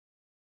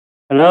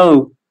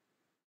Hello.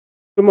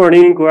 Good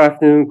morning, good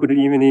afternoon, good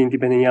evening,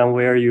 depending on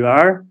where you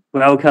are.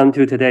 Welcome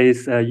to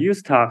today's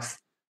Youth Talks,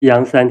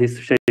 Young Scientists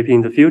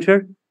Shaping the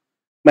Future.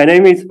 My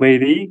name is Wei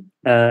Li.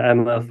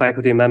 I'm a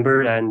faculty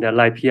member and a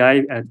lab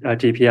PI at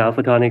GPL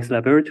Photonics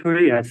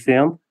Laboratory at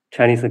CIOMP,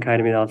 Chinese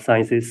Academy of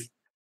Sciences.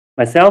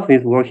 Myself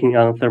is working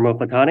on thermal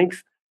photonics,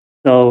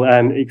 so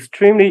I'm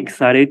extremely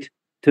excited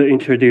to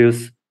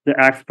introduce the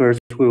experts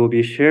who will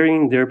be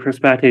sharing their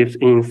perspectives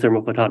in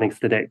thermal photonics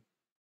today.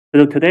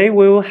 So today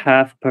we will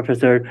have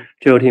Professor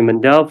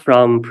Mandal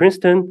from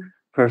Princeton,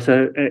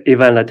 Professor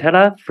Ivan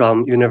Latella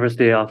from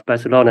University of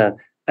Barcelona,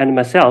 and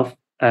myself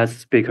as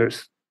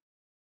speakers.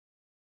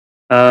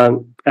 We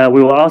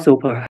will also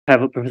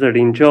have Professor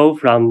Lin Zhou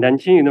from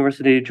Nanjing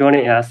University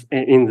joining us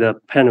in the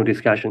panel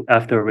discussion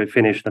after we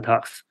finish the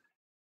talks.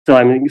 So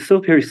I'm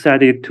super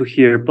excited to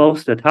hear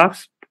both the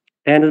talks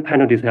and the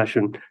panel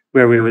discussion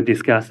where we will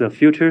discuss the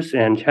futures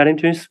and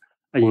challenges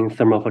in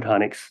thermal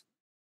photonics.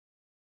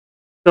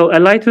 So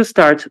I'd like to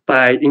start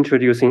by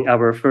introducing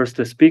our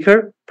first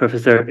speaker,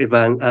 Professor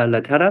Ivan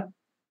Latella.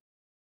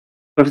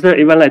 Professor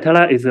Ivan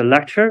Latella is a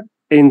lecturer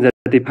in the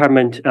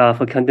Department of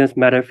Condensed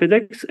Matter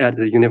Physics at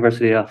the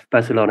University of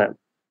Barcelona.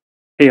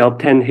 He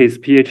obtained his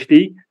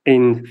PhD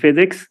in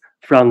physics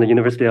from the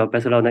University of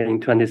Barcelona in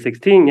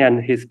 2016,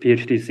 and his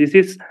PhD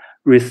thesis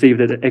received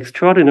the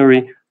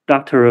Extraordinary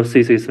Doctoral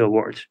Thesis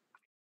Award.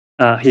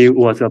 He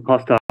was a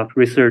postdoc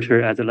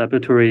researcher at the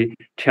laboratory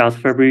Charles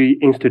Fabry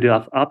Institute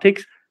of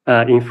Optics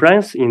in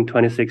France in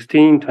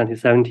 2016,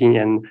 2017,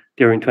 and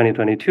during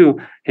 2022,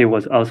 he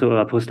was also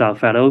a postdoc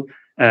fellow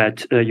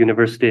at the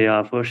University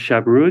of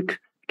Sherbrooke,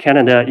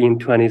 Canada in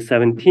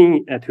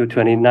 2017 to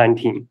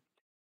 2019.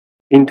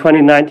 In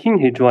 2019,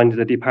 he joined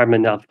the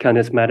Department of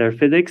Condensed Matter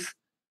Physics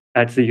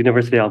at the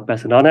University of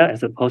Barcelona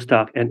as a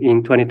postdoc, and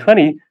in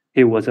 2020,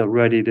 he was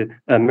awarded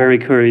a Marie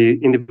Curie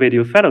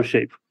Individual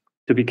Fellowship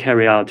to be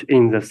carried out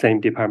in the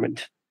same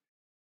department.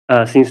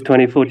 Since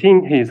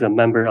 2014, he is a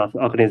member of the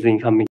organizing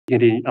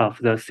committee of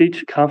the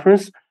SICH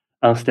Conference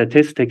on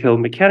Statistical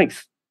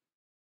Mechanics.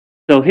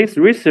 So his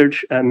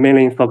research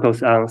mainly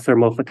focuses on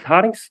thermal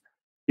photonics,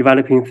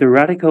 developing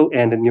theoretical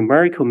and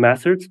numerical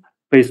methods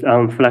based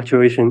on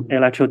fluctuation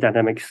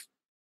electrodynamics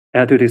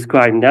to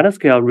describe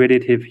nanoscale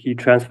radiative heat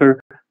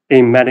transfer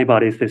in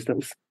many-body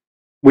systems.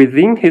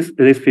 Within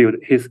this field,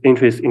 his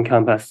interests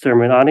encompass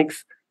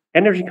thermodynamics,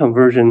 energy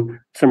conversion,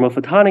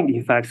 thermophotonic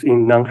effects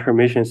in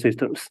non-Hermitian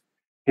systems.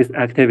 His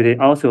activity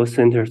also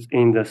centers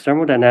in the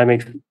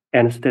thermodynamics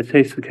and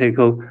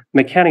statistical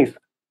mechanics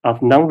of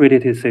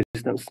non-radiative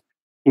systems,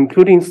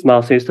 including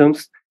small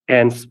systems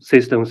and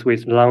systems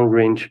with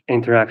long-range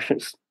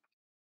interactions.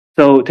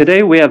 So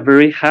today we are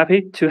very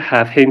happy to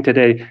have him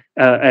today,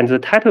 and the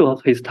title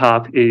of his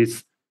talk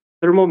is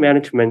Thermal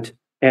Management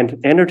and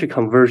Energy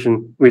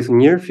Conversion with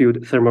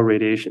Near-Field Thermal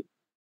Radiation.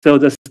 So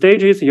the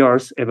stage is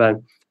yours,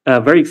 Ivan.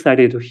 Very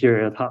excited to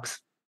hear your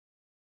talks.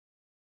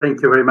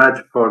 Thank you very much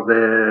for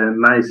the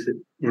nice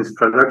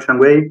introduction,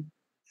 Wei.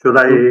 Should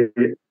I?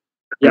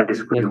 Yeah,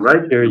 screen,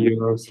 right? Share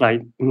your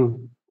slide.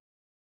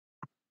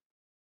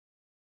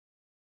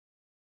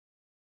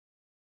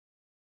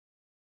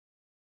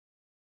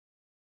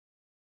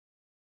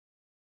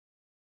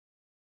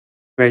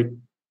 Great.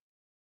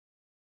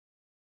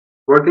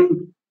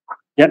 Working?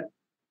 Yep.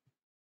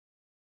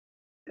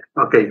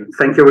 Okay.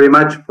 Thank you very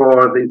much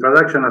for the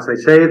introduction, as I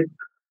said,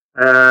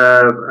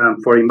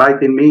 and for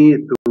inviting me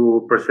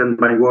to present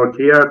my work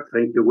here.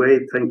 Thank you,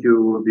 Wei. Thank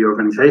you, the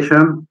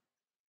organization.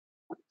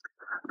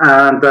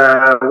 And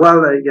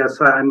yes,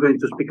 I'm going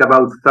to speak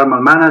about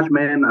thermal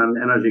management and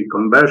energy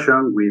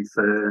conversion with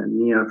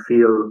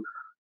near-field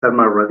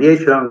thermal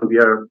radiation. We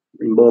are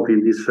involved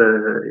in this.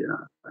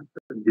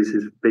 This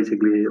is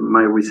basically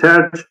my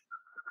research.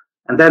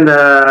 And then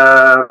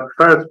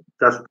first,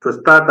 just to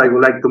start, I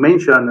would like to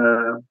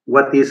mention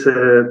what is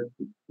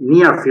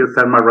near-field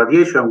thermal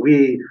radiation.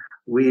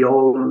 We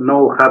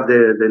all have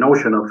the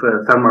notion of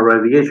thermal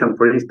radiation,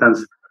 for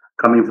instance,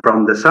 coming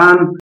from the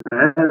sun.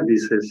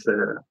 This is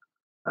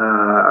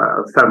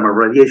thermal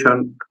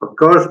radiation, of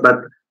course, but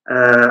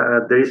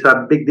there is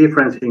a big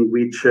difference in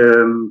which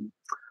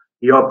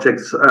the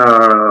objects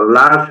are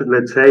large,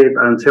 let's say,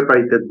 and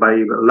separated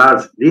by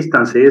large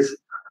distances,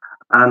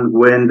 and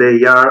when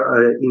they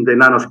are in the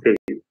nanoscale.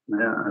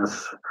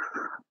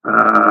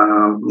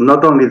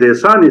 Not only the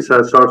sun is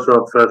a source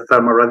of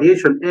thermal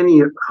radiation,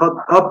 any hot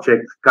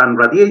object can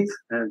radiate.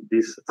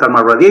 This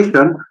thermal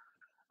radiation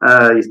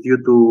is due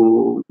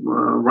to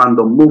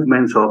random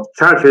movements of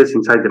charges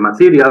inside the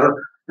material,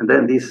 and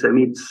then this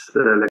emits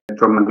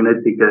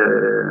electromagnetic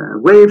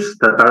waves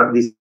that are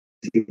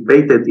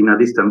dissipated in a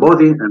distant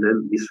body, and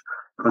then this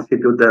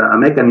constitutes a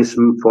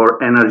mechanism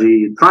for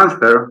energy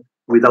transfer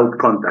without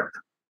contact.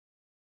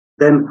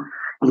 Then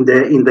at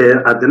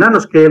the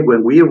nanoscale,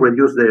 when we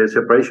reduce the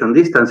separation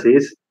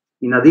distances,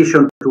 in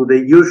addition to the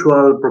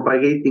usual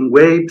propagating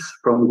waves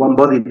from one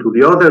body to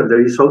the other,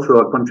 there is also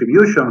a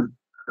contribution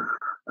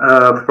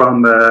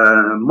from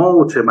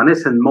modes,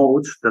 evanescent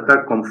modes, that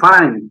are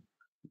confined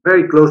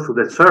very close to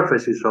the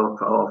surfaces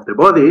of the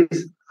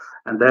bodies,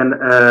 And then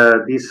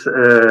this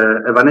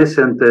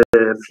evanescent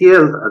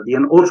field at the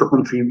end also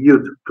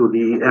contribute to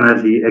the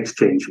energy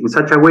exchange in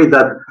such a way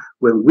that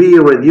when we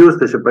reduce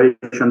the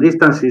separation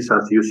distances,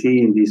 as you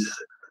see in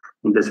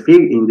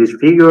this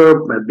figure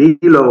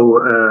below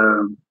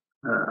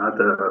at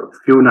a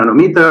few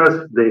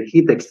nanometers, the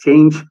heat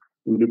exchange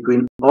in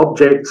between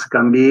objects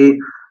can be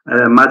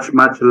much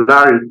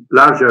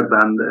larger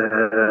than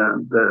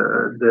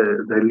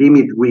the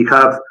limit we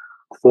have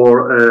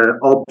for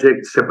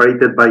objects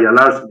separated by a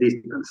large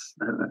distance,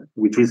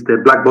 which is the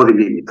black body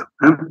limit.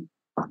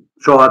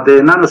 So at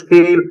the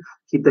nanoscale,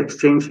 heat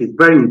exchange is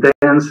very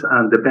intense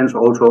and depends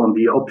also on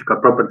the optical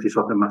properties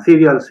of the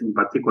materials. In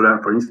particular,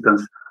 for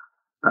instance,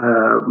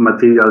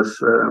 materials,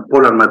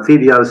 polar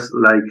materials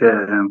like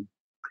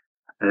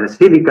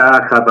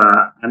silica have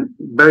a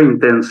very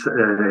intense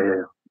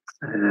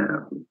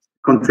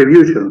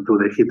contribution to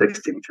the heat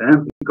exchange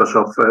because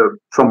of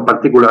some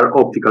particular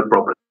optical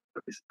properties.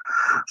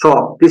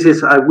 So this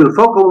is, I will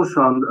focus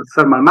on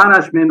thermal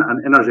management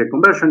and energy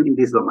conversion in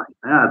this domain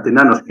at the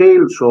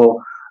nanoscale.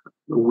 So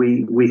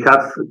we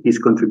have this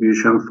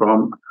contribution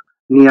from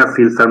near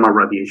field thermal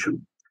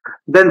radiation.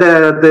 Then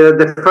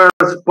the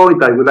first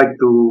point I would like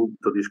to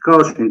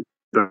discuss,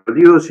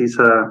 introduce, is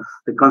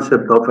the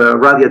concept of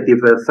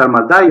radiative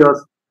thermal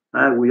diodes.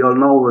 We all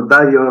know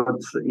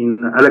diodes in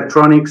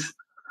electronics,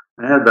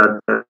 that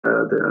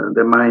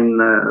the main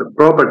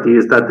property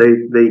is that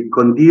they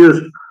conduce,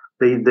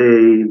 they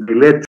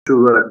lead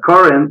to a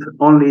current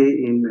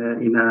only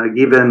in a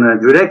given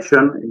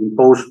direction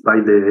imposed by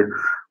the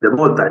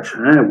voltage.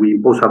 We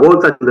impose a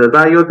voltage to the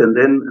diode and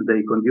then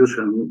they conduce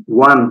in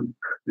one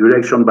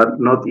direction, but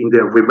not in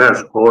the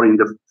reverse or in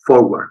the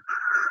forward.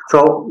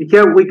 So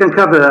here we can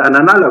have an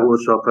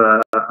analogous of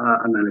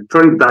an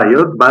electronic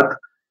diode, but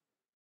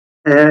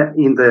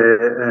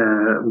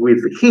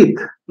with heat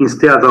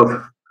instead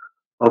of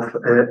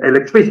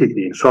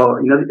electricity. So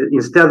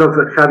instead of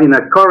having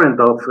a current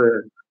of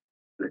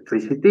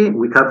electricity,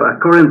 we have a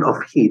current of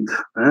heat.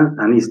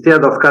 And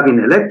instead of having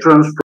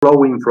electrons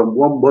flowing from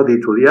one body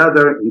to the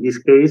other, in this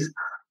case,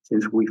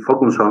 since we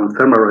focus on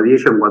thermal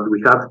radiation, what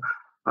we have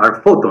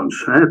are photons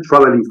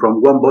traveling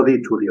from one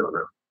body to the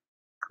other.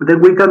 Then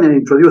we can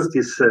introduce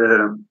this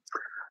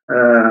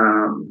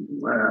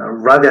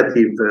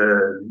radiative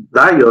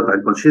diode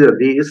and consider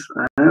this,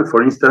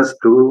 for instance,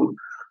 to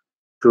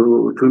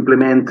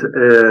implement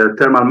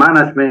thermal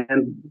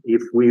management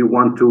if we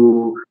want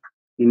to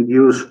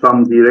induce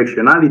some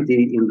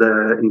directionality in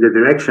the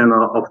direction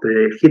of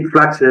the heat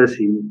fluxes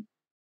in,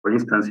 for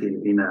instance,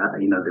 in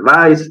a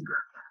device,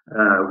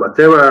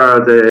 whatever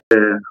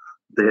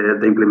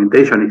the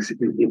implementation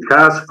it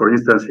has. For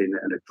instance, in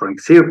electronic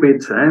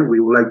circuits, we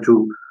would like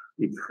to,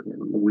 if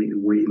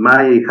we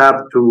might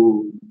have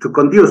to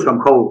conduce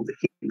somehow the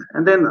heat,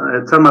 and then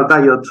thermal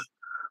diodes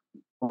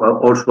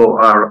also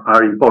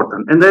are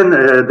important. And then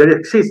there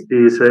exists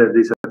this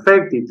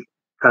effect. It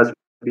has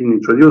been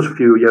introduced a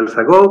few years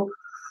ago,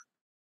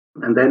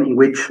 and then in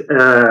which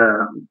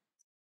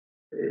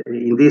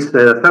in these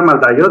thermal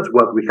diodes,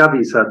 what we have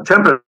is a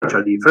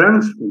temperature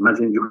difference.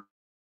 Imagine you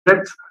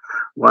have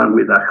one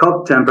with a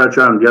hot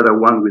temperature and the other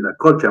one with a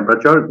cold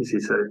temperature. This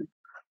is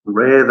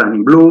red and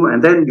in blue,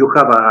 and then you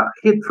have a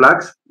heat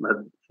flux, but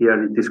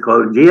here it is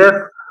called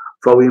GF,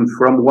 flowing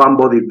from one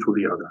body to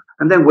the other.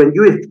 And then when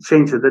you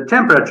exchange the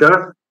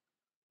temperature,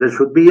 there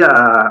should be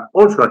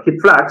also a heat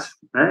flux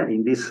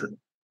in this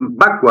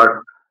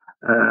backward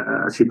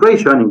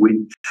situation in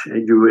which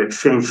you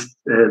exchange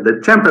the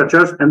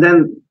temperatures, and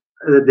then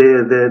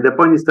the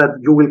point is that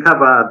you will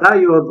have a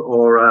diode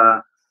or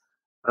a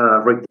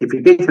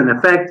rectification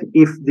effect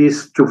if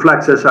these two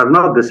fluxes are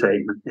not the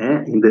same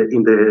in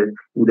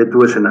the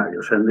two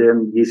scenarios. And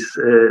then this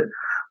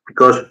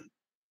because,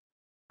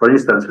 for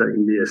instance,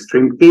 in the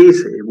extreme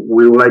case,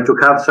 we would like to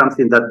have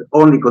something that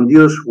only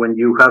conduces when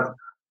you have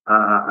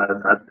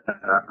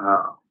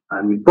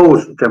an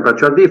imposed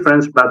temperature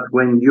difference, but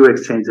when you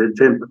exchange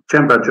the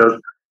temperatures,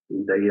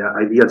 in the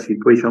ideal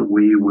situation,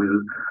 we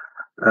will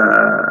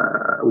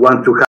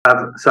want to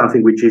have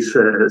something which is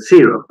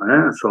zero.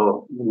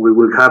 So we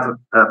will have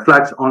a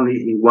flux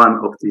only in one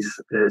of these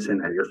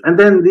scenarios. And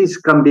then this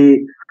can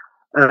be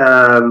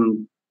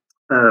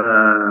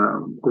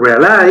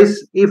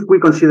realized if we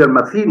consider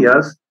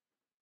materials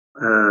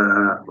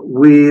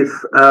with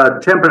a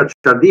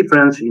temperature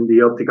difference in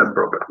the optical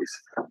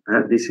properties.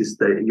 This is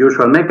the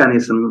usual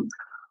mechanism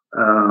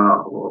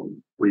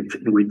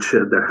which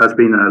there has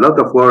been a lot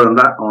of work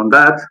on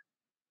that,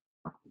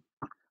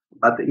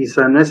 but it's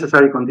a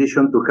necessary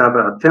condition to have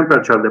a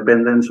temperature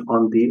dependence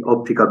on the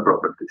optical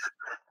properties.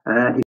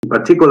 In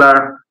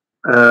particular,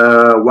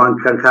 one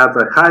can have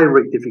a high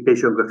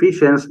rectification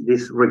coefficient.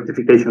 This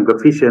rectification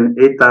coefficient,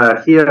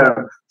 eta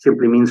here,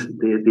 simply means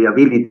the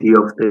ability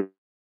of the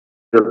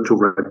to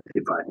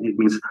rectify. It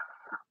means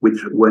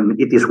when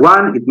it is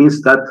 1, it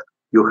means that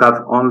you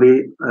have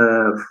only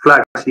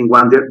flux in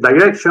one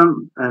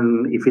direction,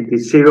 and if it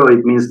is 0,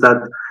 it means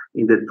that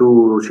in the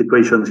two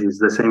situations is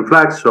the same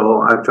flux,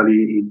 so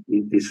actually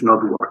it is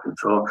not working.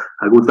 So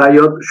a good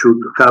diode should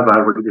have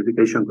a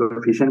rectification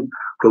coefficient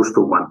close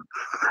to 1.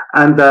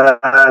 And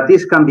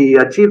this can be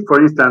achieved,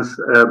 for instance,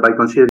 by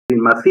considering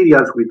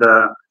materials with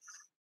a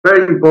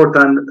very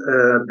important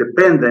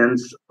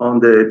dependence on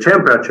the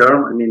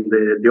temperature, I mean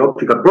the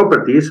optical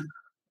properties,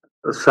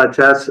 such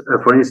as,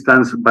 for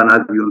instance,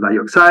 vanadium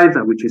dioxide,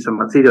 which is a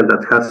material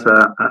that has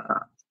a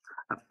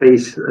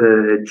phase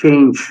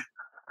change,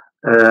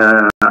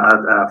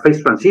 a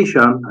phase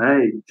transition.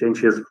 It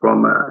changes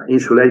from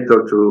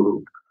insulator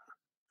to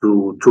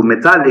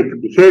metallic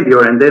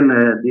behavior, and then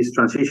these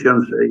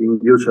transitions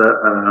induce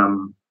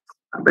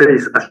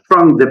a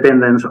strong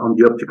dependence on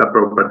the optical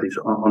properties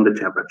on the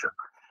temperature.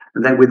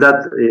 And then with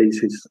that,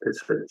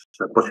 it's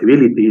a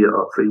possibility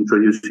of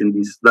introducing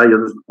these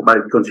diodes by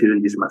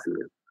considering this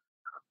material.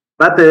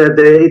 But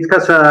it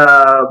has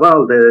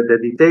well, the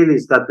detail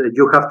is that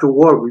you have to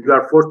work, you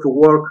are forced to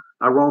work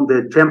around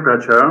the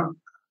temperature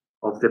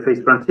of the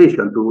phase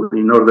transition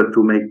in order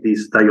to make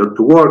this diode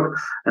to work.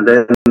 And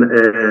then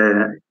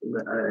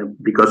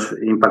because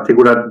in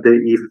particular,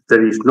 if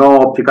there is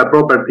no optical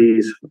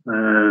properties,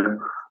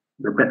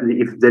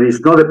 if there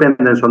is no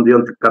dependence on the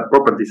optical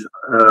properties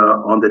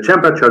on the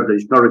temperature, there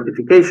is no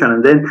rectification,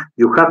 and then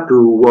you have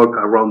to work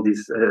around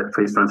this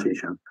phase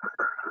transition.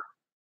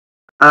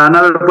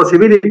 Another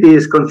possibility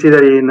is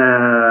considering,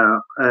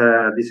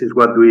 this is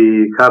what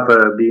we have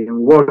been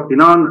working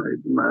on,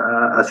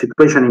 a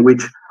situation in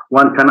which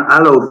one can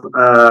allow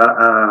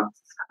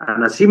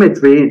an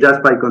asymmetry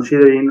just by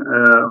considering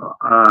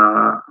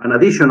an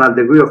additional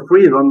degree of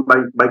freedom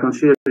by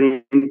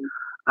considering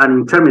an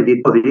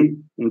intermediate body,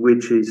 in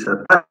which is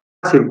a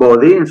passive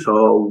body.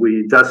 So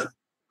we just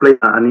play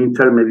an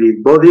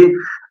intermediate body.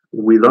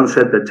 We don't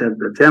set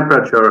the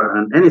temperature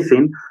and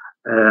anything.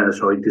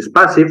 So it is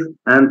passive,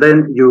 and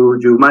then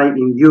you might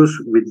induce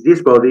with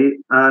this body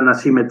an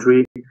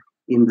asymmetry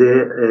in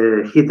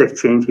the heat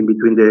exchange in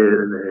between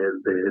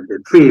the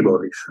three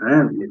bodies,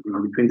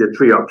 between the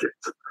three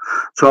objects.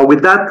 So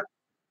with that,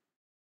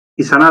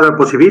 is another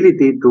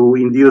possibility to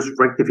induce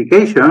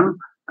rectification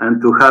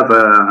and to have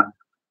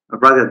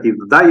radiative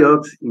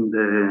diodes in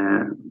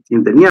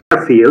the near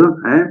field.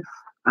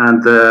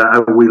 And I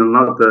will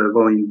not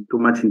go in too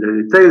much in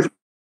the details.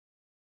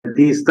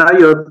 This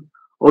diode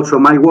also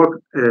might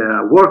work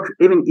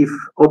even if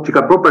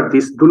optical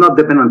properties do not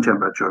depend on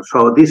temperature.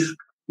 So this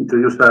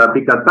introduces a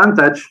big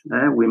advantage.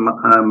 We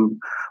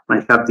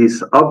might have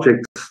these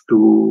objects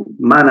to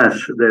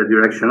manage the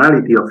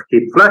directionality of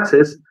heat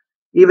fluxes,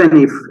 even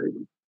if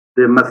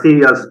the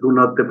materials do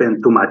not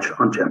depend too much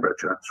on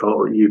temperature.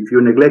 So if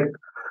you neglect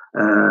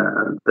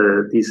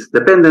this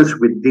dependence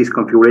with these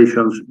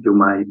configurations, you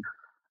might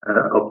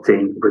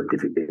obtain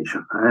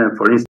rectification.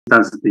 For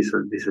instance, this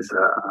is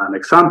an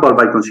example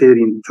by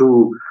considering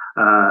two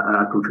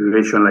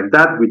configuration like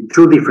that with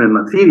two different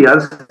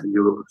materials.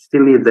 You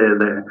still need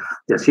the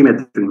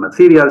asymmetry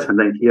materials, and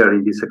then here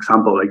in this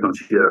example, I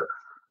consider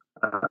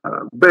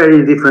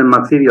very different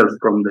materials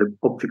from the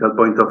optical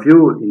point of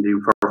view in the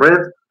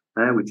infrared,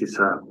 which is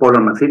a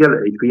polar material,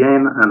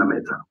 HBM, and a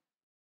metal.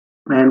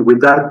 And with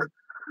that,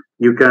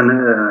 you can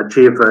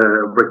achieve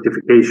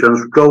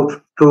rectifications close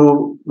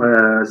to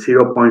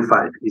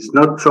 0.5. It's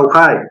not so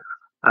high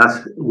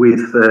as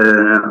with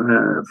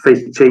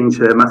phase change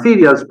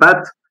materials,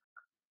 but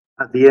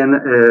at the end,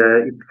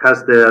 it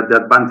has the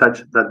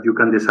advantage that you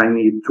can design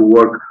it to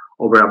work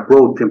over a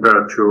broad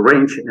temperature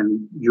range,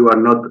 and you are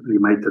not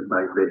limited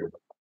by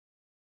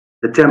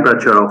the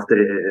temperature of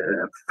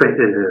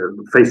the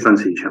phase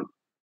transition.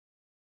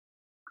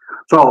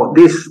 So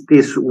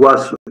this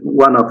was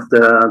one of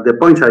the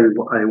points I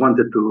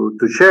wanted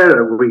to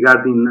share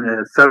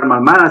regarding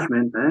thermal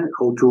management,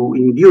 how to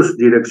induce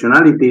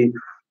directionality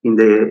in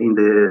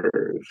the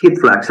heat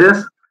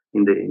fluxes,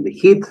 in the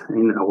heat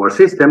in our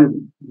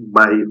system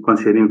by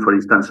considering, for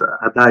instance,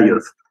 a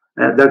diode.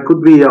 There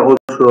could be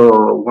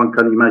also, one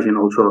can imagine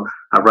also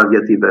a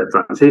radiative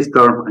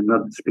transistor. I'm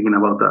not speaking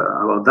about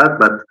that,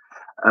 but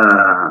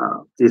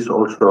this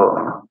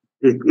also.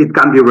 It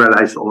can be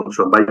realized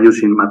also by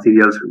using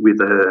materials with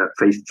a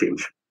phase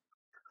change.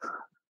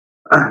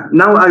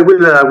 Now I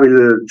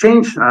will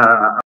change.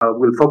 I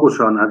will focus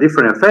on a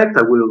different effect.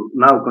 I will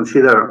now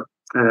consider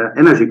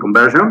energy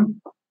conversion,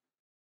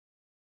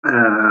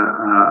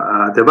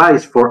 a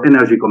device for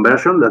energy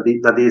conversion.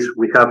 That is,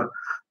 we have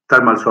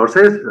thermal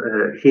sources,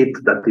 heat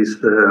that is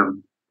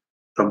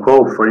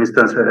somehow, for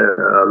instance,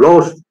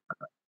 lost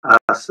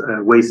as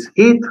waste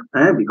heat,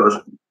 because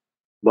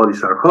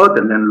bodies are hot,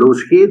 and then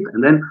lose heat,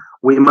 and then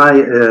we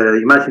might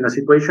imagine a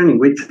situation in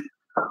which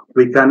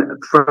we can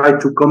try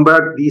to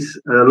convert this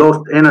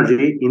lost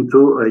energy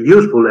into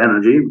useful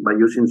energy by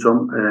using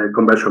some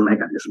conversion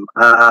mechanism.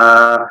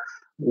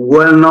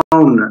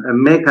 Well-known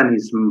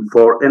mechanism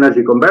for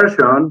energy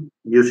conversion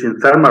using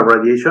thermal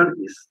radiation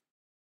is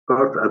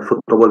called a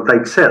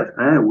photovoltaic cell.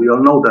 We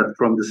all know that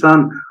from the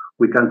sun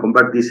we can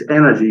convert this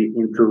energy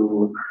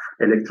into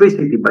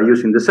electricity by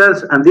using the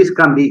cells, and this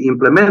can be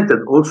implemented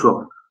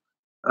also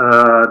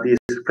these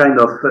kind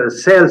of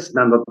cells,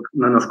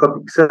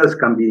 nanoscopic cells,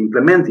 can be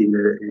implemented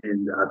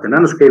at the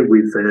nanoscale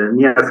with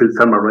near-field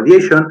thermal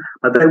radiation.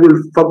 But I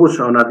will focus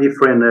on a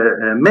different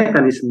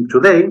mechanism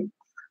today,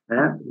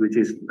 which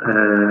is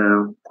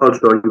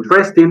also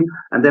interesting.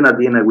 And then at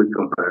the end, I will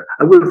compare.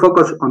 I will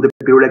focus on the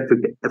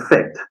pyroelectric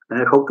effect,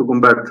 how to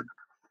convert,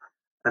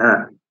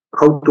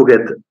 how to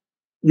get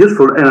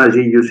useful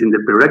energy using the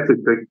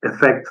pyroelectric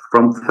effect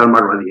from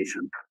thermal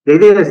radiation. The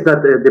idea is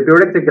that the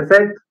pyroelectric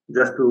effect,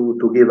 just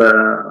to give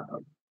a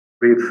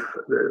brief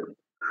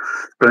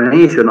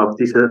explanation of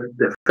this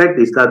the effect,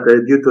 is that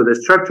due to the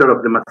structure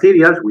of the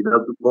materials,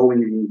 without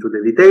going into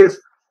the details,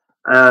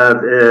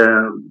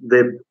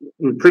 the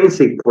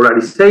intrinsic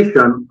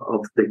polarization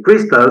of the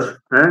crystals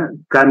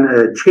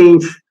can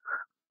change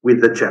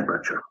with the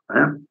temperature.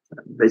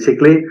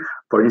 Basically,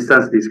 for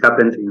instance, this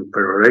happens in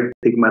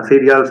ferroelectric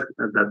materials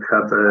that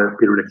have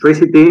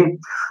pyroelectricity,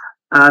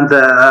 and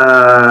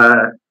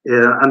the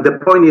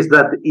point is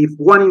that if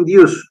one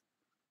induces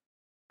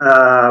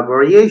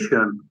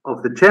variation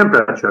of the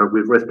temperature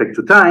with respect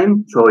to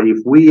time, so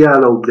if we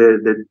allow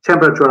the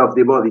temperature of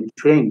the body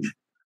change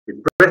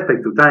with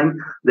respect to time,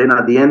 then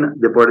at the end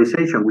the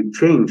polarization will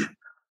change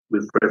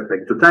with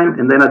respect to time,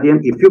 and then at the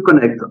end, if you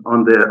connect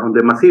on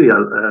the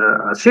material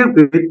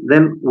circuit,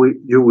 then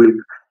you will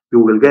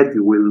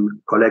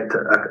collect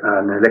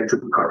an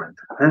electric current,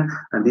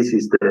 and this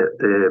is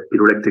the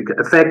pyroelectric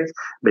effect.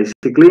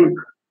 Basically,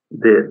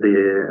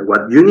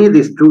 what you need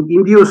is to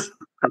induce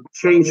a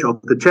change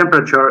of the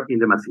temperature in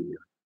the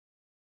material.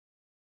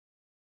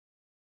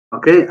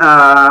 Okay,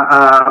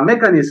 a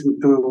mechanism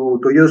to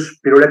use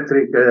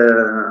pyroelectric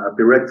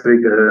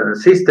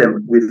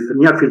system with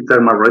near-field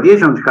thermal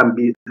radiation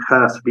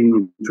has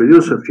been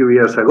introduced a few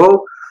years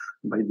ago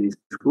by this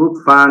group,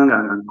 Fang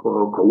and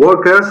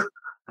co-workers.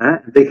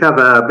 They have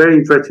a very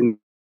interesting,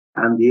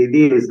 and the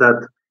idea is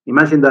that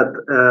imagine that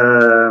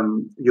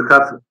you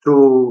have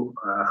two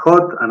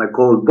hot and a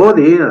cold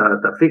body at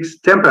a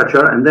fixed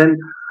temperature, and then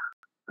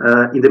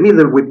in the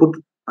middle we put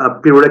a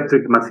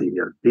pyroelectric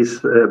material. This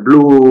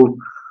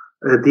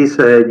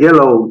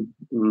yellow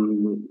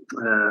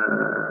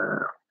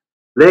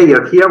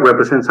layer here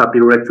represents a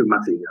pyroelectric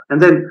material.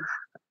 And then,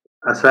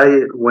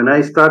 when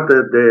I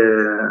started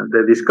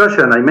the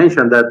discussion, I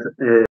mentioned that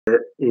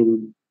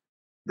in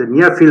the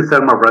near-field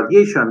thermal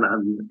radiation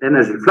and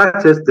energy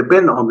fluxes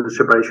depend on the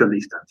separation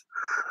distance.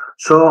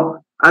 So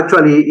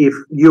actually, if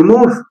you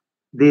move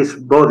this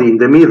body in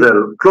the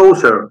middle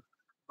closer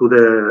to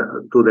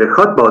the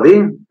hot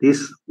body,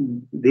 this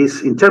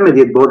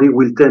intermediate body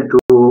will tend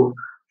to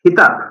heat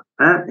up.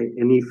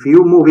 And if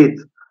you move it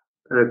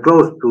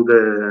close to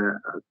the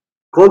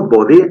cold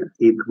body,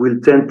 it will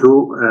tend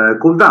to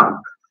cool down.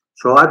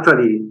 So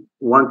actually,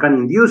 one can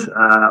induce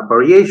a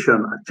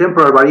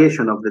temporal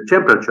variation of the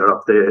temperature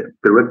of the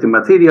pyroelectric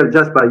material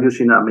just by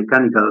using a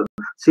mechanical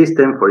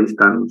system, for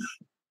instance,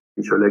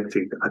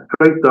 piezoelectric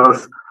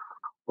actuators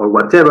or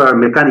whatever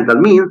mechanical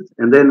means,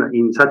 and then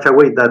in such a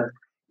way that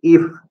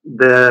if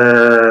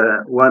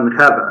one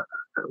has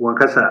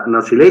an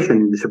oscillation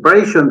in the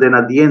separation, then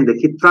at the end the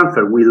heat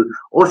transfer will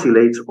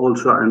oscillate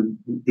also, and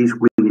this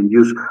will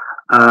induce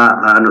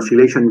an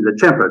oscillation in the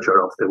temperature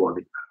of the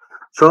body.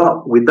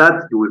 So with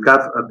that, you will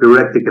have a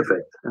pyroelectric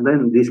effect, and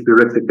then this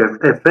pyroelectric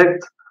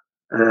effect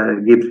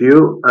gives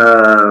you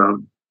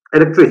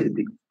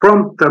electricity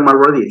from thermal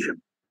radiation.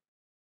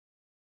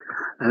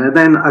 And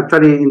then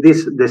actually in the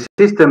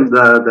system,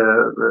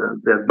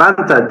 the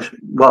advantage,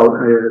 well,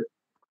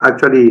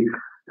 actually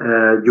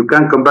you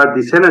can convert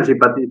this energy,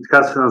 but it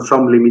has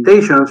some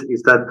limitations,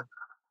 is that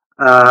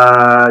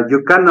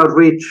you cannot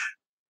reach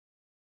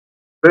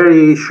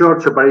very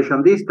short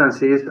separation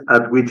distances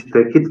at which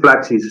the heat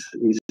flux is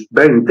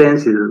very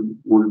intense, it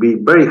will be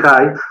very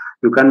high.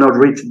 You cannot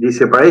reach these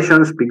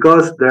separations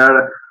because there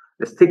are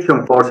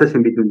stiction forces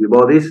in between the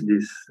bodies,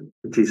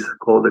 which is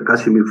called the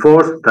Casimir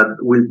force, that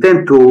will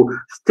tend to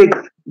stick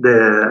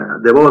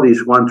the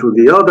bodies one to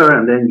the other,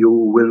 and then you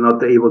will not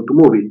be able to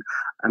move it.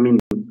 I mean,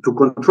 to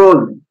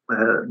control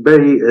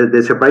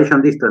the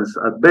separation distance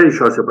at very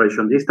short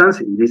separation distance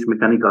in this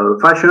mechanical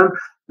fashion,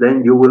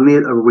 then you will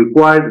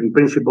require, in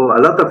principle, a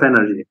lot of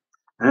energy.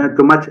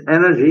 Too much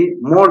energy,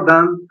 more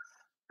than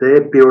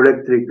the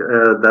pyroelectric,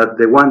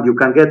 the one you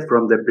can get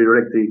from the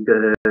pyroelectric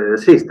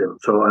system.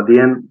 So at the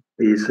end,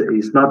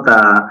 is not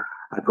a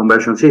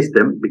conversion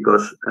system,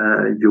 because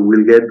you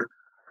will get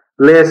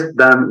less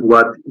than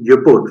what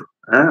you put.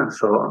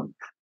 So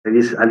there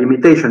is a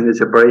limitation in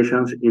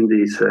separations in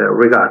this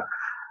regard.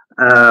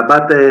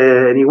 But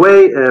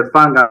anyway,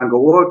 Fang and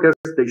co-workers,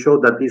 they show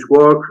that this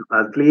works,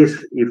 at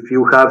least if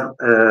you have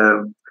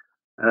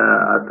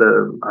at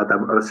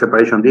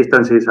separation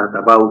distances at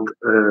about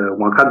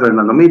 100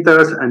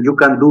 nanometers, and you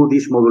can do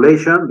this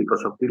modulation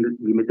because of the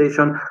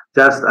limitation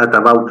just at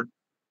about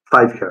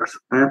 5 Hz.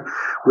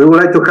 We would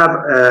like to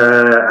have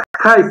a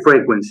high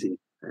frequency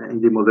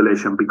in the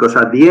modulation, because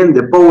at the end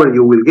the power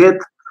you will get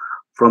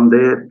from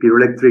the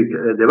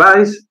pyroelectric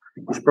device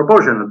is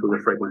proportional to the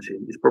frequency.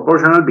 It's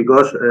proportional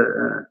because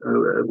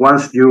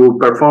once you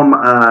perform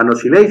an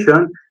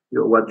oscillation,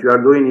 what you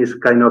are doing is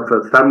kind of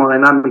a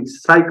thermodynamic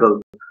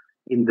cycle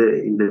in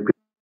the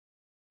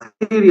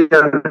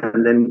material,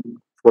 and then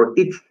for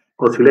each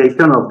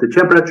oscillation of the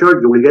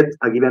temperature, you will get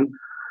a given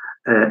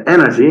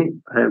energy,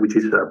 which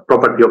is a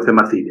property of the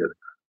material.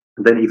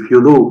 And then if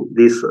you do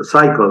this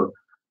cycle,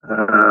 the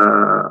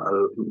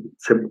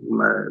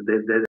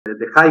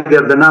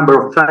higher the number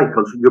of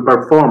cycles you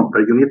perform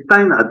per unit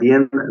time, at the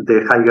end,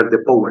 the higher the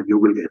power you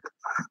will get.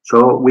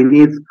 So we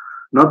need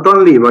not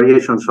only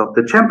variations of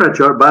the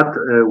temperature, but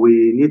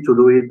we need to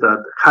do it at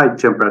high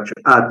temperature,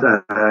 at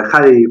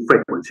high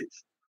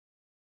frequencies.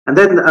 And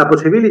then a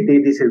possibility,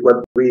 this is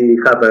what we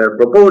have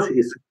proposed,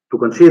 is to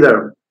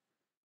consider,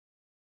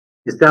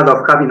 instead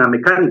of having a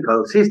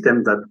mechanical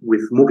system that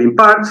with moving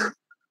parts,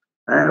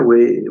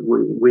 we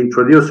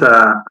introduce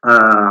a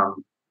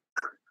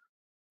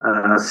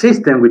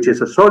system which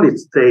is a solid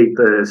state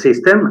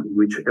system,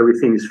 which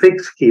everything is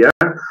fixed here.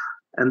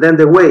 And then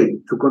the way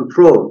to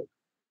control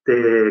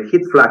the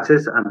heat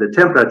fluxes and the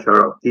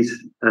temperature of this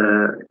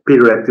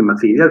pyroactive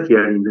material,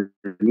 here in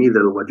the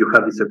middle, what you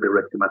have is a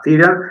pyroactive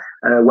material.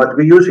 What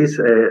we use is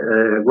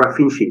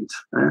graphene sheets.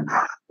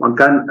 One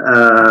can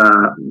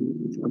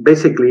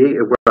basically,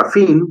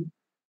 graphene,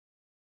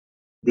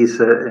 this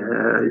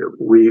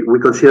we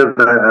consider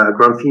a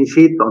graphene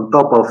sheet on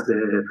top of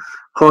the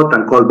hot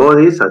and cold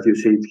bodies, as you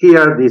see it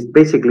here. This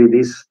basically,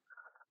 this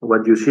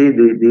what you see,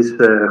 these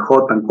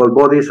hot and cold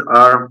bodies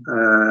are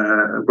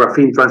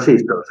graphene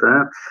transistors.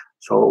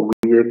 So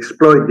we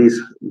exploit this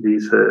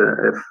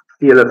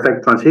field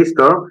effect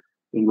transistor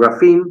in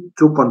graphene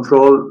to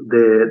control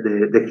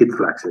the heat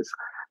fluxes.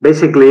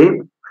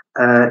 Basically,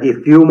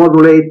 if you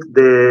modulate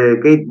the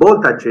gate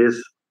voltages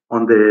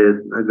on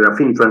the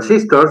graphene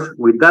transistors,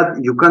 with that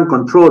you can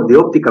control the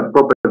optical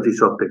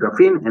properties of the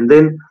graphene, and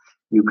then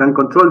you can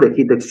control the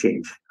heat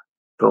exchange.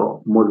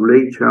 So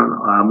modulation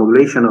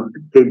of the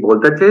gate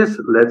voltages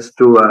leads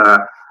to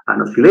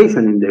an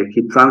oscillation in the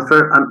heat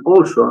transfer, and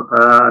also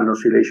an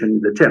oscillation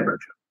in the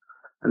temperature.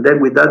 And then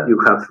with that you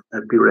have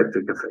a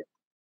pyroelectric effect.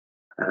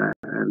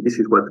 And this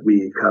is what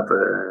we have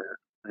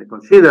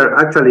considered.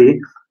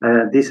 Actually,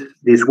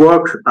 this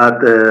works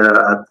at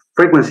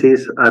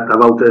frequencies at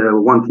about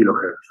 1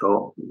 kilohertz,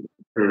 so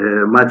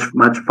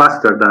much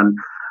faster than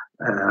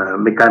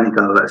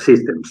mechanical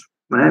systems.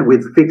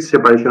 With fixed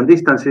separation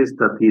distances,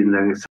 that in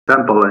the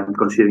example I'm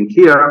considering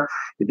here,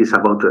 it is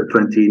about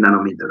 20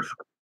 nanometers.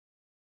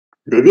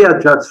 The idea,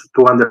 just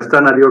to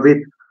understand a little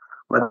bit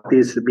what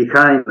is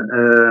behind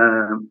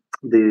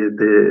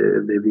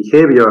the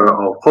behavior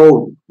of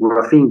how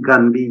graphene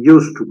can be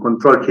used to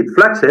control heat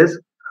fluxes,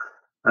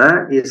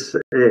 is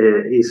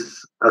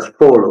as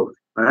follows.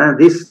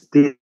 These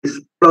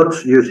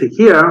plots you see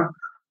here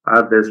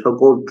are the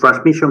so-called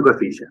transmission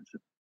coefficients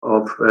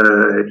of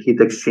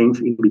heat exchange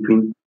in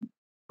between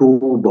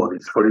two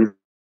bodies, for instance,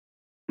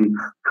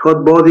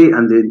 hot body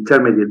and the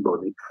intermediate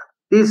body.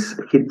 These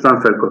heat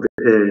transfer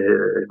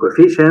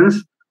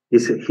coefficients,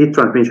 these heat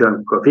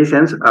transmission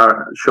coefficients,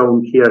 are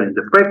shown here in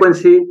the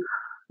frequency,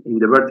 in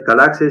the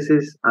vertical axis,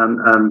 and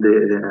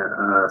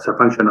as a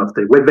function of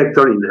the wave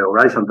vector in the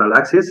horizontal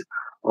axis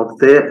of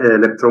the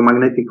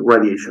electromagnetic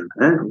radiation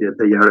that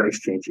they are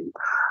exchanging.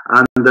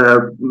 And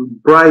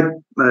bright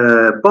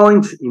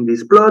points in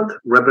this plot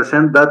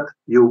represent that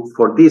you,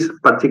 for this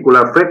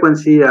particular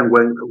frequency and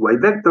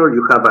wave vector,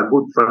 you have a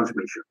good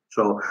transmission.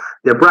 So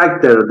the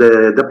brighter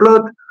the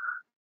plot,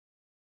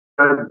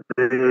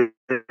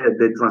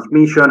 the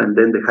transmission, and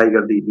then the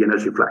higher the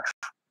energy flux.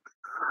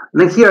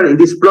 And then here in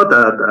this plot,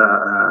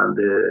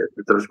 the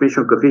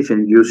transmission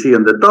coefficient you see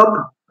on the top,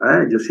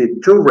 you see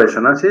two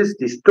resonances,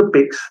 these two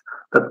peaks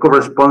that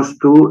corresponds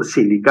to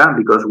silica,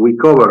 because we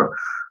cover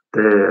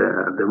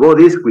the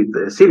bodies with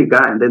the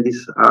silica, and then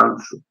these are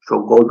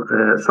so-called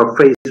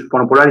surface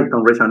phonopolarity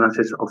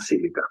resonances of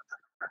silica.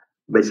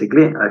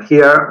 Basically,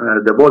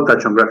 here the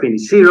voltage on graphene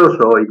is 0,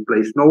 so it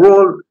plays no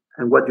role,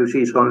 and what you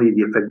see is only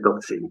the effect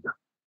of silica.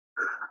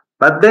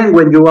 But then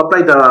when you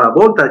apply the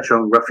voltage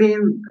on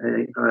graphene,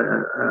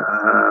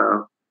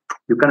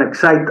 you can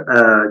excite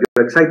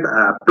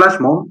a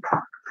plasmon,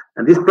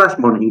 and this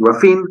plasmon in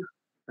graphene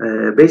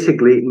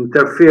basically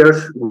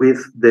interferes with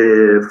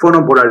the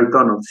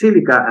phonopolariton of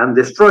silica and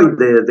destroy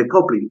the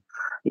coupling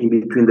in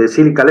between the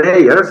silica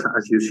layers,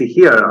 as you see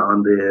here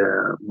on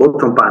the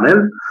bottom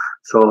panel.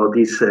 So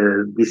these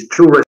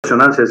two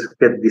resonances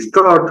get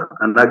distorted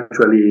and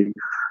actually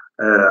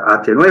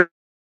attenuate.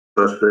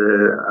 Because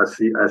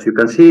as you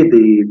can see,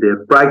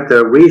 the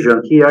brighter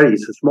region here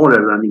is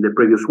smaller than in the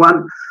previous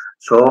one.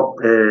 So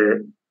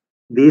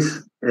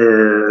this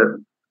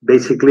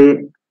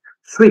basically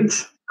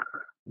switch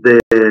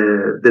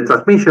the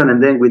transmission,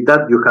 and then with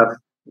that you have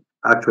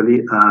actually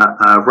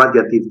a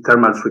radiative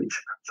thermal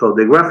switch. So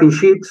the graphene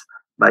sheets,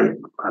 by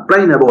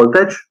applying a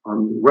voltage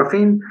on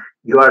graphene,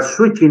 you are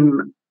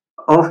switching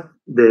off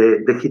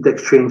the heat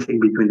exchange in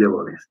between the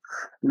bodies.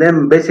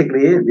 Then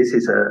basically this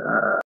is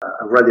a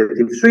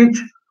radiative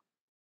switch,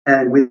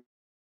 and with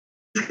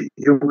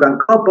you can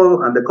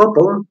couple and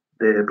decouple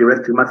the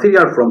pyroelectric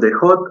material from the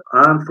hot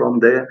and from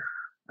the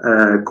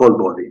cold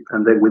body,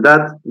 and then with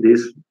that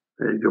this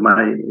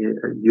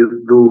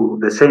you do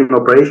the same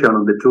operation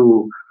on the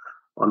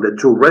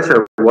two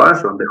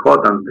reservoirs, on the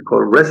hot and the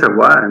cold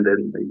reservoir, and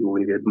then you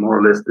will get more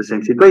or less the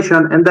same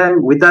situation. And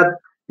then with that,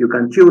 you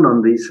can tune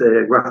on these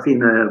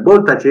graphene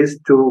voltages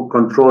to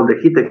control the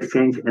heat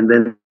exchange and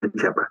then the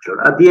temperature.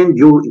 At the end,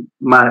 you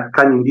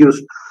can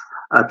induce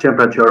a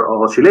temperature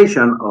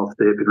oscillation of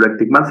the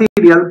pyroelectric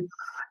material,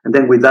 and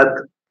then with that,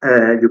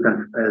 you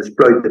can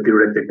exploit the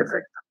pyroelectric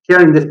effect. Here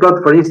in this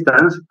plot, for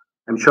instance,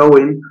 I'm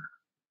showing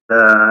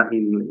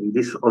in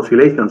these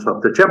oscillations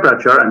of the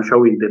temperature, I'm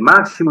showing the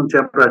maximum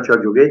temperature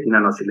you get in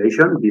an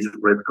oscillation, this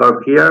red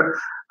curve here,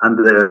 and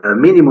the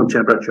minimum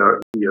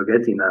temperature you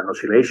get in an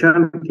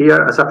oscillation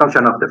here as a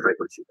function of the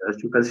frequency.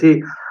 As you can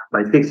see,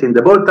 by fixing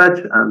the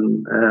voltage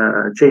and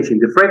changing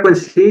the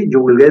frequency,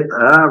 you will get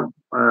a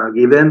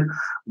given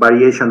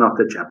variation of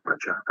the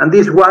temperature. And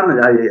this one,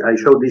 I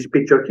show this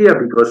picture here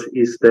because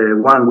it's the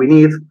one we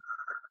need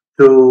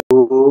to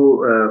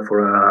for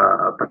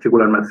a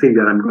particular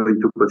material I'm going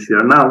to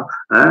consider now,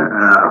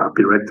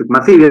 pyroelectric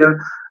material,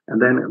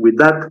 and then with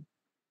that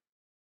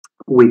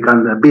we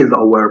can build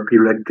our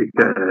pyroelectric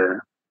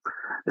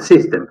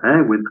system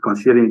with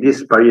considering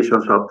these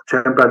variations of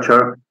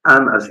temperature.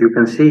 And as you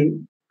can see,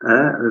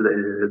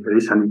 there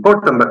is an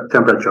important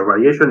temperature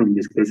variation. In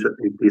this case,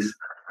 it is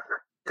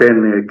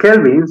 10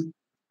 kelvins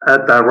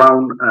at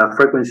around a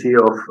frequency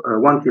of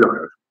 1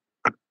 kilohertz.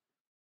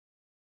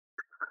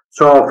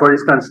 So, for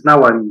instance,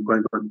 now I'm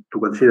going to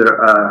consider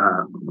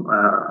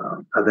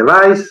a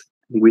device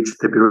in which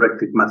the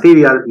pyroelectric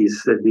material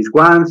is this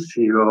one,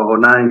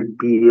 09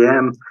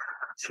 PEM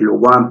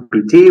 01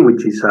 PT,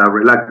 which is a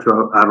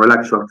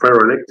relaxor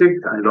ferroelectric.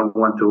 I don't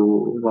want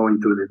to go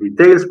into the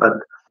details, but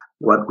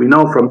what we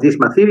know from this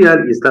material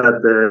is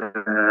that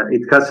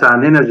it has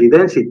an energy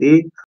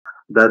density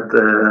that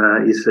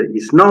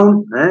is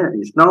known.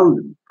 Is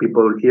known.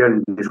 People here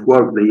in this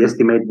work, they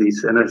estimate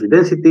this energy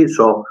density.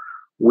 So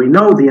we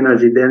know the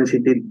energy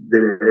density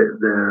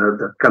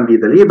that can be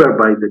delivered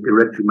by the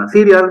pyroelectric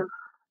material,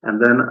 and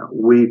then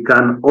we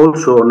can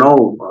also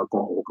know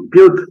or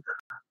compute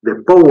the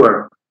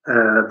power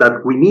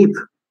that we need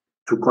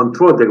to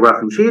control the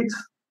graphene sheets.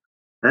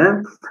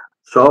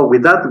 So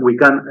with that, we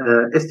can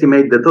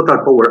estimate the total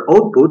power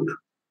output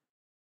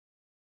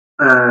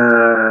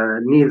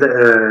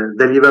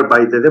delivered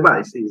by the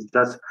device. It's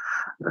just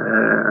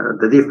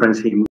the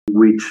difference in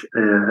which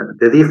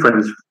the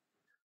difference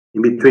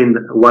in between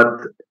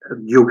what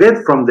you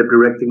get from the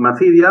pyroelectric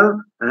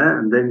material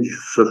and then you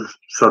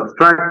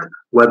subtract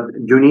what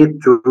you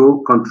need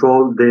to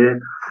control the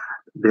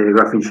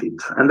graphene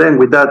sheets. And then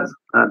with that,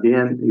 at the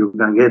end, you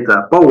can get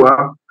a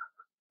power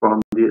from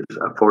this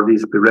for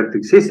this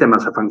pyroelectric system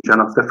as a function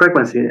of the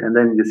frequency, and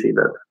then you see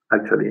that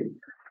actually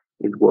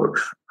it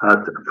works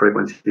at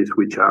frequencies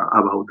which are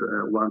about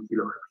 1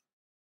 kilohertz.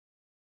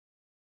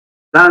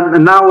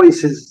 And now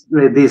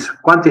this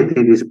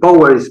quantity, this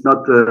power is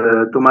not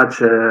too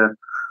much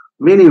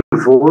meaningful.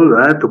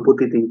 To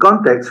put it in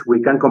context,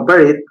 we can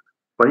compare it,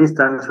 for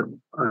instance,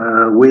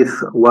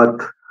 with what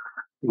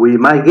we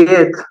might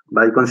get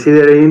by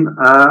considering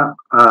a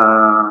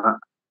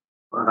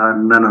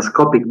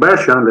nanoscopic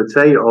version, let's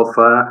say, of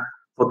a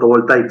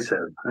photovoltaic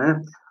cell.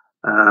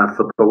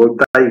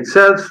 Photovoltaic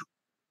cells,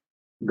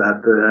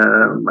 that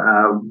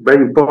a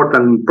very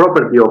important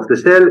property of the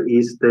cell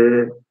is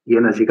the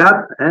energy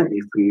gap.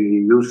 If we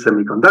use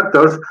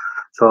semiconductors,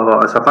 so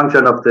as a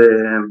function of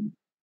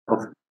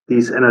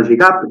this energy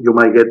gap, you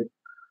might get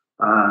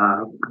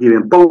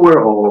given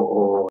power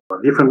or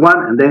a different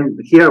one. And then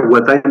here,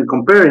 what I'm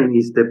comparing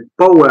is the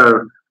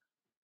power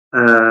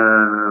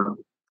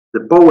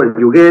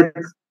you get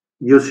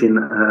using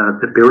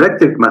the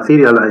pyroelectric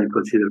material I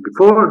considered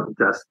before,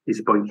 just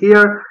this point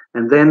here,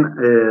 and then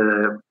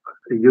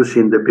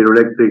using the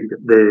pyroelectric,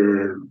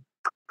 the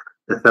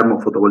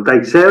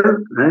thermophotovoltaic cell.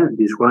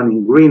 This one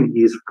in green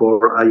is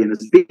for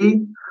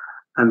INSP,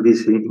 and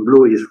this in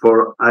blue is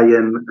for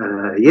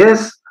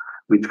INES,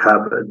 which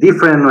have a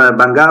different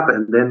band gap,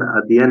 and then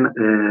at the end,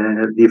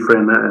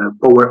 different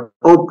power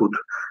output.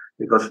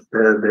 Because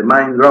the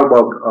main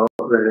drawback of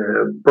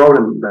the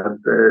problem that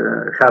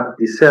have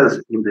these cells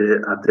at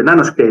the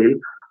nanoscale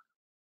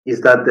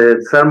is that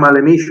the thermal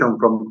emission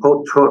from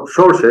hot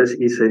sources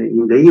is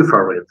in the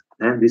infrared.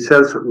 And these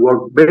cells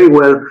work very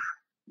well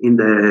in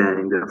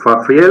the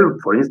far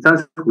field, for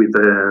instance, with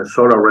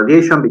solar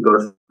radiation,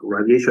 because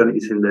radiation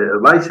is in the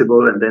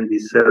visible, and then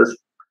these cells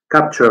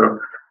capture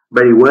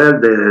very well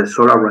the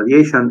solar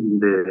radiation in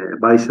the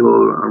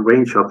visible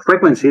range of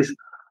frequencies.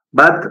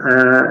 But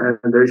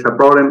there is a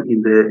problem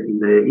in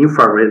the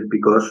infrared,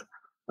 because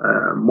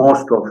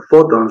most of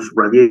photons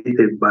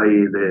radiated by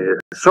the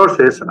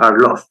sources are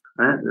lost.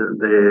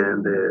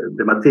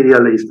 The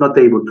material is not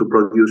able to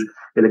produce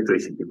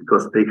electricity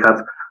because they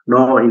have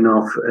not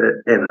enough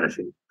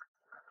energy.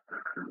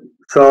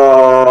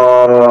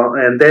 So,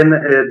 and then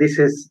this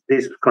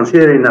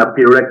considering a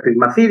pyroelectric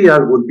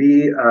material would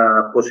be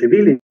a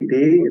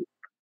possibility,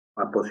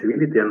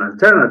 an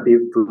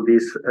alternative to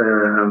this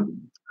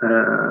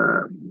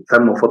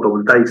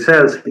thermophotovoltaic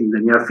cells in the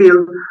near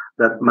field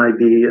that might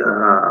be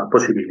a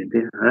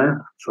possibility.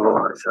 So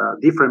it's a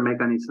different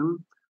mechanism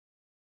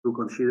to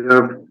consider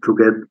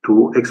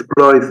to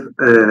exploit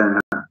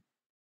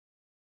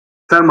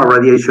thermal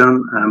radiation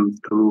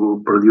to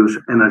produce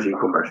energy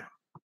conversion.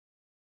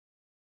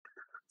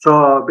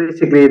 So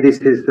basically, this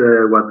is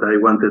what I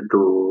wanted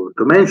to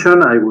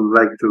mention. I would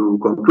like to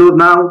conclude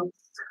now.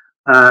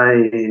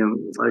 I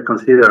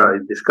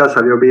discussed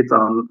a little bit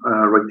on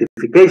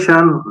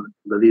rectification,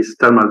 that is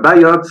thermal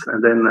diodes,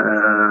 and then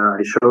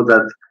I showed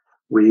that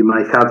we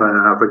might have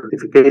a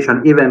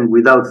rectification even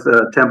without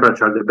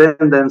temperature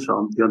dependence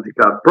on the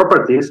optical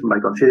properties by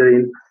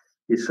considering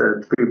these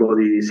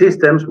three-body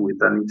systems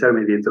with an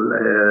intermediate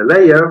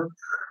layer.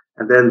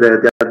 And then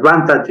the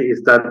advantage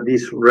is that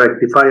these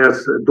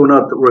rectifiers do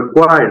not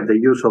require the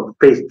use of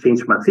phase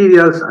change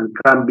materials and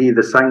can be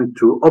designed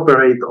to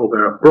operate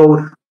over a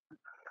broad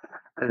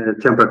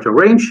temperature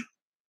range.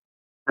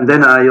 And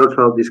then I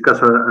also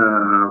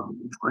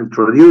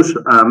introduce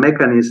a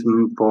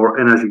mechanism for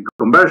energy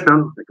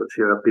conversion, because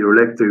you have a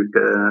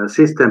piezoelectric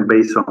system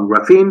based on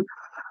graphene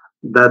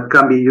that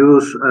can be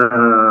used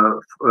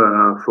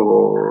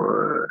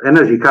for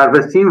energy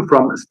harvesting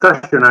from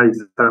stationary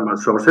thermal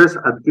sources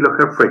at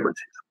kilohertz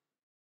frequencies.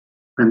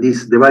 And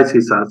this device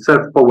is a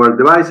self-powered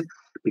device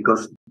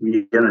because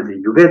the energy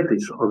you get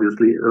is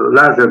obviously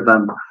larger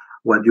than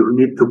what you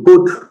need to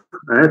put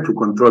to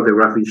control the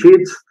graphene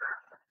sheets.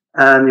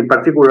 And in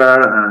particular,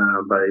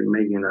 by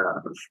making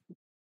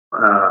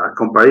a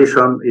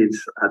comparison,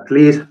 it's at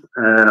least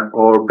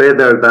or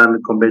better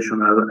than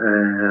conventional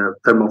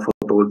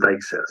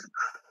thermophotovoltaic cells.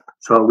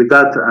 So with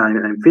that,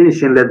 I'm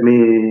finishing. Let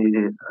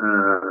me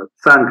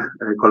thank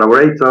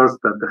collaborators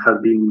that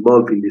have been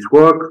involved in this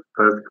work.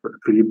 First,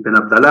 Philippe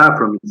Benabdallah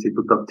from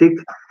Institut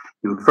Optique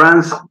in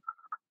France.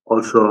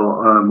 Also,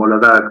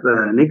 Moladag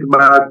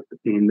Nikbat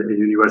in the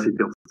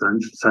University of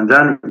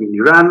Zanjan in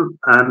Iran,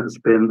 and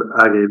Spend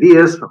Age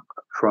Diaz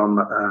from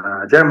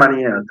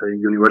Germany at the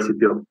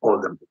University of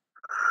Oldenburg.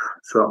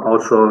 So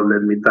also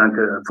let me thank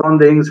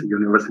Fundings,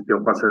 University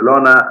of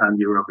Barcelona, and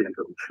the European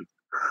Commission.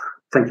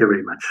 Thank you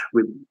very much.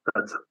 With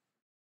that.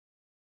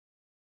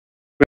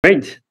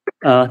 Great.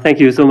 Thank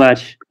you so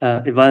much,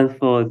 Ivan,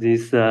 for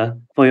this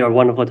for your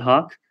wonderful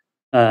talk.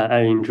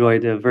 I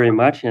enjoyed it very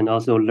much and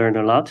also learned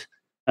a lot.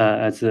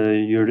 As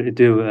you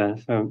do,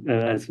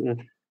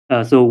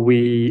 so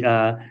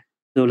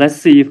let's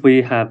see if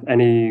we have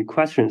any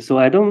questions. So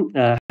I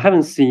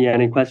haven't seen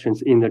any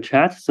questions in the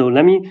chat. So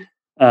let me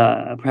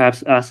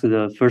perhaps ask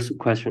the first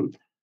question.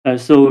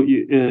 So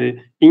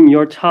in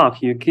your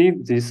talk, you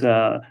give this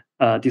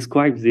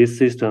describe this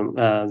system,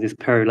 this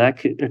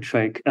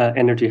piezoelectric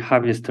energy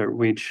harvester,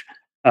 which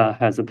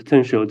has the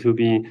potential to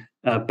be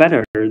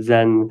better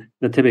than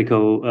the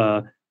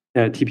typical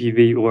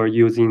TPV or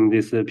using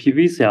this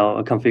PV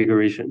cell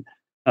configuration.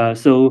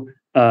 So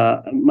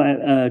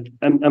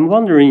I'm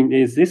wondering,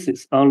 is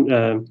this on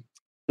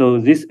so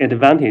this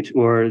advantage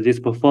or this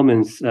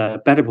performance,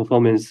 better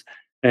performance,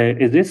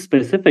 is this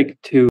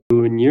specific to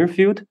near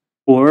field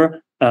or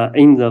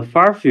in the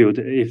far field?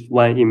 If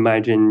one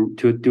imagine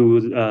to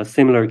do a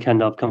similar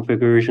kind of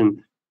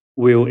configuration,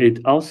 will it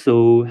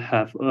also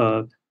have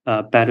a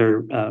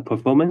better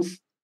performance?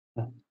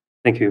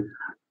 Thank you.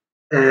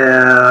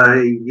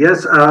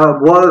 Yes,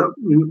 well,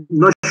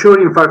 not sure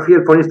in far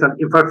field. For instance,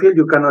 in far field,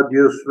 you cannot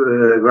use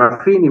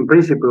graphene in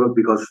principle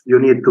because you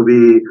need to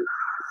be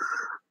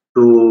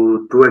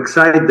to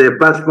excite the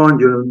plasmon.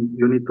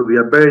 You need to be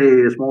at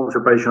very small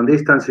separation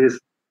distances,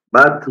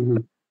 but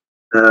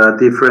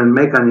different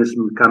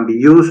mechanism can be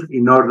used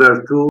in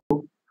order to.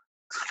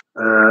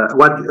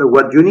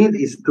 What you need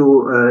is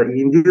to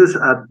induce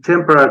a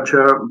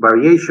temperature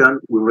variation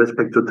with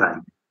respect to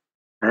time.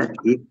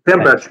 If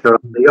temperature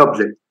of the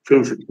object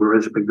changes with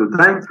respect to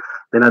time,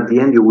 then at the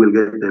end you will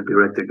get the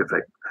piezoelectric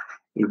effect.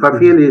 In far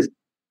field is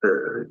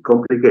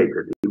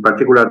complicated. In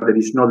particular, there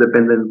is no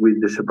dependence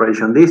with the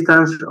separation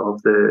distance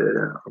of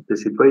the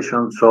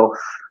situation. So,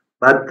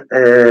 but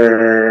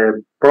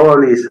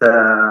probably is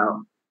a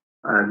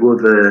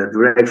good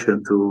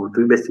direction to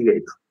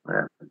investigate.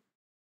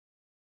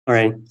 All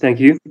right, thank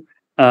you.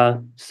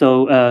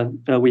 So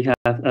we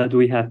have. Do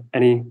we have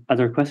any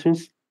other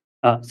questions?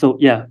 So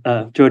yeah,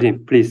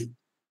 Jyoti, please.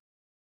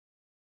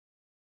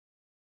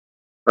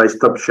 I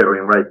stopped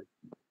sharing, right?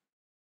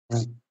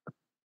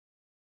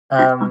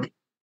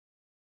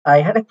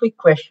 I had a quick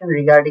question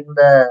regarding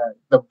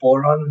the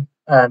boron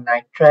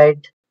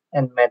nitride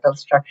and metal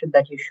structure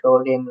that you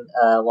showed in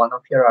one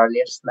of your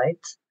earlier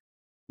slides.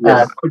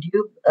 Yes. Could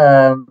you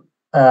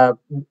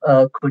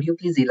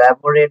please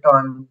elaborate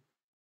on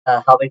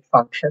how it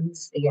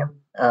functions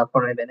again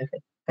for my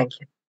benefit? Thank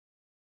you.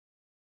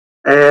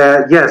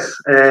 Yes.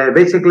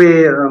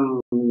 Basically,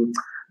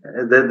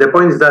 the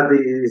point is that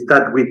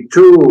with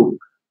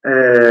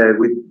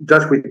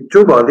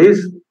two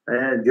bodies,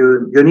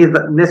 you need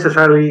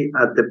necessarily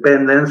a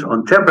dependence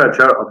on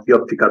temperature of the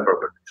optical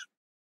properties.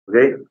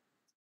 Okay.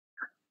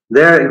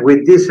 There,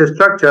 with this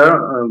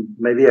structure,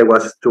 maybe I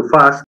was too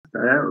fast,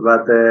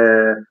 but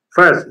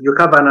first you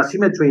have an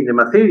asymmetry in the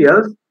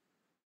materials,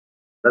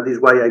 That is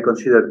why I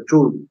consider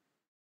two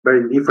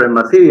very different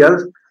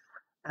materials.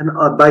 And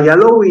by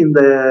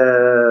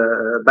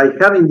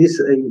having this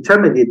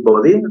intermediate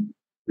body,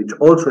 which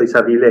also is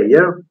a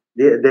bilayer,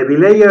 the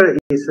bilayer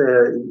is,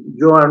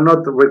 you are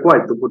not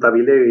required to put a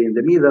bilayer in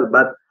the middle,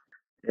 but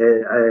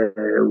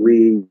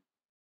we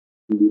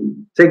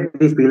take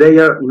this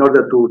bilayer in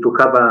order to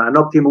have an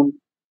optimum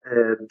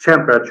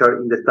temperature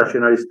in the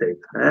stationary state,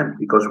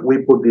 because we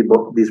put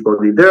this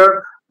body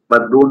there,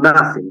 but do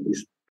nothing.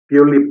 It's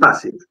purely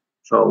passive.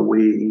 So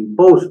we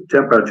impose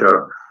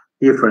temperature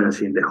difference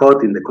in the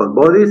hot, in the cold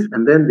bodies,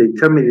 and then the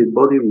intermediate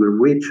body will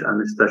reach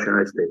a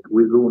stationary state.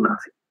 We do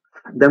nothing.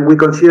 Then we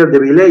consider the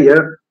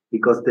bilayer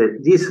because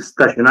this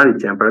stationary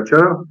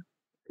temperature,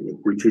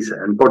 which is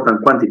an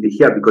important quantity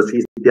here because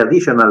it's the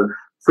additional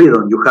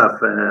freedom you have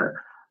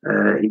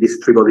in this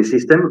three-body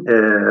system,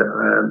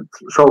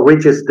 so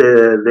reaches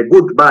the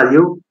good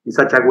value in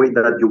such a way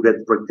that you get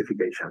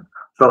rectification.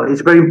 So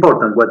it's very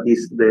important what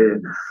is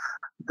the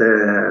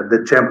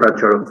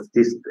temperature of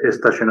this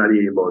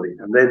stationary body.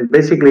 And then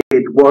basically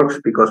it works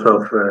because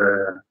of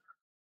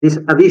this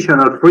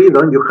additional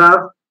freedom you have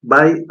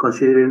by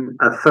considering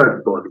a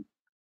third body.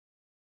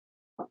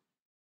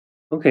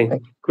 Okay,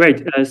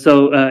 great.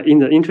 So in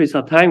the interest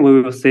of time,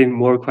 we will save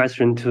more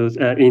questions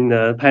in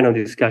the panel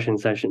discussion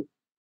session.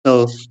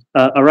 So,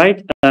 all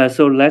right.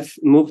 So let's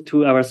move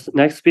to our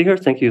next speaker.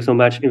 Thank you so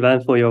much,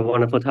 Ivan, for your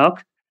wonderful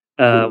talk.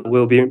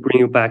 We'll bring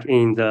you back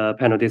in the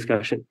panel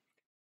discussion.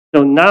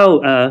 So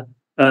now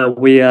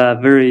we are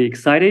very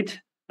excited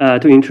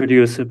to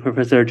introduce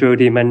Professor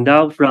Jody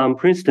Mandal from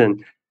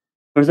Princeton.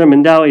 Professor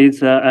Mandal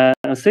is an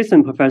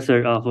assistant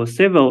professor of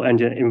civil and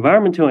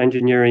environmental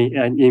engineering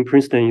in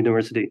Princeton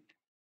University,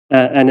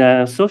 and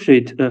an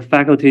associate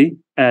faculty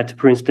at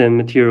Princeton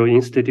Material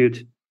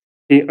Institute.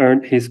 He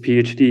earned his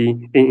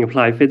PhD in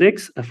applied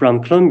physics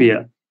from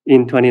Columbia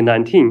in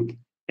 2019,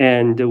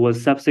 and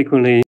was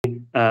subsequently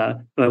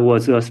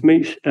was a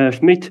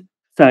Schmidt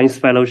Science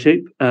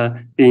Fellowship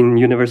in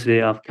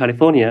University of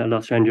California,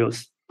 Los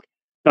Angeles.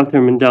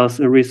 Dr. Mandal's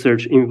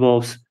research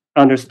involves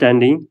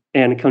understanding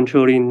and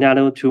controlling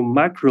nano to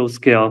micro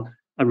scale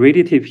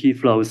radiative heat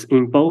flows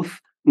in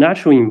both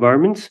natural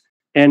environments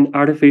and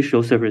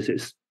artificial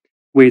surfaces,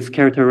 with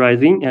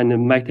characterizing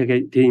and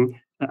mitigating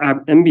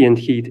ambient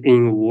heat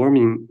in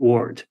warming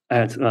world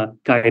as a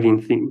guiding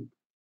theme.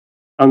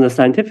 On the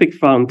scientific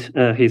front,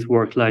 his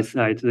work lies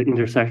at the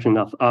intersection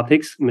of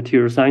optics,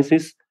 material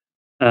sciences,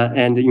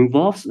 and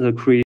involves the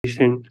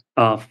creation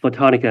of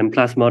photonic and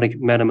plasmonic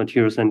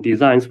metamaterials and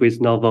designs with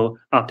novel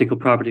optical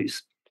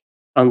properties.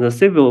 On the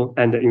civil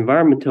and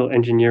environmental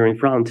engineering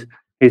front,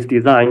 he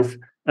designs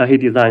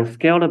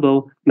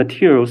scalable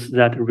materials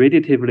that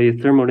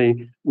radiatively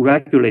thermally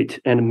regulate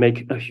and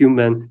make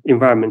human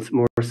environments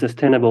more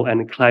sustainable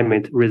and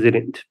climate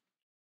resilient.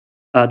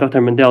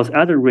 Dr. Mandal's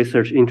other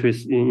research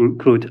interests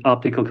include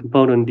optical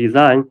component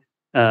design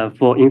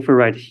for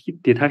infrared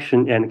heat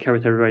detection and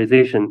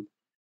characterization,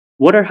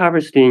 water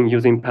harvesting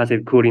using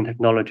passive cooling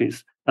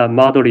technologies,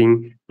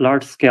 modeling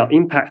large-scale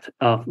impact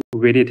of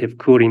radiative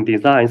cooling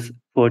designs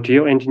for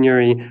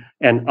geoengineering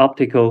and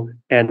optical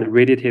and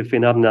radiative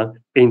phenomena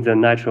in the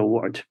natural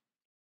world.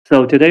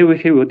 So today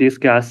we will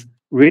discuss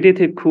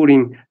radiative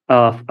cooling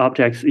of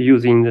objects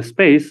using the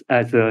space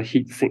as a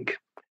heat sink.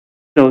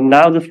 So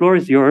now the floor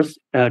is yours,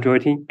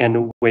 Jyoti,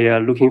 and we are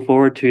looking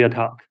forward to your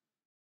talk.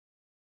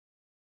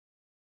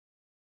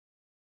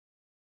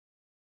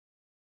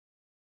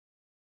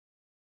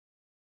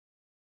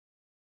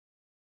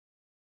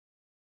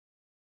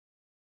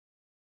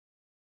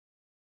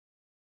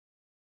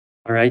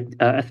 All right,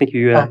 I think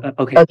you,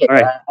 okay. Okay, all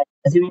right. I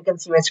assume you can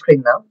see my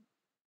screen now.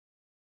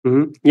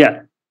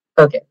 Yeah.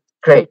 Okay,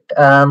 great.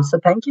 So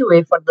thank you,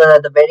 Wei, for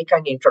the very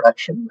kind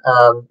introduction.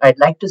 I'd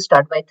like to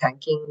start by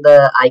thanking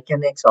the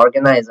ICANX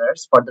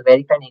organizers for the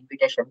very kind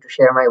invitation to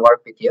share my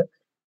work with you.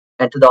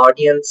 And to the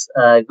audience,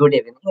 good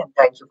evening and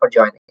thank you for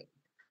joining.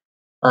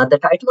 The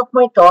title of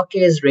my talk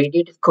is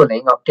Radiative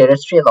Cooling of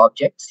Terrestrial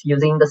Objects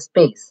Using the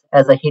Space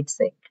as a Heat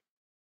Sink.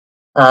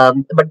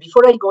 But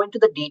before I go into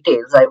the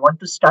details, I want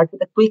to start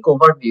with a quick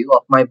overview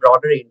of my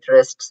broader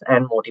interests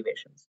and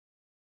motivations.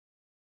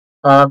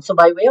 So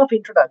by way of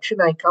introduction,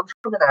 I come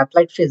from an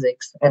applied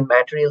physics and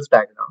materials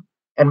background,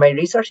 and my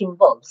research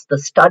involves the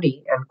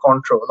study and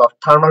control of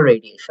thermal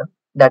radiation,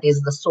 that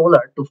is the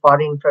solar to far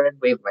infrared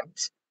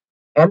wavelengths,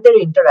 and their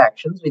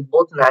interactions with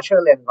both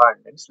natural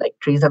environments like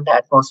trees and the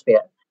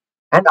atmosphere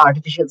and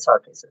artificial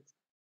surfaces,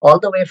 all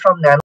the way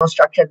from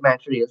nanostructured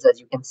materials, as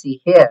you can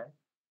see here,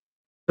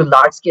 to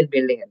large-scale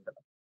building envelopes.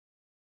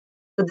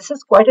 So this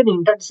is quite an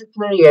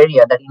interdisciplinary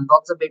area that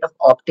involves a bit of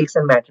optics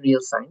and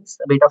material science,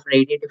 a bit of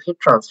radiative heat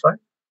transfer,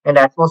 and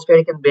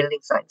atmospheric and building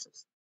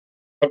sciences.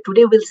 And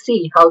today we'll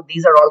see how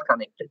these are all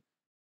connected.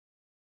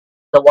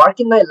 The work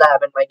in my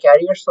lab and my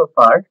career so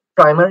far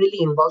primarily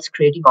involves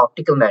creating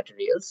optical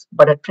materials,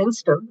 but at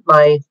Princeton,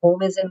 my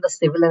home is in the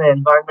civil and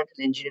environmental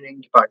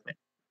engineering department.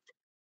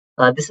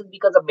 This is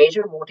because a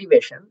major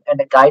motivation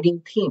and a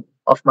guiding theme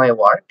of my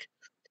work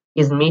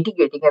is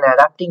mitigating and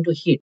adapting to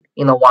heat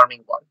in a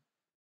warming world.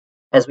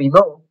 As we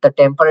know, the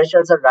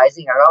temperatures are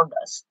rising around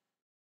us,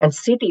 and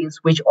cities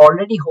which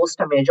already host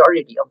a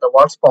majority of the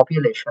world's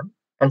population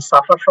and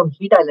suffer from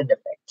heat island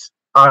effects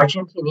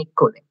urgently need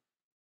cooling.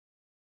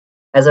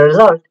 As a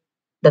result,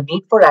 the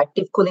need for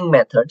active cooling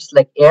methods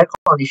like air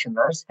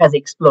conditioners has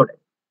exploded,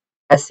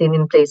 as seen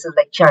in places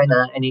like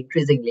China and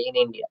increasingly in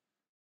India.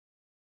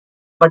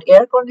 But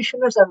air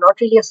conditioners are not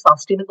really a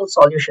sustainable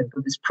solution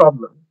to this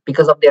problem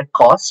because of their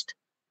cost,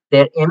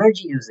 their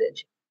energy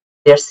usage,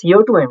 their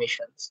CO2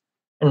 emissions,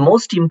 and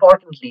most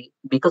importantly,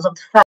 because of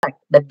the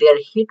fact that they are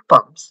heat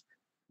pumps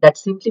that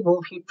simply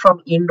move heat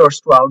from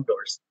indoors to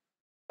outdoors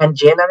and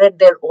generate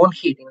their own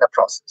heat in the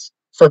process.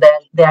 So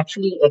that they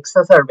actually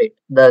exacerbate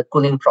the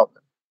cooling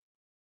problem.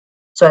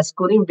 So as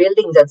cooling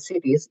buildings and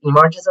cities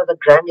emerges as a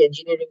grand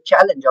engineering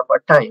challenge of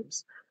our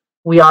times,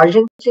 we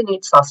urgently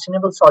need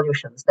sustainable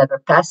solutions that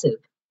are passive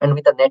and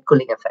with a net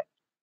cooling effect.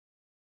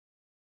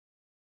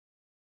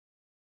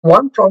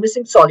 One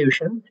promising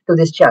solution to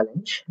this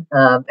challenge,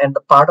 and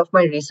the part of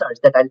my research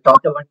that I'll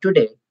talk about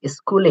today,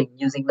 is cooling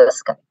using the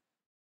sky.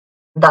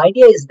 The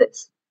idea is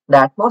this: the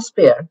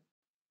atmosphere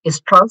is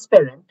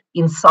transparent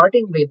in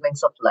certain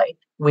wavelengths of light,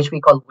 which we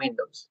call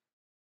windows.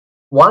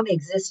 One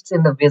exists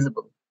in the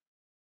visible,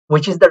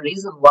 which is the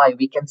reason why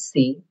we can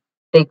see,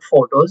 take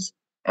photos,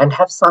 and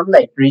have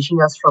sunlight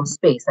reaching us from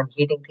space and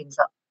heating things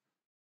up.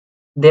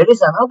 There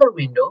is another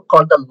window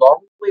called the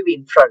long wave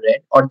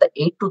infrared, or the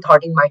 8 to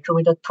 13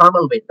 micrometer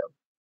thermal window,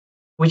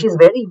 which is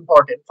very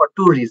important for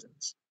two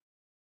reasons.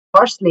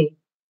 Firstly,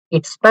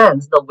 it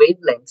spans the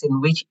wavelengths in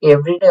which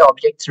everyday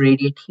objects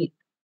radiate heat.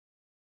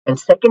 And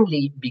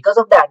secondly, because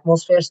of the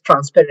atmosphere's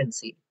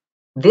transparency,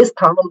 this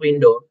thermal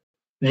window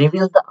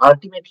reveals the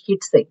ultimate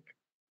heat sink,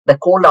 the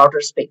cold outer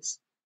space.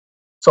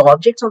 So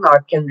objects on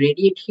Earth can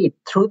radiate heat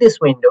through this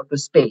window to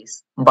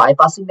space,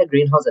 bypassing the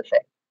greenhouse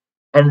effect,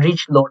 and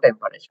reach low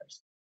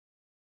temperatures.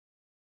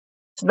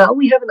 So now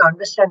we have an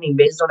understanding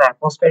based on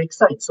atmospheric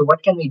science. So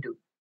what can we do?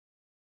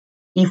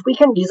 If we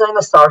can design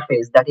a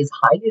surface that is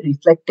highly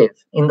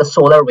reflective in the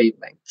solar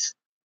wavelengths,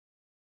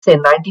 say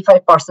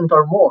 95%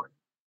 or more,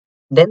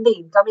 then the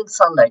incoming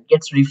sunlight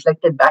gets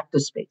reflected back to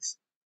space.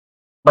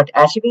 But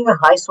achieving a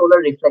high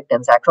solar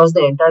reflectance across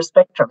the entire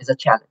spectrum is a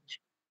challenge.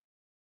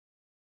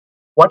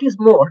 What is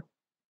more,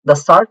 the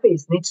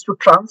surface needs to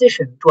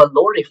transition to a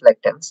low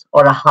reflectance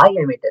or a high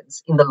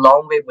emittance in the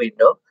long wave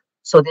window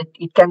so that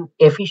it can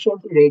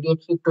efficiently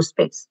radiate heat to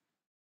space.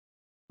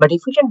 But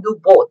if we can do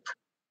both,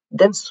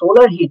 then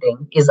solar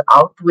heating is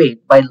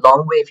outweighed by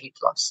long wave heat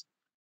loss,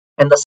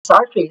 and the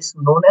surface,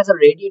 known as a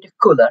radiative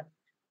cooler,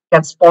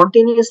 can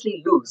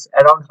spontaneously lose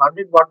around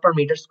 100 watt per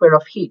meter square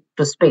of heat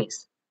to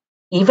space,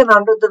 even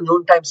under the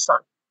noontime sun,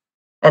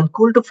 and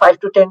cool to 5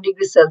 to 10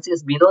 degrees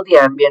Celsius below the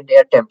ambient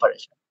air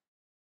temperature.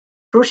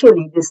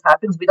 Crucially, this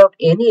happens without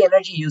any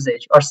energy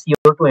usage or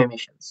CO2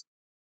 emissions.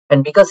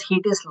 And because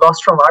heat is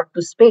lost from Earth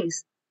to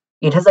space,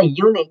 it has a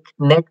unique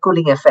net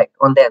cooling effect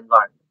on the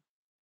environment.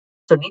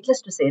 So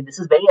needless to say, this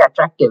is very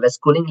attractive as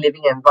cooling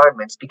living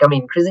environments become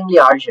increasingly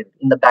urgent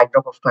in the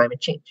backdrop of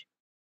climate change.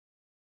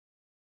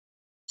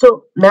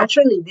 So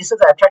naturally, this has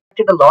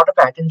attracted a lot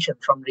of attention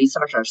from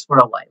researchers for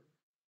a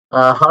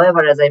while.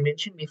 However, as I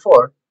mentioned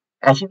before,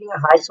 achieving a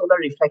high solar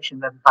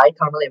reflection and high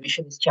thermal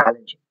emission is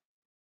challenging.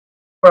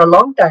 For a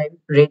long time,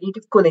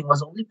 radiative cooling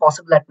was only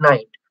possible at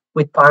night,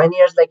 with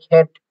pioneers like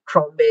Het,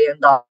 Trombe,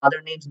 and the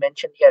other names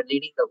mentioned here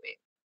leading the way.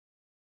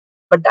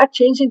 But that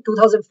changed in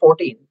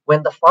 2014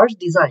 when the first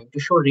design to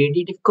show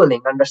radiative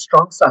cooling under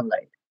strong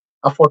sunlight,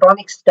 a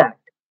photonics stack,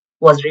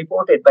 was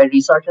reported by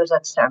researchers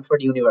at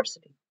Stanford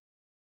University.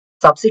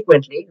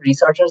 Subsequently,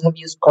 researchers have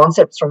used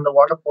concepts from the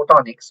world of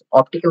photonics,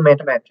 optical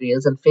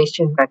metamaterials, and phase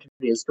change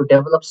materials to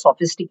develop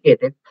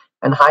sophisticated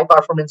and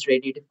high-performance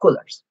radiative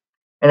coolers.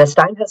 And as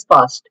time has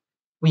passed,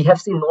 we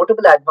have seen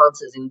notable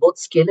advances in both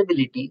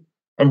scalability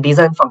and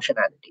design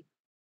functionality.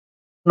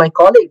 My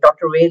colleague,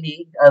 Dr. Wei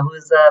Li, who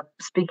is a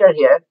speaker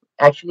here,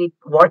 actually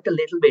worked a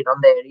little bit on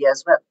the area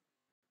as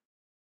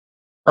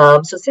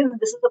well. So since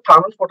this is the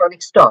thermal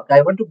photonics talk,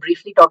 I want to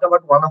briefly talk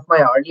about one of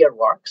my earlier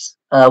works,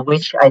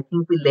 which I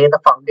think will lay the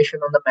foundation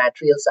on the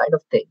material side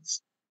of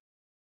things.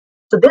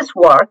 So this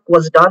work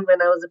was done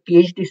when I was a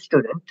PhD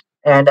student,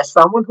 and as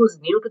someone who's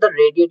new to the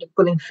radiative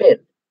cooling field,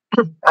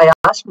 I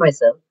asked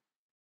myself,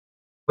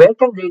 where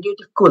can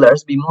radiative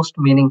coolers be most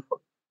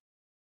meaningful?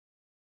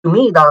 To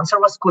me, the answer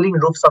was cooling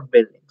roofs of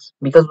buildings,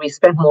 because we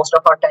spend most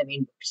of our time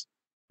indoors.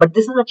 But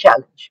this is a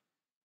challenge.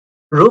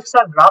 Roofs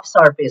are rough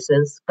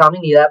surfaces come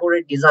in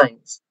elaborate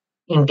designs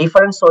in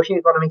different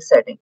socioeconomic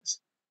settings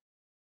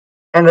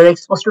and are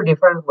exposed to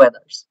different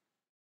weathers.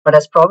 But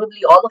as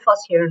probably all of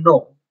us here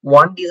know,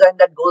 one design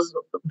that goes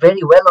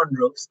very well on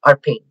roofs are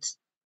paints.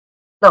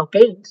 Now,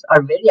 paints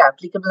are very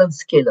applicable and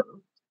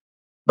scalable,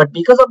 but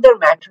because of their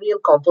material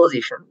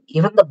composition,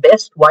 even the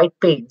best white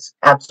paints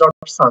absorb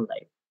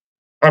sunlight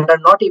and are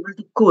not able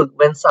to cool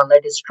when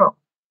sunlight is strong.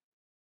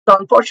 So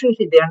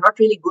unfortunately, they are not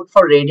really good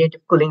for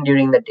radiative cooling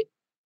during the day.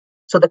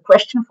 So the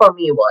question for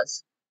me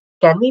was,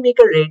 can we make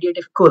a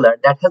radiative cooler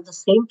that has the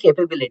same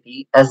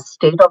capability as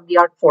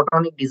state-of-the-art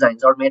photonic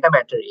designs or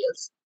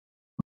metamaterials,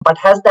 but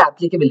has the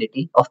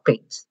applicability of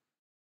paints.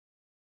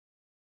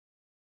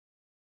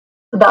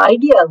 The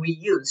idea we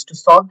used to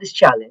solve this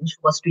challenge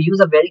was to use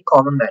a very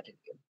common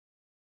material,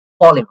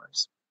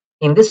 polymers.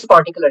 In this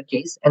particular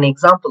case, an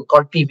example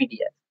called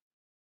PVDF.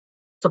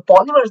 So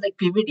polymers like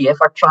PVDF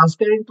are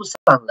transparent to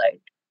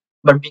sunlight,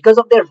 but because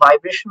of their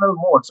vibrational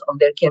modes of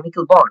their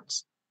chemical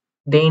bonds,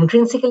 they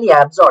intrinsically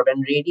absorb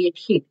and radiate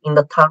heat in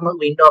the thermal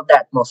window of the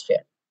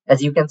atmosphere,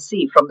 as you can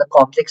see from the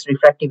complex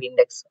refractive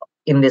index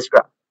in this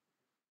graph.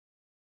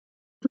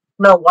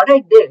 Now, what I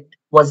did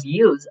was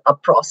use a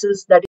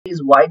process that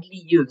is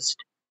widely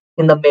used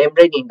in the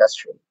membrane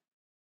industry,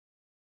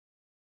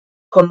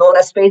 known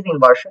as phase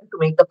inversion, to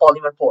make the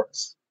polymer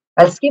porous.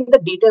 I'll skip the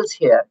details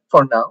here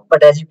for now,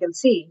 but as you can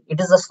see,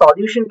 it is a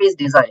solution-based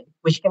design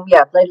which can be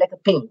applied like a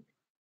paint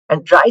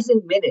and dries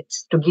in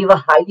minutes to give a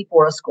highly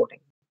porous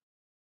coating.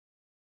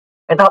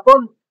 And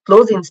upon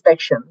close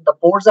inspection, the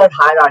pores are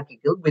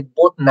hierarchical with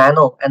both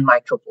nano and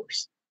micro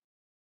pores.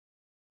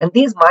 And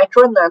these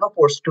micro and nano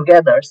pores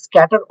together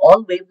scatter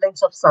all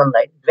wavelengths of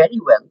sunlight very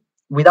well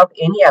without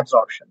any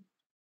absorption,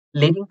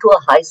 leading to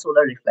a high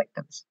solar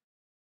reflectance.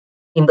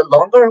 In the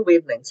longer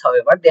wavelengths,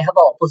 however, they have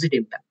an opposite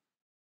impact.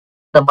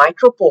 The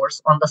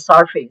micropores on the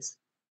surface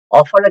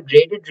offer a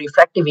graded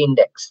refractive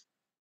index,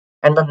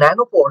 and the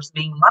nanopores,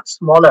 being much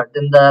smaller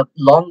than the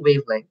long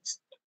wavelengths,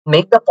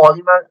 make the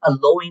polymer a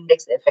low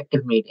index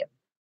effective medium.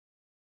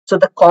 So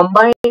the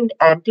combined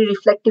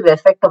anti-reflective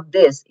effect of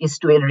this is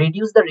to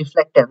reduce the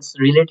reflectance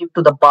relative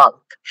to the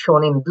bulk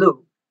shown in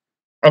blue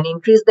and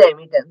increase the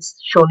emittance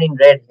shown in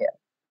red here.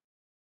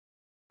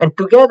 And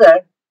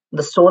together,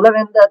 the solar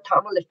and the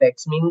thermal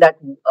effects mean that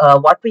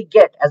what we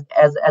get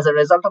as a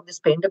result of this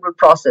paintable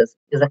process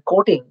is a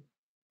coating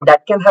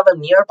that can have a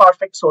near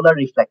perfect solar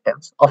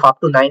reflectance of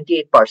up to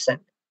 98%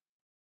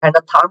 and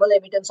a thermal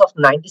emittance of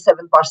 97%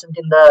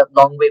 in the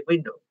long wave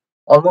window,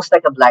 almost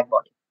like a black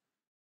body.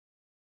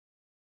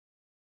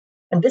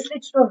 And this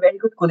leads to a very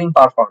good cooling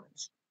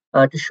performance.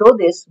 To show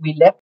this, we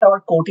left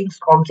our coatings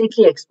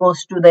completely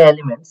exposed to the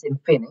elements in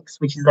Phoenix,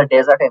 which is a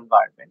desert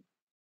environment.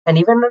 And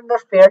even under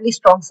fairly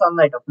strong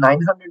sunlight of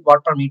 900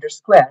 watt per meter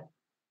square,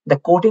 the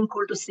coating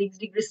cooled to 6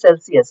 degrees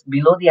Celsius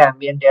below the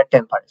ambient air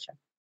temperature.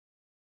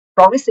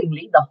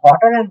 Promisingly, the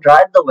hotter and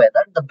drier the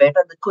weather, the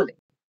better the cooling.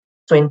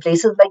 So in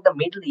places like the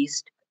Middle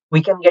East,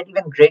 we can get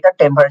even greater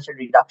temperature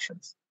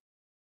reductions.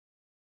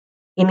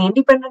 In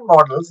independent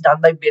models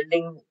done by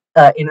building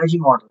energy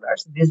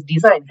modelers, this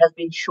design has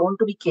been shown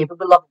to be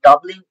capable of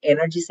doubling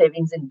energy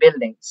savings in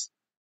buildings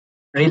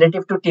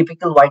relative to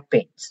typical white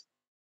paints,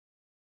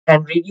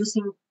 and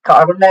reducing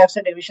carbon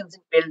dioxide emissions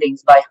in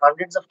buildings by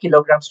hundreds of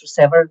kilograms to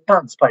several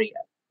tons per year.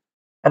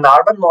 And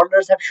urban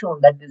modelers have shown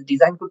that this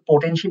design could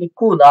potentially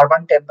cool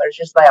urban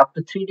temperatures by up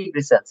to 3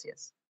 degrees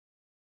Celsius.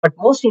 But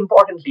most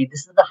importantly,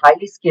 this is a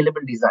highly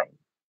scalable design.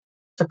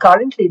 So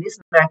currently, this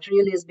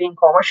material is being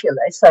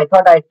commercialized. So I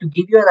thought to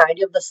give you an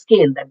idea of the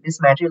scale that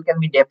this material can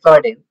be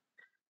deployed in,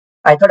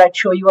 I thought I'd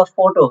show you a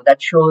photo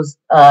that shows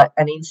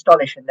an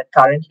installation that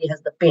currently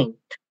has the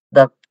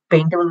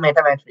paintable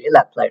metamaterial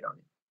applied on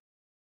it.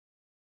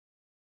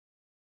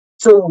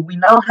 So we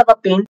now have a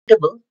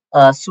paintable,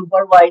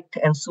 super white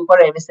and super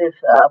emissive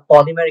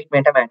polymeric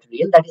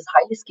metamaterial that is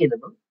highly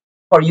scalable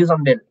for use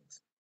on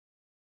buildings.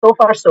 So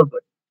far, so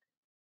good.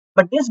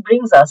 But this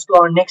brings us to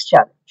our next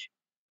challenge.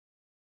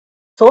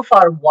 So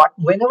far,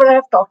 whenever I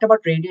have talked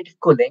about radiative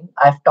cooling,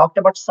 I've talked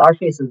about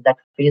surfaces that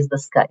face the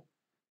sky.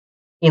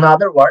 In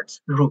other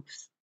words,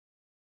 roofs.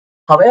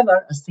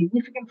 However, a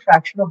significant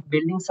fraction of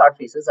building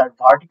surfaces are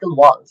vertical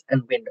walls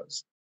and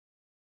windows,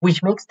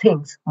 which makes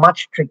things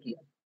much trickier.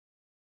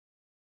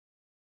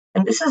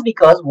 And this is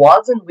because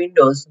walls and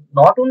windows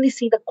not only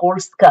see the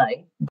cold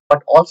sky,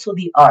 but also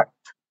the earth,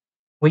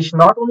 which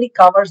not only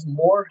covers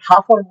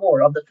half or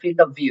more of the field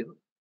of view,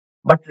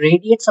 but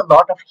radiates a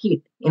lot of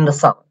heat in the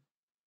summer.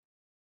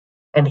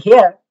 And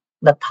here,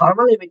 the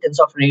thermal emittance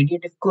of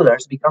radiative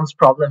coolers becomes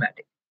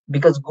problematic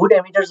because good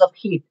emitters of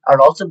heat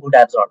are also good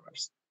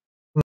absorbers,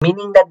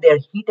 meaning that they're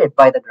heated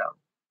by the ground.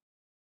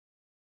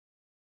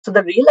 So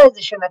the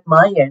realization at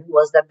my end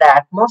was that the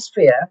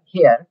atmosphere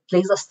here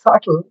plays a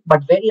subtle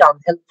but very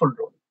unhelpful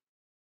role.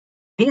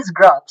 These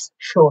graphs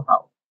show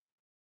how.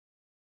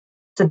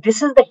 So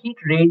this is the heat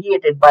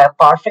radiated by a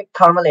perfect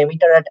thermal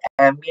emitter at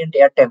ambient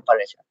air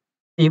temperature.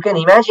 So you can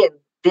imagine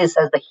this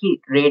as the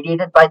heat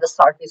radiated by the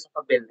surface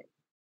of a building.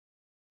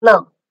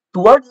 Now,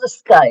 towards the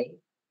sky,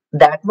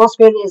 the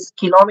atmosphere is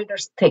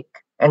kilometers thick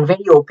and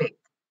very opaque.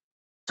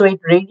 So it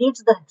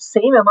radiates the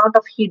same amount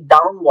of heat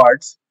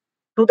downwards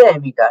to the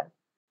emitter,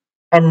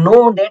 and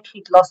no net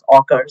heat loss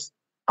occurs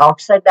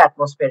outside the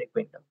atmospheric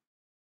window.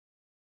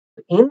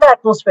 In the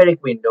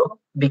atmospheric window,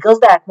 because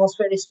the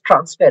atmosphere is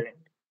transparent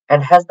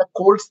and has the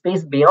cold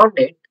space beyond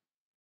it,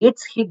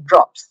 its heat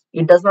drops.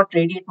 It does not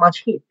radiate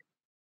much heat.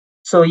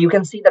 So you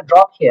can see the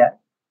drop here.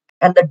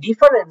 And the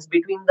difference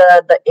between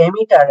the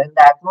emitter and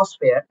the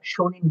atmosphere,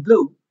 shown in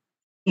blue,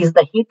 is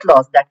the heat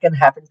loss that can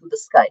happen to the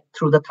sky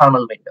through the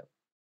thermal window.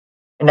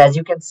 And as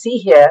you can see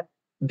here,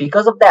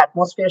 because of the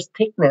atmosphere's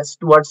thickness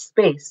towards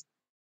space,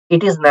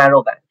 it is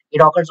narrow band.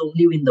 it occurs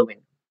only in the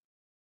window.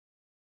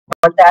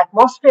 But the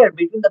atmosphere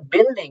between the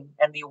building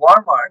and the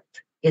warm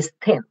earth is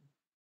thin.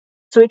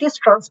 So it is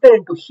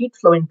transparent to heat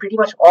flow in pretty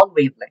much all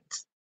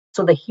wavelengths.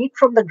 So the heat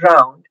from the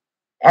ground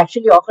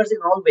actually occurs in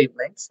all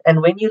wavelengths.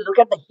 And when you look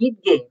at the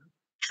heat gain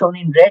shown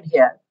in red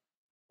here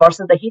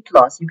versus the heat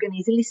loss, you can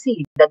easily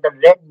see that the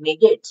red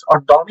negates or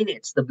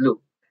dominates the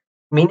blue,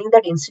 meaning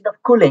that instead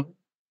of cooling,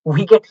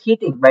 we get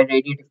heating by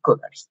radiative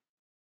coolers.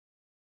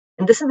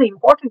 And this is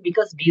important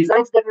because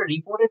designs that are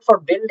reported for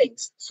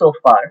buildings so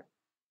far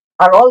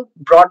are all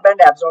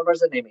broadband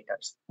absorbers and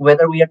emitters,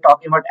 whether we are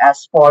talking about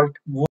asphalt,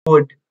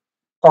 wood,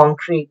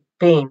 concrete,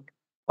 paint,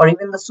 or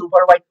even the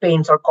super white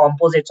paints or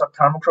composites or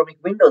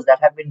thermochromic windows that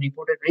have been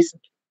reported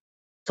recently.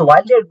 So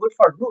while they are good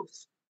for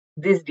roofs,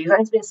 these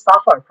designs may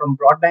suffer from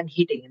broadband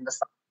heating in the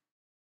sun,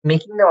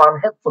 making them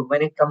unhelpful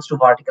when it comes to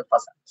vertical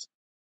facades.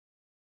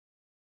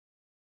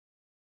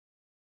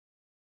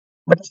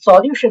 But the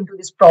solution to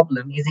this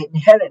problem is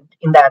inherent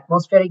in the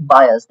atmospheric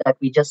bias that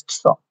we just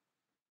saw.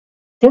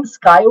 Since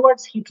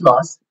skywards heat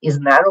loss is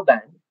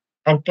narrowband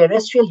and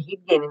terrestrial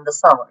heat gain in the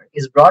summer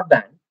is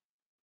broadband,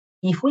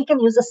 if we can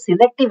use a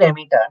selective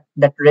emitter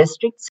that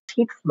restricts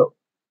heat flow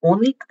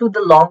only to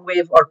the long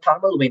wave or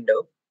thermal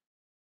window,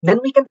 then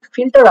we can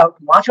filter out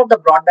much of the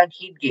broadband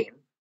heat gain,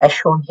 as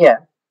shown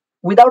here,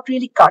 without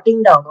really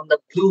cutting down on the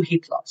blue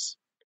heat loss.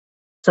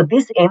 So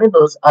this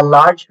enables a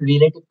large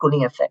relative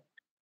cooling effect.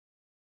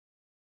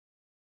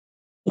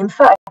 In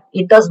fact,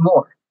 it does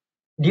more.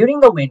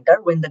 During the winter,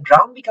 when the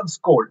ground becomes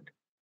cold,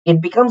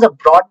 it becomes a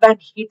broadband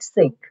heat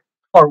sink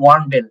for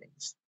warm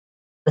buildings.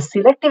 The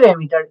selective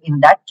emitter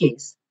in that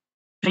case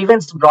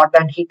prevents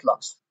broadband heat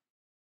loss.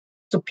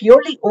 So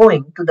purely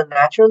owing to the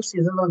natural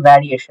seasonal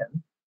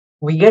variation,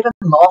 we get a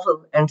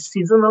novel and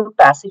seasonal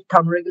passive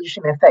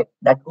thermoregulation effect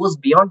that goes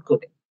beyond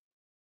cooling.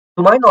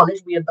 To my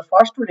knowledge, we are the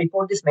first to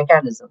report this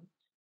mechanism,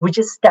 which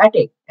is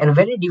static and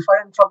very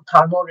different from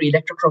thermo or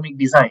electrochromic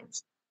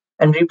designs,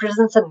 and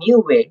represents a new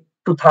way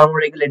to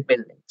thermoregulate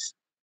buildings.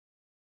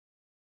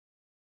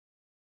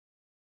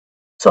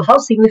 So how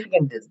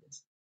significant is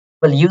this?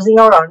 Well, using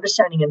our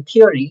understanding and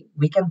theory,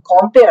 we can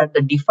compare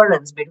the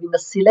difference between the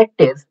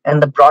selective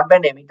and the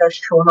broadband emitter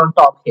shown on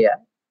top here.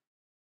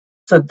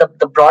 So the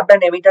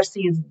broadband emitter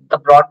sees the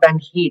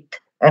broadband heat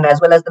and as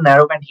well as the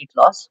narrowband heat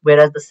loss,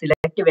 whereas the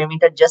selective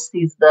emitter just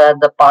sees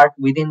the part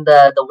within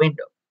the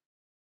window.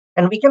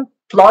 And we can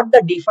plot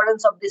the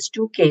difference of these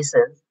two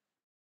cases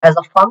as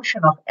a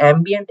function of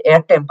ambient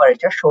air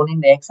temperature shown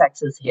in the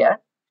x-axis here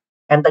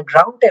and the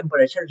ground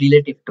temperature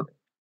relative to it.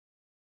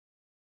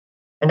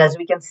 And as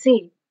we can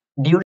see,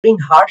 during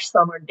harsh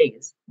summer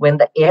days, when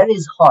the air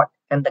is hot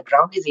and the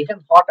ground is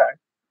even hotter,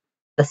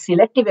 the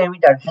selective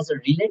emitter has a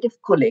relative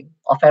cooling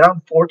of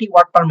around 40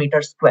 watt per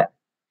meter square.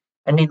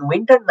 And in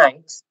winter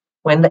nights,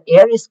 when the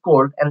air is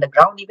cold and the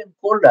ground even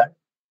colder,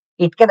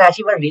 it can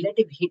achieve a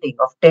relative heating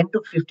of 10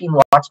 to 15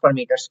 watts per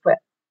meter square.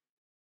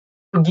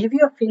 To give you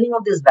a feeling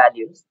of these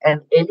values,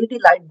 an LED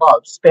light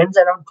bulb spends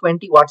around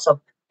 20 watts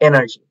of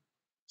energy.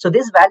 So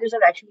these values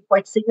are actually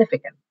quite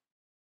significant.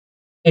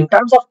 In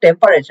terms of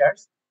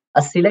temperatures,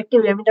 a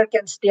selective emitter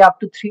can stay up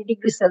to 3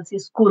 degrees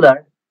Celsius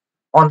cooler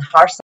on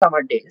harsh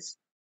summer days,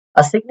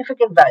 a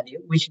significant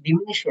value which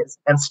diminishes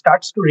and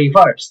starts to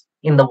reverse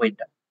in the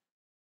winter.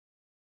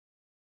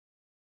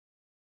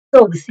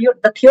 So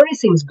the theory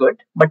seems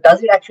good, but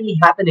does it actually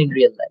happen in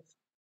real life?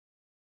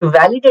 To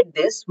validate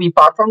this, we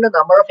performed a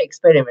number of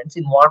experiments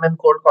in warm and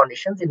cold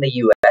conditions in the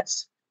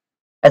US.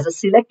 As a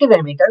selective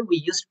emitter, we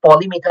used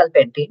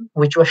polymethylpentene,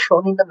 which was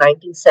shown in the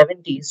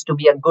 1970s to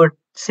be a good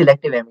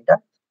selective emitter.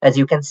 As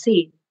you can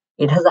see,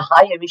 it has a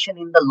high emission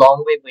in the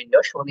long wave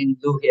window shown in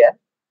blue here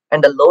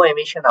and a low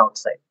emission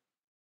outside.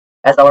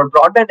 As our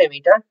broadband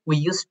emitter, we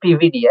used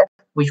PVDF,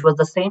 which was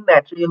the same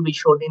material we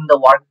showed in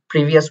the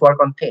previous work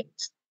on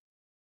paints.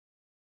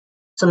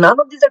 So none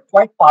of these are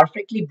quite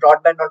perfectly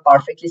broadband or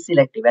perfectly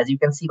selective, as you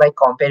can see by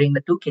comparing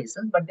the two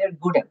cases, but they're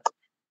good enough.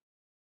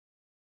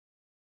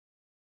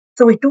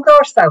 So we took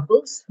our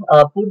samples,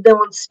 put them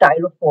on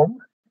styrofoam,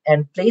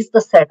 and placed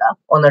the setup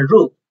on a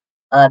roof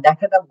that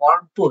had a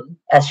warm pool,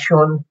 as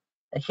shown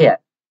here.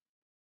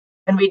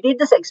 And we did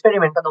this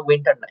experiment on a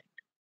winter night.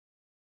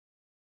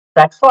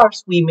 At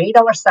first, we made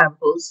our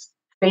samples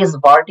face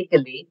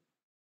vertically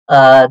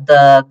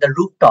the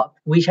rooftop,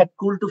 which had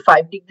cooled to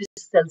 5 degrees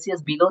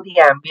Celsius below the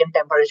ambient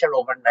temperature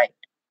overnight.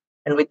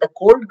 And with the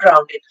cold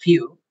ground in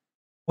view,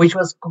 which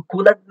was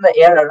cooler than the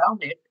air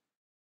around it,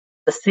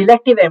 the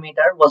selective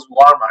emitter was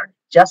warmer,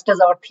 just as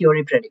our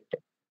theory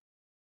predicted.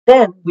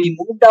 Then we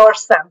moved our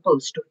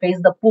samples to face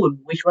the pool,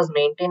 which was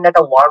maintained at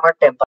a warmer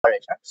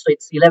temperature. So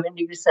it's 11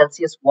 degrees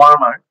Celsius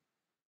warmer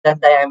than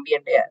the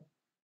ambient air.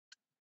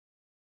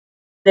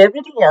 So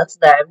everything else,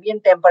 the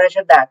ambient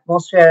temperature, the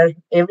atmosphere,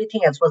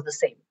 everything else was the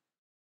same.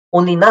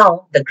 Only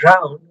now the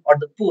ground or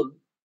the pool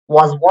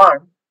was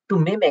warm to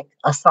mimic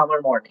a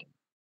summer morning.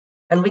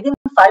 And within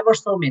 5 or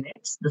so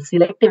minutes, the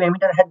selective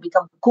emitter had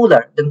become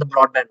cooler than the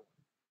broadband,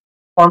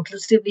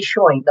 conclusively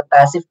showing the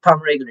passive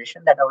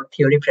thermoregulation that our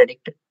theory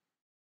predicted.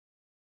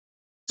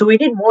 So we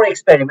did more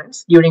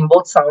experiments during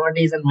both summer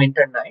days and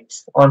winter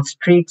nights on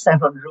streets and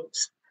on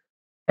roofs.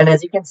 And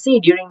as you can see,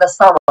 during the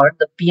summer,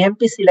 the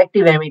PMP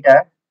selective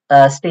emitter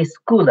stays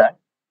cooler,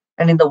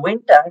 and in the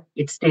winter,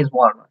 it stays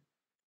warmer.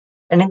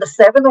 And in the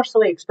 7 or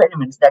so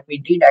experiments that we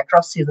did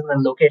across seasons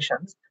and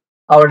locations,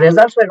 our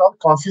results were all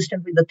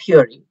consistent with the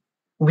theory,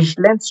 which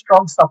lent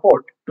strong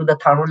support to the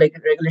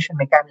thermoregulation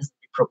mechanism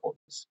we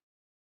propose.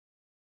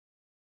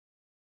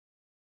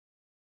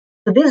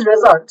 So these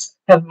results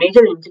have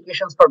major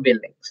implications for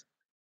buildings.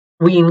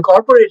 We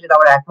incorporated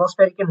our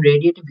atmospheric and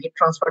radiative heat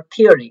transfer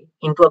theory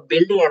into a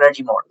building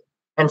energy model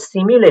and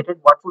simulated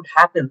what would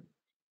happen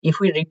if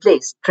we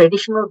replaced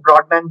traditional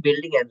broadband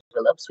building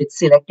envelopes with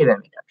selective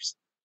emitters.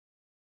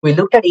 We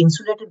looked at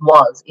insulated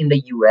walls in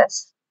the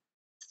US,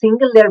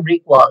 single layer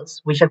brick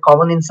walls, which are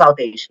common in South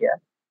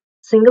Asia,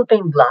 single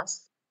pane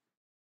glass,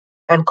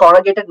 and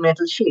corrugated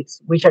metal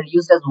sheets, which are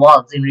used as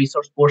walls in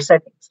resource poor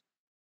settings.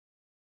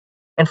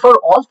 And for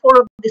all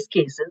 4 of these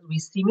cases, we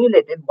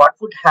simulated what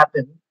would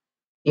happen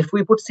if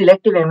we put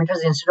selective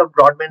emitters instead of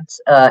broadband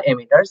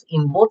emitters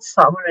in both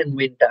summer and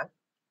winter,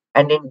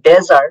 and in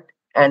desert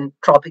and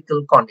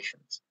tropical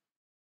conditions.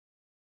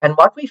 And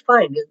what we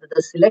find is that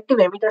the selective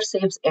emitter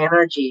saves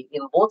energy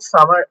in both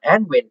summer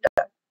and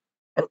winter,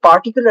 and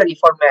particularly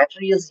for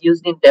materials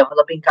used in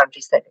developing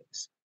country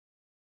settings.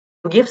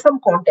 To give some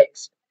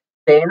context,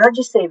 the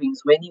energy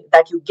savings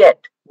that you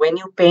get when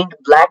you paint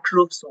black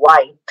roofs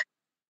white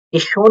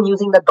is shown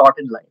using the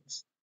dotted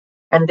lines,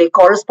 and they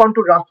correspond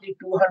to roughly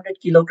 200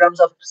 kilograms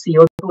of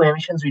CO2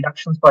 emissions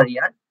reductions per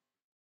year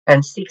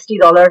and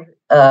 $60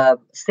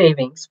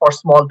 savings for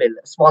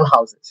small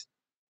houses.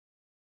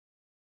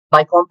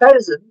 By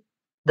comparison,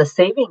 the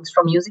savings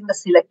from using the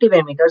selective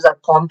emitters are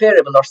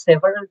comparable or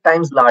several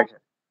times larger.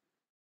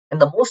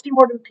 And the most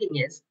important thing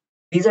is,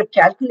 these are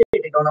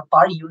calculated on a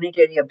per unit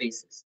area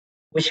basis,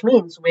 which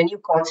means when you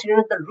consider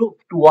the roof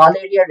to wall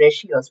area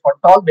ratios for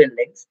tall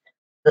buildings,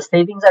 the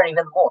savings are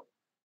even more.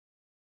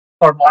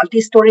 For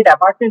multi-storied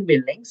apartment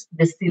buildings,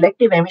 this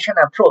selective emission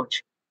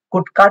approach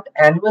could cut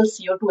annual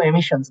CO2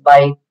 emissions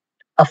by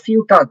a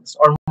few tons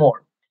or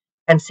more,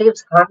 and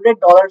saves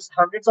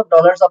hundreds of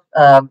dollars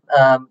of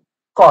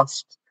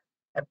cost,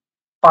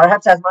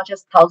 perhaps as much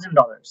as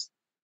 $1,000.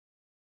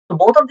 So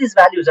both of these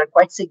values are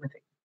quite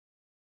significant.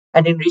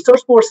 And in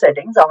resource poor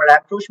settings, our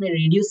approach may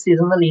reduce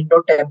seasonal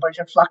indoor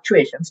temperature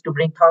fluctuations to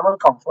bring thermal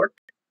comfort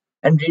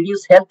and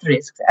reduce health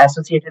risks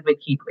associated with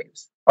heat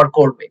waves or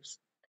cold waves.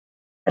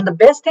 And the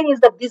best thing is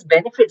that these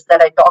benefits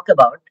that I talk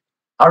about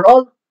are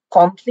all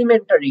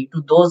complementary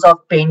to those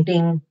of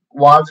painting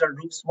walls or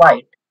roofs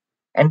white.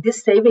 And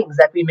this savings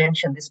that we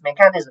mentioned, this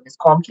mechanism, is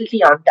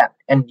completely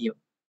untapped and new.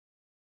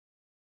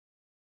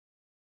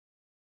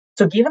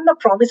 So given the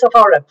promise of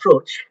our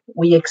approach,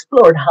 we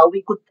explored how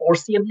we could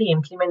foreseeably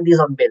implement these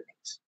on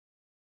buildings,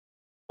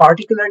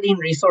 particularly in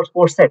resource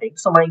poor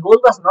settings. So my goal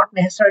was not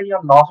necessarily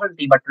on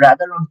novelty, but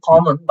rather on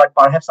common but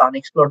perhaps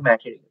unexplored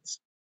materials.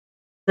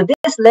 So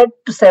this led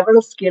to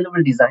several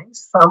scalable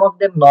designs, some of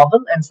them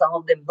novel and some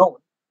of them known,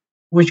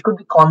 which could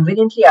be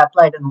conveniently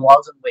applied on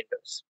walls and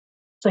windows.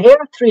 So here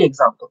are 3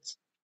 examples.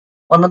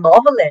 On the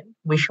novel end,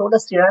 we showed a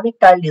ceramic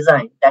tile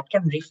design that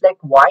can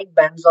reflect wide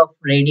bands of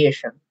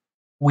radiation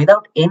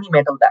without any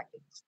metal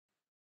backings.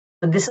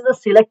 So this is a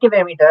selective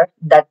emitter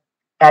that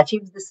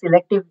achieves the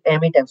selective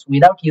emittance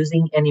without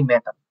using any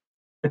metal.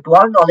 So to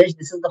our knowledge,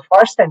 this is the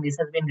first time this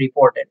has been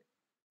reported.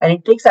 And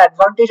it takes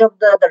advantage of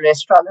the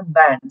Terrestrial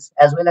bands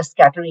as well as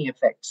scattering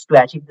effects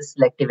to achieve the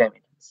selective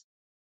emittance.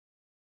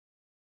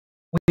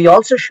 We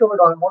also showed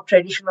on a more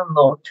traditional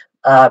note,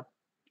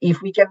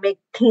 if we can make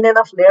thin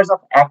enough layers of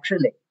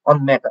acrylic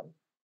on metal,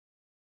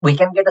 we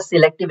can get a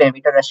selective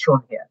emitter as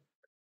shown here.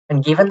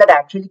 And given that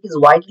acrylic is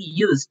widely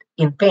used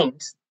in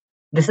paints,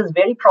 this is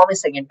very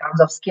promising in terms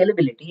of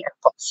scalability and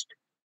cost.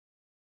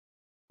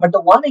 But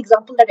the one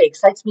example that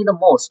excites me the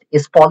most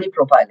is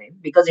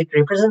polypropylene, because it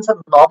represents a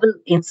novel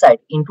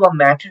insight into a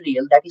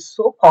material that is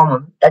so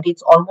common that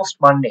it's almost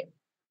mundane.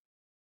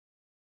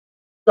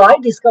 So I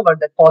discovered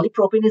that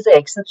polypropylene is an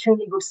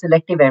exceptionally good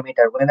selective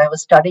emitter when I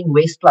was studying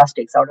waste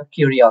plastics out of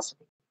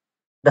curiosity.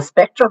 The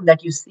spectrum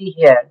that you see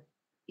here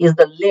is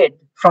the lid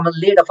from a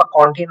lid of a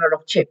container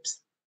of chips.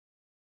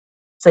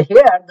 So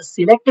here, the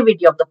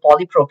selectivity of the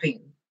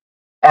polypropylene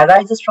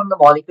arises from the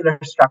molecular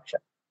structure.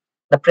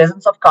 The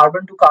presence of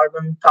carbon to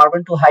carbon,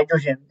 carbon to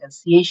hydrogen, and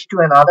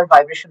CH2 and other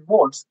vibration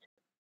modes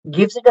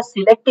gives it a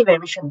selective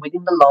emission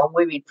within the long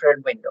wave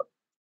infrared window.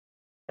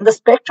 And the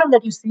spectrum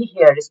that you see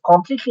here is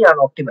completely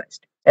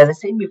unoptimized. As I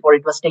said before,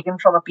 it was taken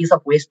from a piece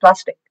of waste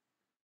plastic.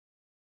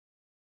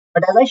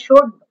 But as I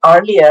showed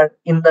earlier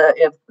in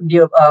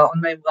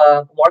on my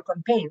work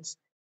on paints,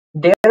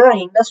 there are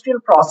industrial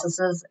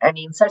processes and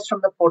insights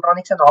from the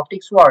photonics and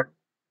optics world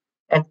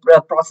and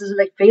processes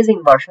like phase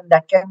inversion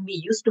that can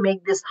be used to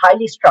make this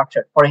highly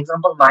structured, for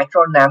example,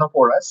 micro or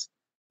nanoporous,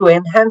 to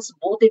enhance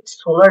both its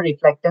solar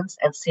reflectance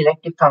and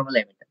selective thermal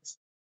emittance.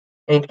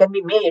 And it can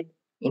be made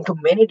into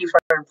many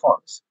different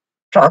forms: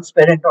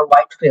 transparent or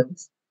white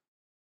films,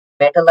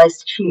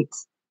 metallized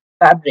sheets,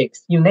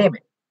 fabrics, you name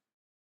it.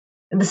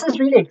 And this is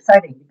really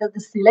exciting because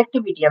the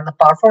selectivity and the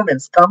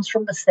performance comes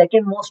from the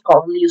second most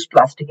commonly used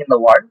plastic in the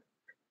world,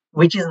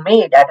 which is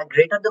made at a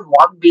greater than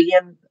 1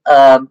 billion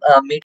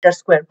meter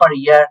square per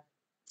year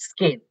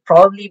scale,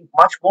 probably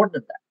much more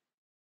than that.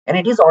 And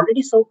it is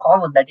already so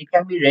common that it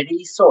can be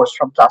readily sourced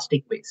from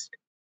plastic waste.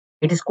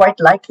 It is quite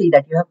likely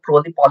that you have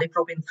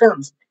polypropylene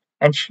films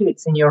and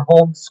sheets in your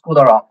home, school,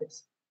 or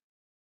office.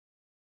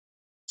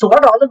 So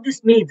what all of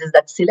this means is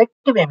that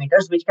selective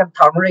emitters which can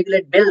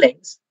thermoregulate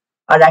buildings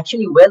are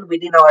actually well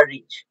within our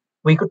reach.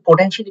 We could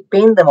potentially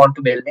paint them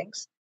onto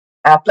buildings,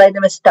 apply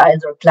them as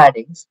tiles or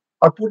claddings,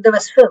 or put them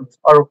as films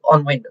or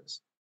on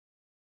windows.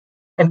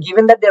 And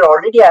given that they're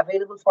already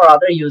available for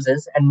other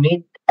uses and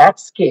made at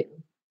scale,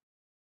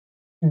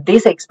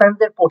 this expands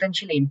their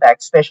potential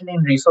impact, especially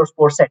in resource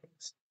poor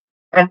settings.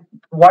 And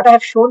what I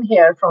have shown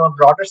here from a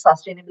broader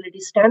sustainability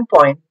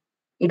standpoint,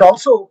 it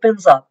also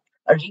opens up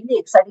a really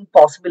exciting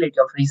possibility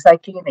of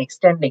recycling and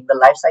extending the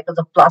life cycles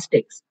of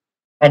plastics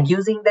and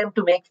using them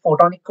to make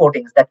photonic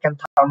coatings that can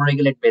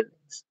thermoregulate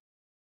buildings.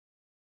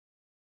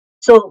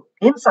 So,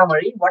 in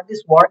summary, what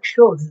this work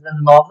shows is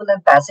a novel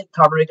and passive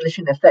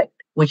thermoregulation effect,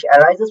 which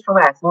arises from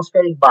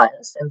atmospheric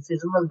bias and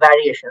seasonal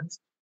variations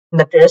in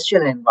the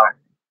terrestrial environment.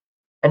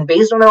 And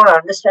based on our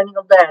understanding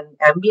of the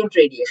ambient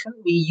radiation,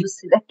 we use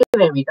selective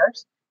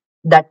emitters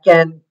that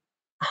can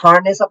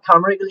harness a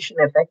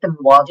thermoregulation effect in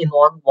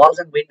walls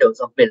and windows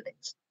of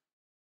buildings.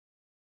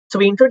 So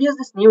we introduce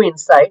this new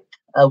insight.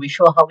 We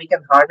show how we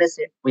can harness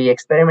it. We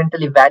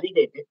experimentally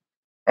validate it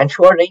and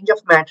show a range of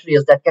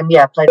materials that can be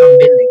applied on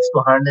buildings to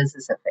harness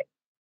this effect,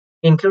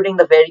 including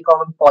the very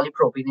common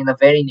polypropylene in a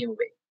very new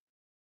way.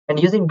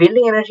 And using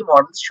building energy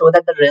models show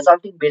that the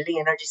resulting building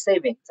energy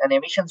savings and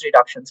emissions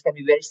reductions can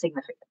be very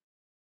significant.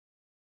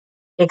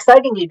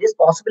 Excitingly, this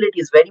possibility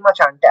is very much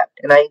untapped,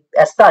 and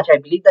as such, I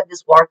believe that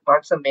this work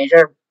marks a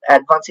major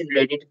advance in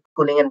radiative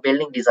cooling and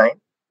building design.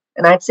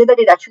 And I'd say that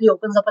it actually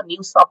opens up a new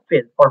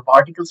subfield for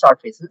vertical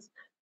surfaces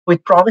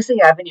with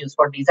promising avenues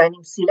for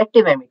designing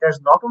selective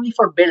emitters not only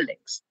for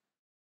buildings,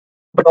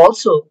 but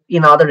also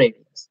in other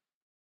areas.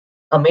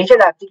 A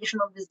major application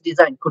of this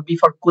design could be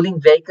for cooling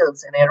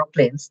vehicles and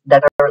aeroplanes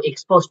that are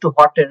exposed to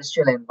hot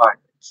terrestrial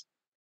environments.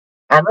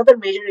 Another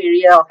major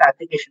area of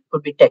application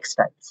could be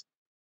textiles.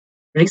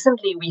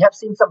 Recently, we have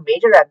seen some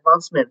major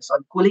advancements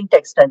on cooling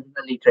textiles in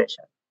the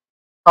literature.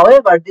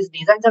 However, these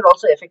designs are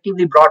also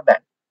effectively broadband,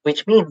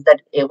 which means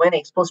that when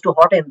exposed to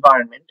hot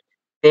environment,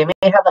 they may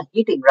have a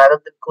heating rather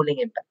than cooling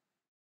impact.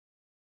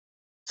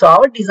 So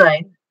our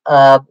design,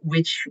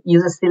 which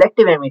uses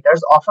selective emitters,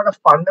 offer a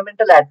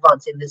fundamental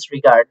advance in this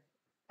regard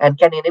and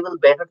can enable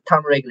better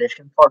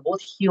thermoregulation for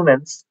both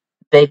humans,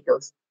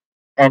 vehicles,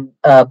 and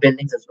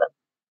buildings as well.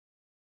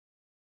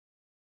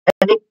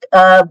 And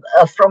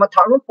from a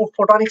thermal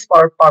photonics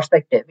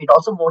perspective, it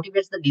also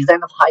motivates the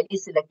design of highly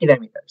selective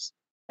emitters.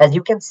 As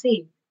you can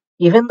see,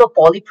 even though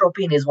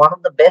polypropylene is one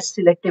of the best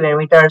selective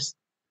emitters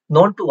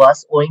known to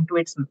us owing to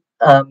its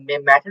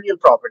material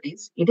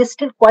properties, it is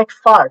still quite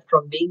far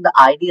from being the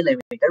ideal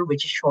emitter,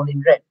 which is shown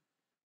in red.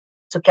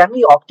 So can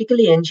we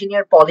optically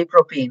engineer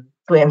polypropylene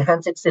to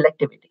enhance its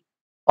selectivity?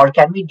 Or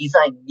can we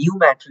design new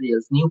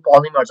materials, new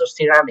polymers or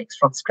ceramics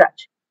from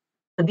scratch?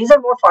 So these are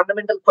more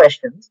fundamental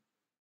questions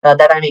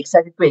that I'm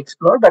excited to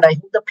explore, but I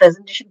hope the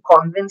presentation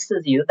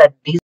convinces you that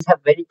these have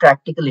very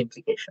practical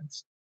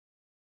implications.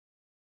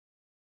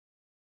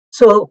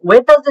 So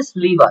where does this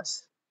leave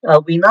us?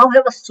 We now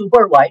have a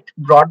super white,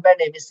 broadband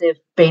emissive,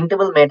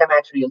 paintable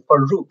metamaterial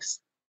for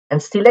roofs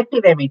and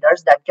selective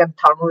emitters that can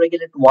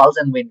thermoregulate walls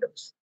and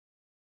windows.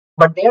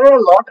 But there are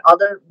a lot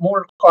other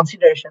more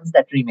considerations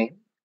that remain,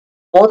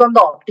 both on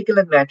the optical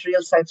and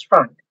material science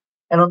front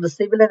and on the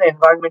civil and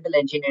environmental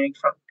engineering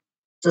front.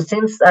 So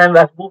since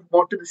I've moved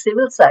more to the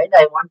civil side,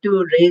 I want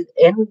to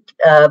end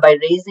by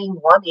raising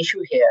one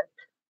issue here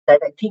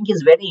that I think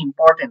is very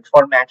important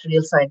for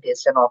material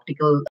scientists and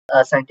optical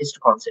scientists to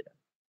consider.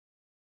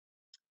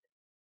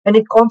 And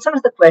it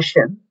concerns the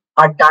question,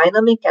 are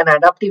dynamic and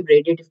adaptive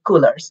radiative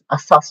coolers a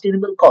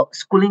sustainable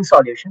cooling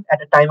solution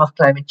at a time of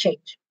climate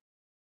change?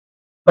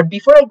 But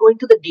before I go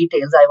into the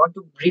details, I want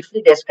to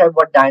briefly describe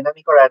what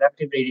dynamic or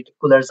adaptive radiative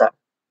coolers are.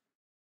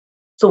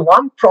 So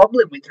one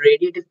problem with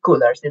radiative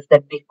coolers is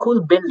that they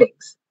cool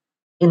buildings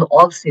in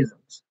all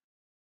seasons.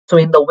 So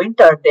in the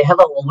winter, they have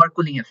an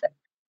overcooling effect.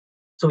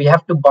 So we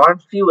have to burn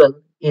fuel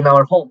in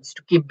our homes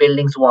to keep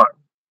buildings warm.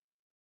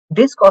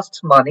 This costs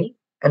money,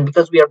 and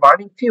because we are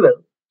burning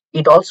fuel,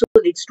 it also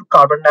leads to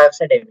carbon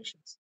dioxide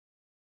emissions.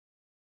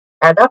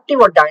 Adaptive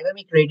or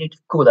dynamic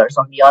radiative coolers,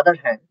 on the other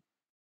hand,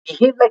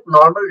 behave like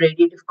normal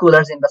radiative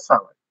coolers in the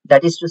summer.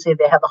 That is to say,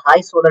 they have a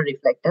high solar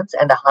reflectance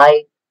and a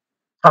high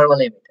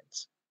thermal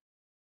emittance.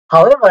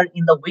 However,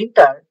 in the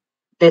winter,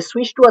 they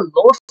switch to a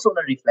low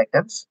solar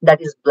reflectance, that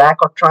is black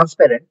or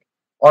transparent,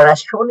 or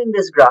as shown in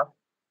this graph,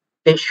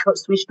 they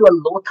switch to a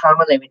low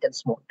thermal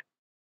emittance mode.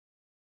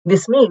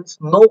 This means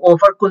no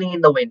overcooling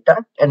in the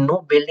winter and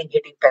no building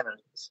heating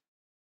penalties.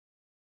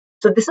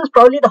 So this is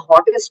probably the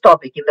hottest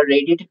topic in the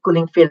radiative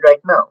cooling field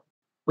right now,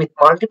 with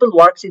multiple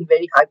works in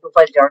very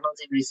high-profile journals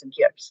in recent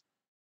years.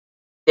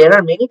 There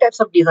are many types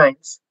of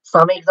designs.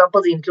 Some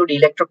examples include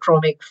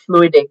electrochromic,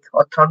 fluidic,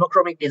 or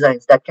thermochromic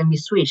designs that can be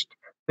switched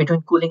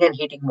between cooling and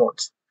heating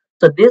modes.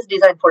 So this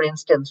design, for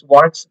instance,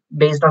 works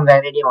based on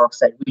vanadium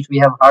oxide, which we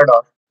have heard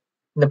of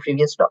in the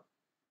previous talk.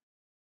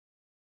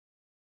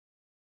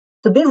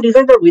 So these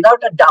designs are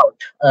without a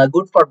doubt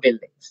good for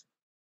buildings.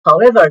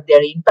 However,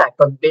 their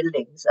impact on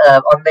buildings,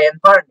 on the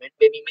environment,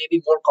 may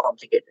be more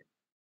complicated.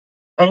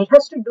 And it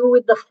has to do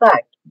with the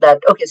fact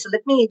that, okay, so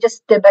let me just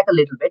step back a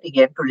little bit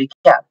again to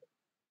recap.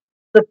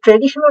 So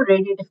traditional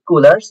radiative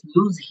coolers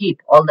lose heat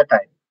all the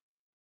time.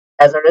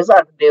 As a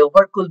result, they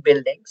overcool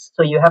buildings.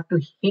 So you have to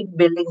heat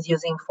buildings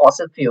using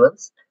fossil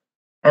fuels,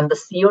 and the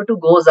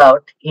CO2 goes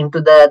out into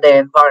the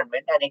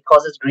environment and it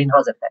causes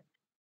greenhouse effect.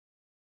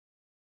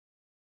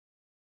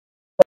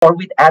 Or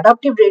with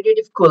adaptive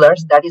radiative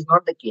coolers, that is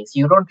not the case.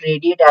 You don't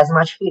radiate as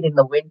much heat in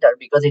the winter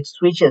because it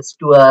switches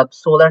to a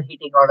solar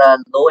heating or a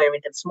low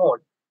emittance mode.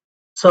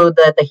 So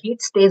the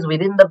heat stays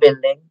within the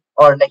building,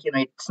 or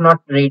it's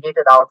not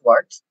radiated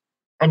outwards,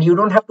 and you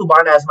don't have to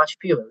burn as much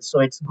fuel. So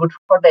it's good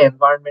for the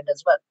environment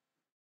as well.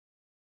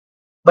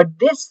 But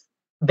this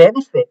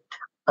benefit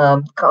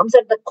comes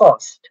at the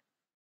cost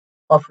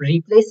of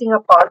replacing a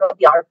part of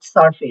the Earth's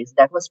surface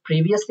that was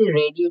previously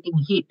radiating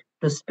heat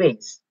to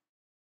space.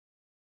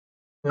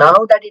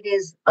 Now that it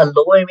is a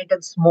low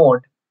emittance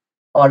mode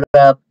or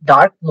a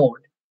dark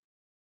mode,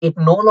 it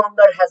no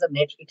longer has a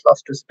net heat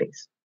loss to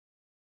space.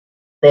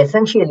 So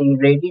essentially,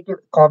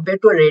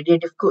 compared to a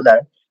radiative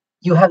cooler,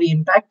 you have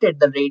impacted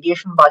the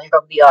radiation budget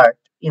of the Earth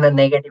in a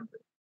negative way.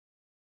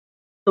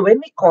 So when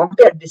we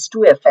compare these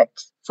two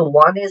effects, so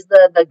one is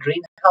the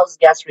greenhouse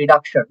gas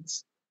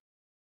reductions,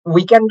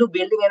 we can do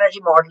building energy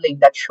modeling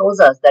that shows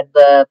us that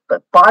the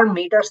per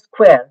meter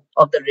square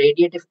of the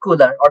radiative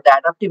cooler or the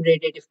adaptive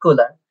radiative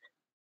cooler,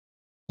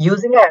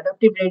 using an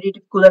adaptive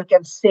radiative cooler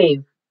can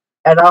save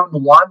around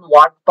 1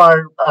 watt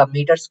per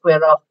meter square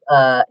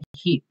of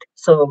heat.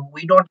 So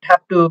we don't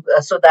have to,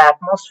 so the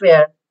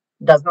atmosphere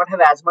does not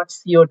have as much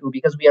CO2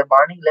 because we are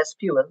burning less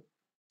fuel.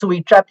 So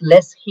we trap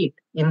less heat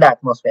in the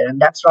atmosphere, and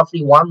that's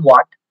roughly 1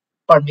 watt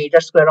per meter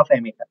square of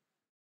emitter.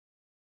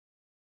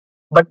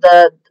 But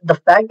the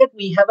fact that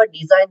we have a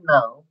design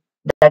now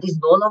that is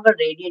no longer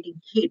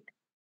radiating heat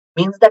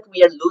means that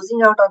we are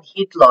losing out on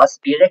heat loss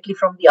directly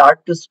from the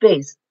Earth to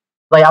space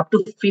by up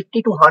to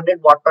 50 to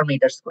 100 watt per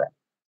meter square.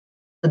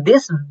 So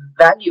this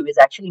value is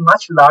actually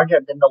much larger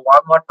than the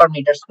 1 watt per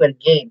meter square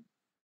gain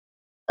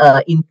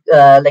in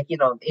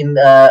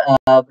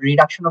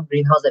reduction of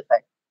greenhouse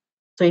effect.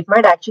 So it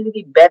might actually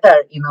be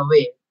better in a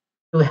way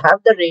to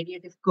have the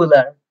radiative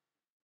cooler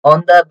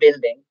on the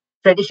building,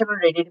 traditional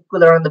radiative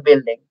cooler on the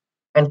building,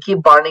 and keep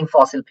burning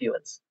fossil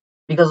fuels,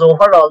 because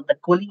overall the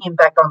cooling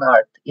impact on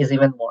Earth is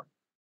even more.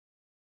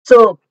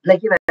 So,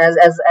 as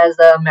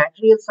a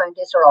material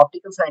scientist or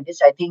optical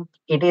scientist, I think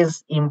it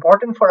is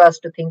important for us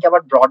to think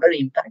about broader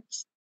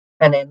impacts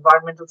and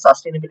environmental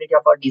sustainability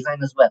of our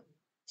design as well.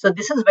 So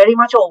this is very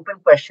much an open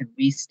question.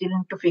 We still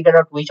need to figure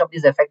out which of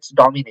these effects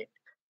dominate.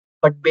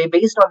 But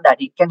based on that,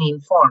 it can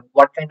inform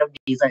what kind of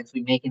designs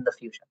we make in the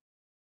future.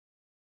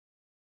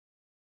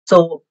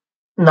 So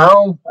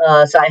now,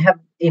 so I have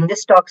in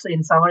this talk, so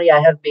in summary,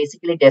 I have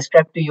basically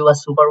described to you a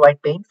super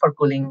white paint for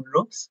cooling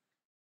roofs,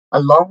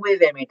 a long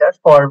wave emitter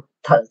for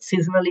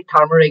seasonally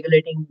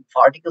thermoregulating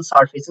vertical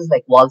surfaces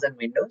like walls and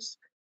windows.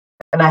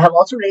 And I have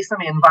also raised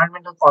some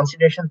environmental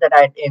considerations that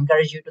I'd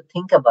encourage you to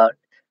think about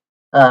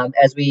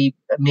as we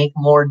make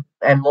more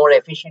and more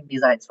efficient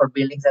designs for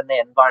buildings and the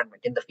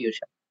environment in the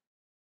future.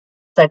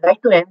 So I'd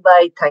like to end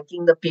by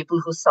thanking the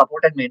people whose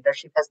support and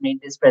mentorship has made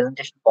this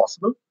presentation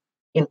possible.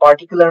 In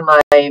particular,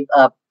 my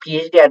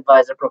PhD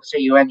advisor, Professor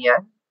Yuan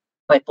Yang,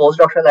 my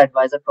postdoctoral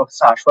advisor,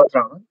 Professor Ashwath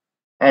Raman,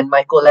 and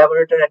my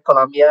collaborator at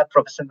Columbia,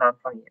 Professor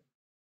Nanfang Yan.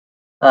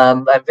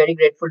 I'm very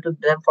grateful to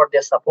them for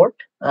their support.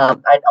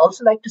 I'd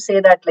also like to say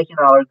that,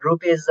 our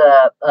group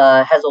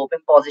has open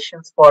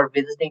positions for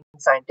visiting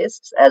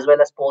scientists as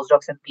well as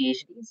postdocs and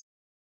PhDs.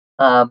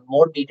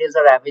 More details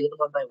are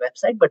available on my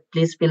website, but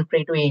please feel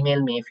free to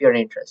email me if you're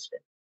interested.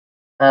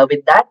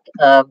 With that,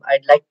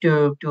 I'd like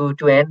to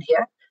end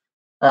here.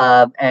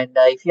 And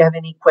if you have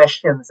any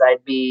questions,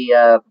 I'd be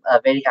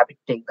very happy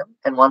to take them.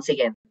 And once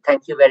again,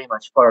 thank you very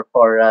much for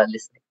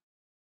listening.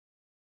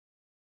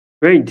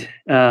 Great.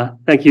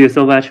 Thank you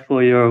so much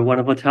for your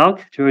wonderful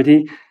talk,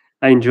 Jyoti.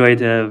 I enjoyed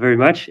very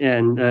much,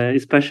 and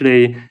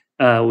especially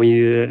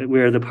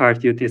where the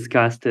part you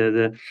discussed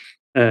the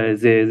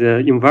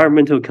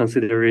environmental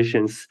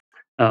considerations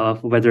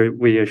of whether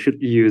we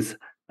should use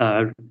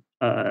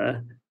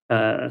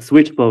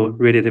switchable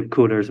radiative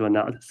coolers or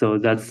not. So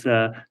that's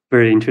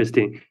very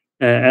interesting.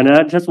 And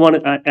I just want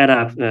to add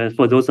up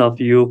for those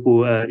of you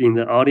who are in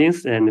the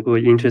audience and who are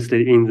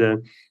interested in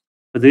the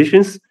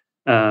positions,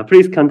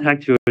 please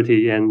contact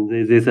Jyoti, and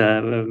these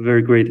are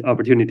very great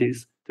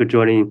opportunities to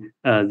joining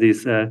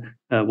this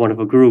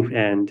wonderful group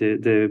and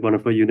the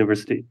wonderful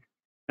university.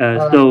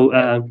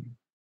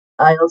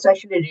 I also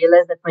actually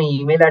realized that my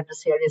email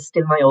address here is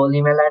still my old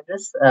email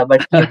address,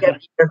 but you're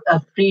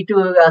free to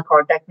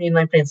contact me in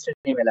my Princeton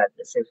email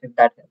address if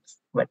that helps.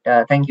 But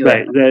thank you.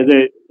 Right,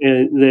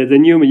 the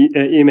new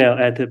email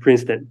at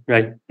Princeton,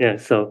 right? Yeah.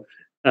 So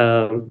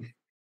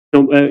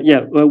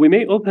yeah, well, we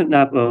may open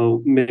up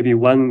maybe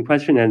one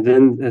question and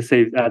then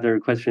save other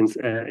questions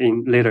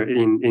in later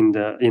in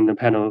the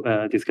panel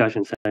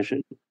discussion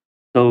session.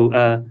 So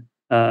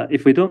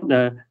if we don't,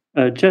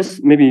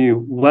 just maybe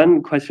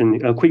one question,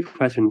 a quick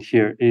question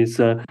here is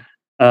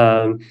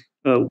when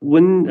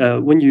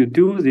you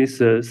do this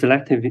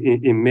selective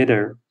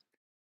emitter,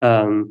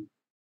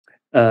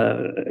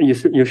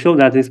 you show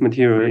that this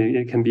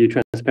material it can be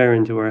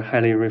transparent or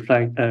highly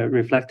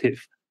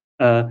reflective.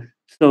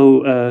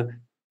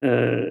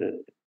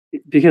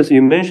 Because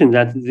you mentioned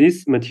that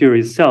this material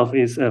itself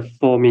is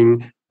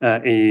forming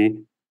a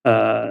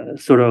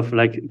sort of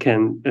like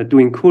can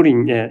doing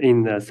cooling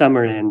in the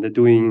summer and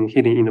doing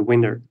heating in the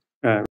winter,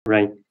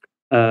 right?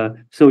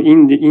 So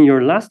in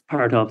your last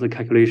part of the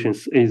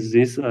calculations, is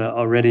this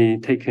already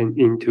taken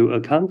into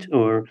account,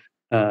 or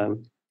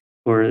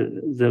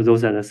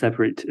those are the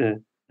separate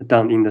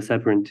done in the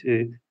separate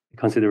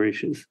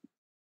considerations?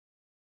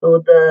 So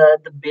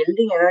the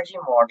building energy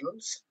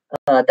models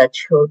that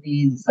show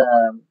these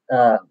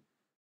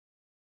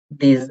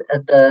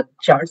the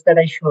charts that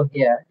I show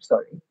here.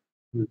 Sorry.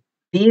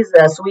 These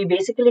so we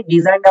basically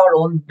designed our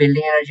own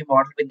building energy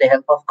model with the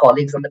help of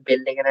colleagues on the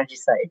building energy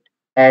side,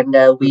 and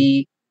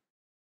we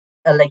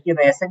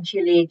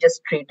essentially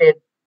just treated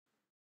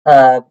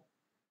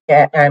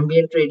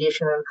ambient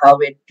radiation and how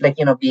it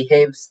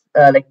behaves,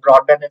 like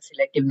broadband and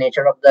selective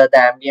nature of the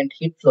ambient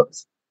heat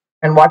flows,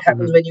 and what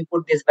happens when you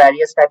put these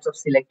various types of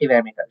selective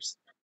emitters.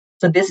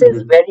 So this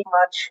is very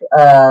much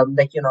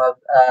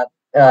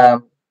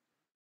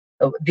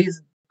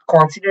these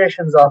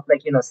considerations of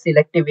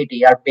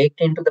selectivity are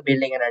baked into the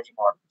building energy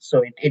model,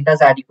 so it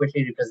does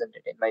adequately represent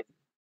it in my view.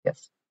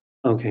 Yes.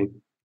 Okay.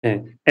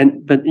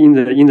 But in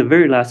the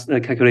very last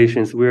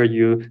calculations where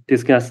you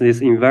discuss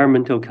these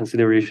environmental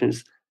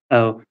considerations,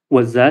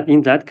 was that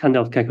in that kind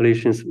of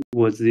calculations,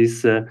 was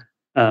this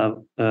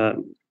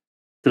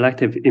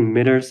selective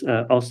emitters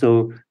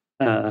also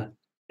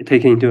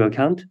taken into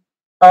account?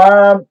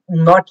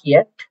 Not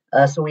yet.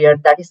 So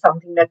that is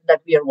something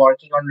that we are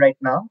working on right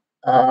now.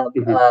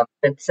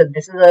 This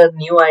is a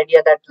new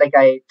idea that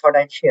I thought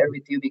I'd share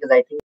with you, because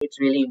I think it's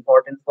really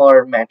important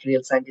for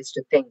material scientists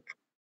to think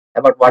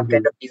about what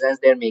kind of designs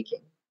they're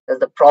making, because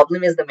the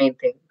problem is the main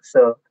thing.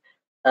 So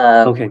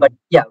but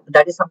yeah,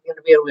 that is something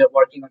that we are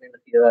working on in the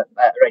future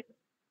right now.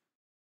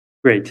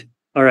 Great.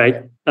 All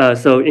right.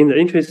 So in the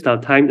interest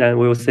of time, then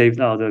we'll save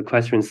all the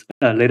questions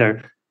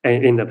later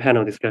in the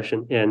panel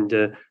discussion, and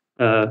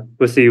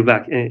we'll see you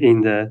back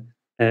in the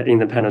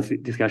panel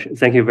discussion.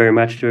 Thank you very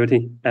much,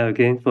 Jyoti,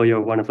 again for your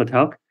wonderful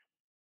talk.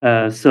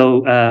 All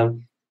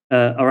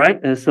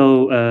right. This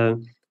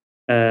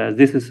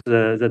is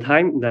the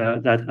time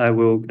that I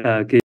will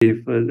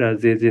give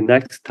the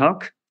next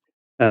talk.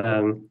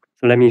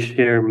 So let me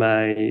share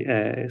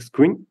my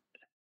screen.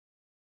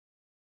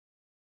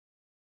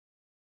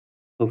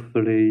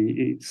 Hopefully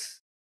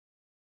it's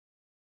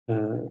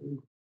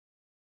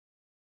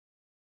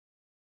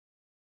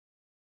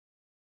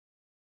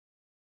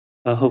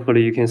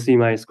hopefully you can see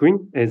my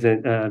screen. Is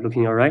it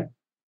looking all right?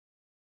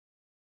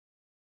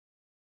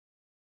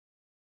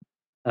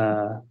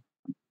 Can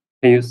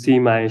you see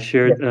my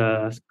shared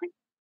screen?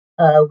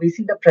 We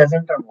see the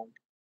presenter mode.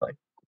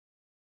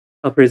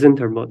 A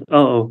presenter mode.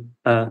 Oh,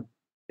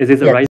 is this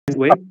the right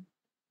way?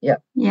 Yeah.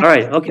 All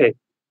right. Okay.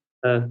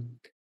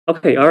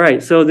 Okay. All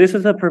right. So this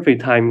is a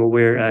perfect time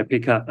where I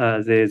pick up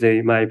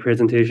my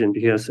presentation,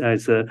 because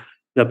as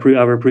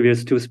our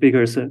previous two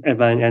speakers,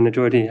 Evan and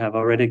Jyoti, have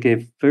already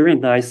gave very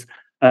nice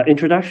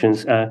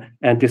introductions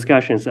and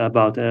discussions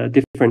about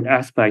different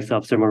aspects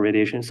of thermal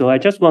radiation. So I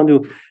just want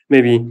to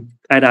maybe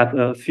add up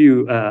a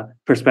few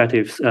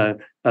perspectives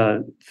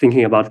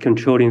thinking about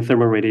controlling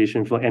thermal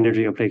radiation for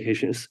energy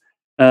applications.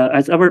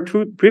 As our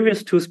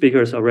previous two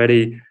speakers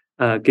already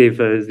gave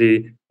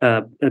the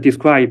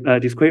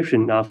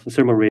description of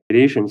thermal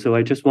radiation, so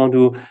I just want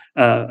to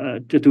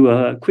do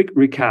a quick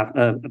recap.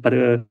 But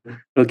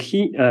a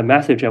key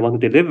message I want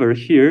to deliver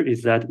here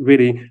is that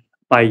really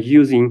by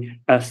using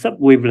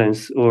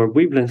sub-wavelengths or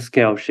wavelength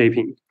scale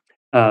shaping,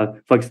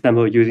 for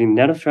example, using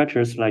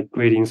nanostructures like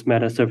gratings,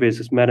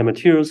 metasurfaces,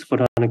 metamaterials,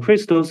 photonic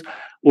crystals,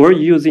 or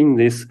using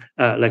this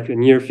like a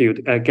near field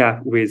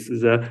gap with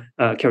the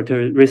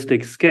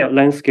characteristic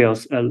length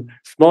scales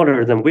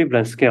smaller than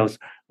wavelength scales,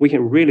 we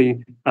can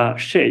really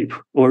shape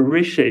or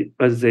reshape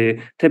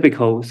the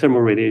typical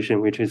thermal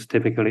radiation, which is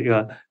typically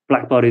a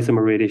black body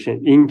thermal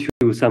radiation, into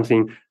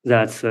something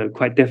that's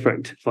quite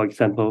different. For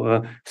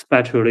example,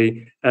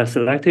 spectrally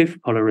selective,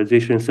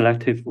 polarization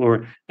selective,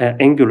 or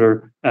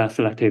angular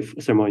selective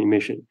thermal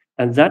emission.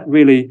 And that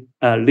really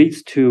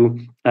leads to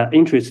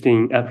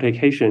interesting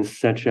applications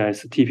such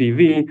as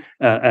TPV,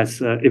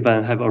 as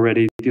Ivan have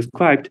already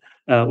described,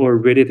 or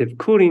radiative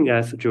cooling,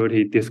 as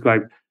Jyoti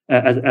described,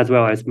 as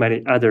well as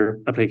many other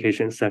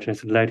applications such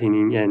as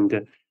lightning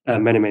and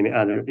many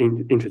other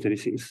interesting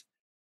things.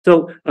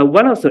 So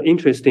one of the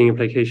interesting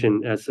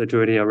application, as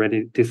Jyoti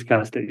already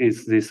discussed,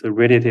 is this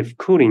radiative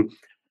cooling.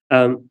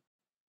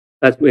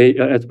 As we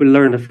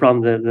learned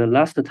from the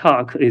last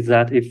talk, is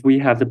that if we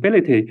have the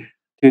ability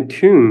to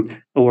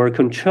tune or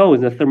control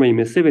the thermal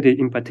emissivity,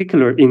 in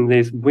particular in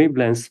this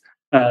wavelength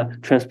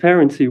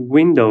transparency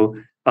window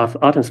of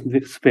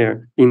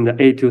atmosphere in the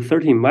 8 to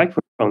 13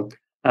 micron,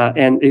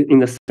 and in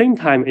the same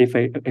time,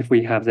 if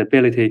we have the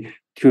ability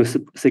to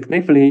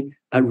significantly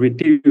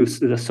reduce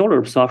the solar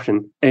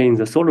absorption in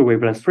the solar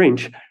wavelength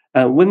range,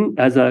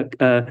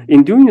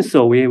 in doing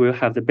so, we will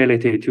have the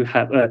ability to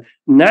have a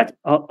net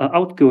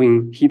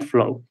outgoing heat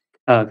flow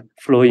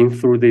flowing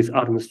through this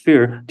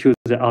atmosphere to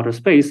the outer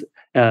space,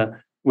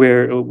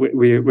 where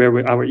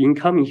our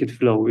incoming heat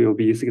flow will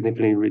be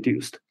significantly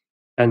reduced.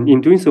 And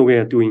in doing so, we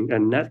are doing a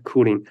net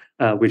cooling,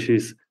 which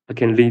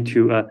can lead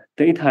to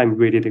daytime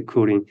radiative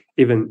cooling,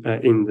 even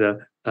in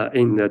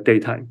the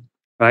daytime.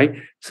 Right.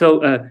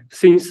 So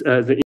since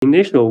the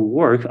initial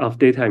work of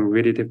daytime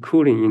radiative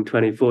cooling in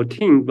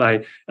 2014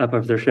 by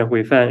Professor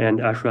Shenhui Fan and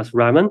Ashras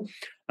Raman,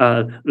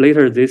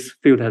 later this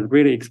field has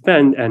really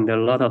expanded, and a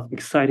lot of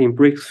exciting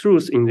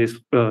breakthroughs in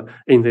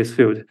this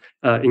field,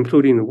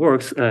 including the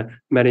works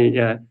many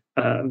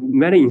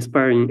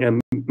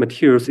inspiring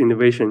materials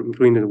innovation,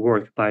 including the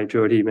work by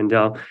Jyoti,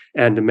 Mandal,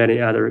 and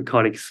many other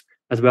colleagues,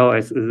 as well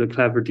as the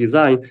clever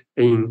design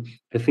in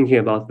thinking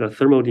about the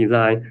thermal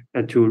design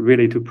and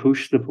to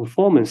push the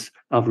performance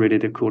of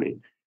radiative cooling.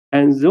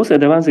 And those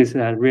advances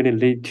that really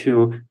lead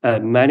to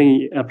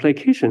many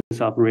applications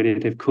of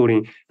radiative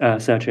cooling,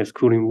 such as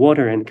cooling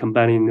water and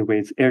combining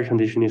with air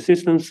conditioning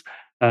systems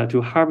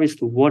to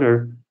harvest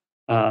water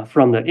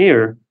from the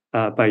air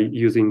by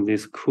using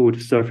these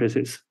cooled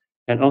surfaces,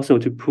 and also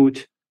to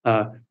put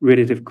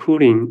radiative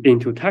cooling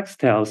into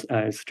textiles,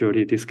 as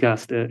Jyoti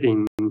discussed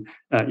in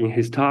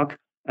his talk,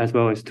 as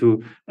well as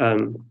to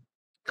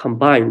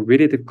combine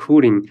radiative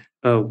cooling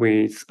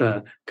with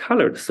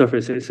colored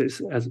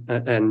surfaces,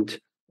 and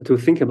to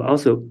think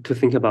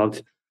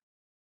about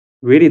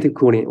radiative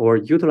cooling or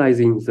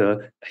utilizing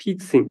the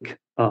heat sink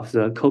of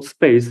the cold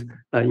space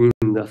in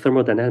the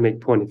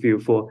thermodynamic point of view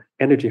for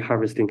energy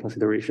harvesting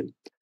consideration.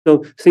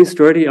 So since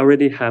Jyoti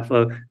already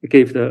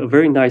gave a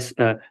very nice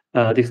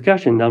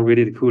discussion on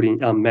radiative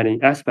cooling on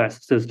many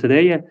aspects, so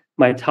today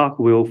my talk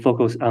will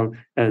focus on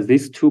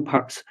these two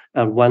parts.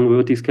 One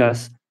will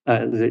discuss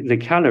the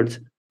colored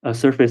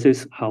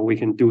surfaces, how we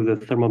can do the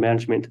thermal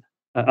management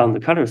on the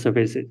colored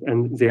surfaces,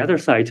 and the other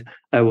side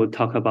I will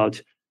talk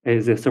about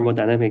is the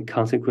thermodynamic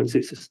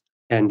consequences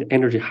and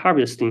energy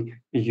harvesting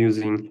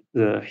using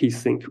the heat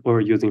sink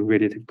or using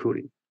radiative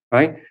cooling.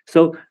 Right.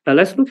 So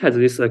let's look at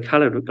this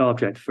colored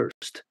object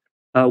first.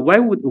 Why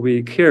would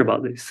we care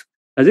about this?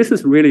 This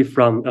is really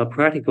from a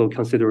practical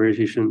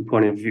consideration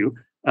point of view,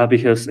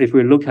 because if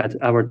we look at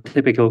our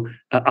typical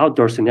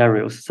outdoor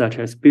scenarios, such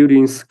as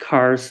buildings,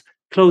 cars,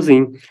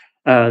 clothing,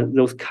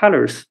 those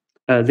colors,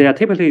 they are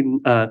typically,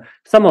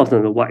 some of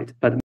them are white,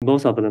 but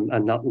most of them are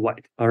not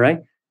white. All right.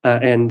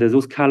 And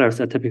those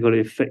colors are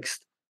typically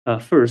fixed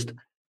first,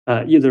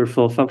 either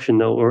for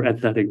functional or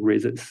aesthetic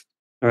reasons.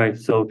 All right.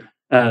 So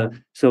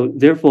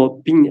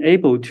therefore, being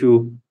able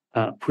to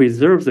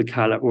preserve the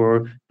color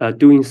or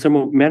doing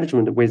thermal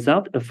management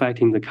without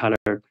affecting the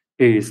color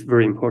is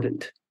very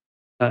important.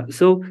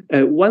 So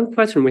one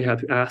question we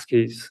have to ask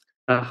is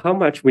how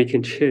much we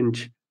can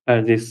change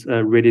this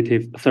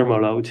radiative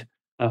thermal load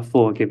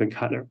for a given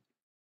color.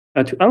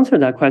 To answer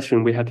that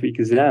question, we have to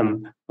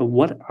examine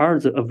what are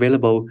the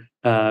available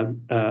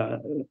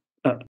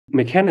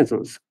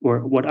mechanisms,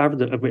 or what are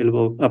the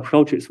available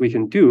approaches we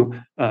can do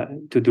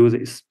to do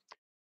this.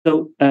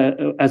 So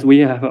as we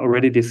have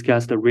already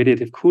discussed the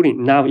radiative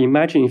cooling, now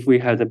imagine if we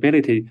had the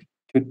ability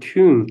to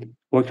tune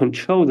or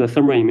control the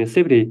thermal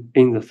emissivity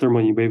in the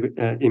thermal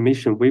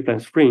emission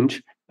wavelength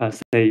range,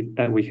 say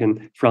we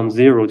can from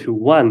 0 to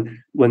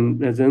 1,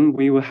 then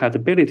we will have the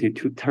ability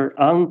to turn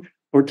on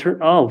or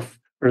turn off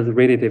the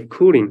radiative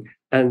cooling,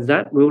 and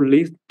that will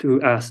lead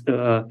to us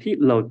a heat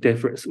load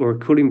difference or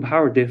cooling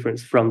power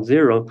difference from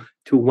 0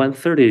 to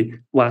 130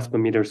 watts per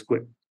meter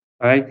squared.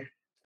 All right.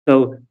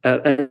 So,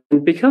 and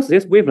because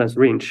this wavelength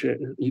range,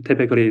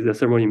 typically the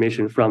thermal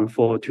emission from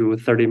 4 to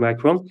 30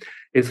 micron,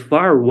 is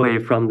far away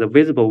from the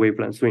visible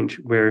wavelength range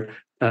where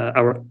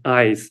our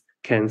eyes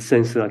can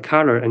sense the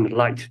color and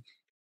light.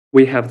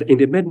 We have the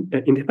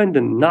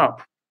independent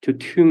knob to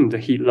tune the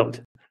heat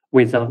load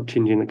without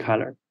changing the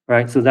color,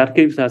 right? So that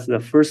gives us the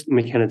first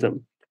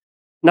mechanism.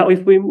 Now,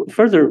 if we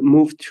further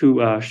move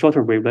to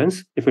shorter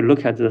wavelengths, if we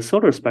look at the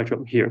solar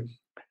spectrum here,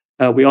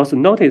 we also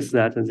notice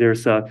that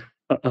there's a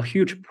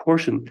huge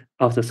portion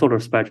of the solar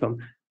spectrum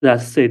that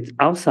sits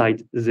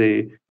outside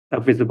the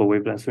visible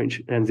wavelength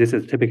range, and this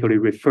is typically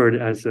referred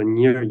as a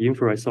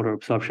near-infrared solar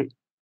absorption.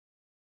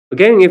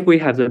 Again, if we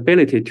have the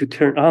ability to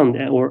turn on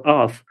or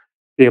off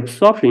the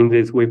absorption in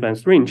this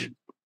wavelength range,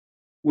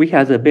 we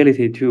have the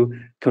ability to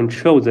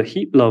control the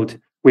heat load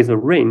with a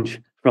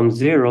range from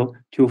 0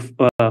 to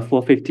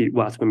 450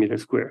 watts per meter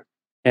square.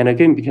 And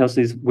again, because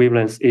this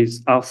wavelength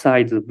is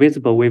outside the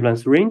visible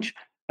wavelength range,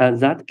 and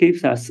that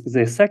gives us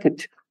the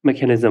second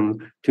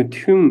mechanism to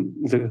tune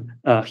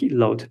the heat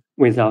load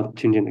without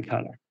changing the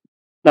color.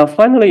 Now,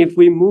 finally, if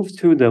we move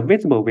to the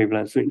visible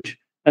wavelength range,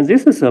 and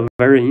this is a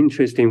very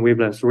interesting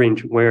wavelength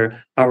range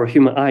where our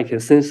human eye can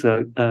sense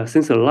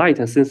the light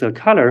and sense the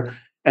color,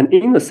 and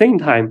in the same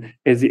time,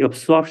 is the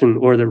absorption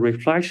or the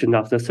reflection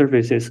of the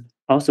surfaces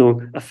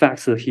also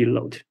affects the heat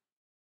load.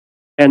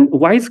 And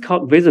why it's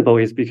called visible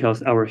is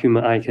because our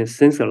human eye can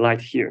sense the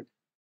light here.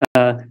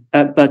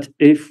 But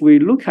if we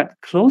look at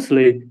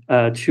closely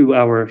to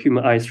our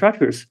human eye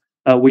structures,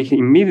 we can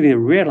immediately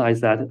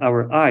realize that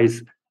our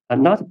eyes are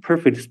not a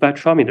perfect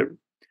spectrometer.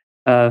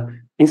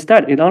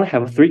 Instead, it only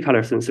have 3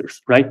 color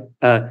sensors, right?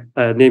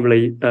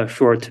 Namely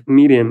short,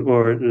 medium,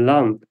 or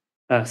long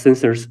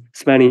sensors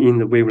spanning in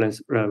the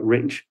wavelength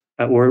range,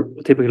 or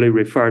typically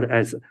referred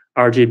as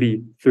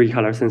RGB 3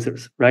 color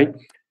sensors, right?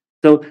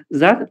 So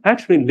that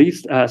actually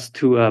leads us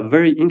to a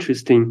very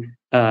interesting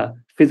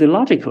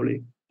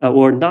physiologically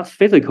or not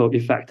physical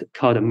effect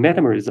called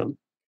metamerism.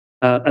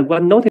 And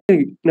one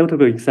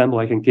notable example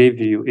I can give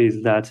you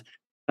is that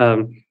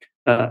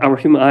our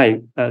human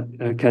eye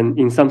can,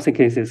 in some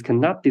cases,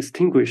 cannot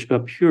distinguish a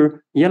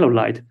pure yellow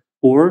light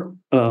or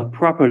a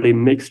properly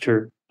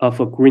mixture of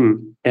a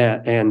green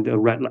and a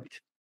red light,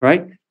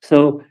 right?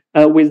 So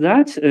with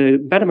that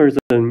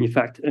metamerism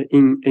effect,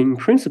 in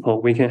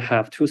principle, we can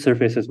have 2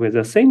 surfaces with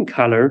the same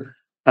color,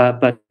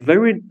 but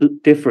very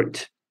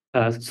different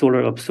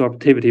solar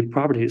absorptivity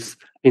properties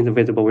in the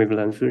visible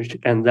wavelength range,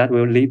 and that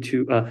will lead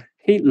to a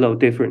heat load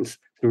difference.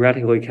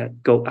 Theoretically, can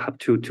go up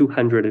to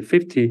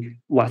 250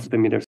 watts per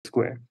meter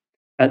square.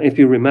 And if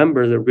you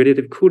remember the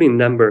radiative cooling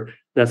number,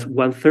 that's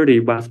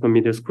 130 watts per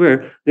meter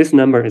square, this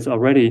number is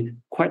already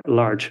quite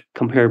large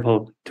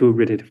comparable to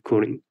radiative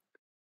cooling.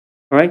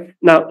 All right.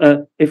 Now,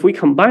 if we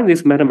combine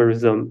this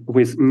metamerism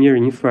with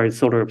near-infrared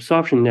solar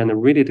absorption and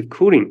radiative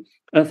cooling,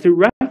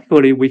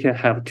 theoretically, we can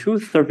have 2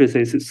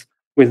 surfaces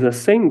with the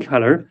same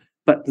color,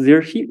 but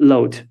their heat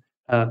load,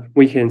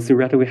 we can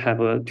theoretically have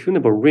a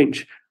tunable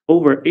range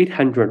over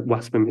 800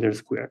 watts per meter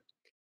square.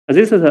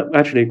 This is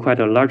actually quite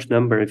a large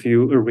number. If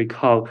you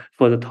recall,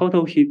 for the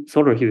total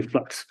solar heat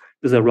flux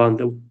is around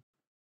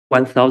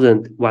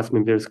 1,000 watts per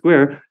meter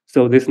square.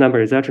 So this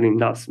number is actually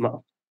not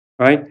small,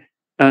 right?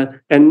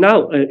 And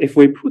now, if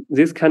we put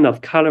this kind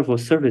of colorful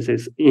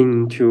surfaces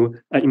into,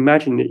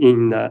 imagine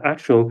in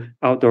actual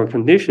outdoor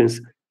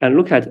conditions, and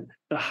look at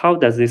how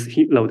does this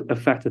heat load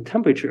affect the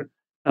temperature,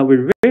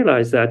 we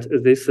realize that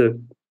this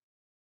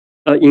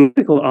in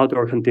typical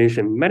outdoor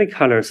condition, many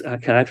colors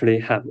can actually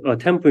have a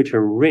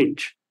temperature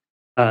range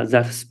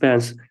that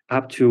spans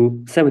up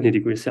to 70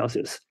 degrees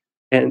Celsius.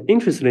 And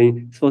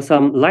interestingly, for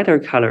some lighter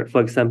color,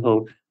 for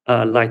example,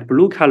 light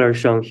blue color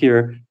shown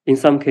here, in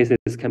some cases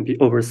can be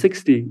over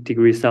 60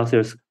 degrees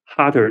Celsius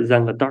hotter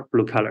than the dark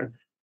blue color.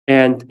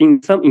 And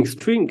in some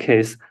extreme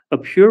case, a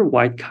pure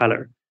white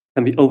color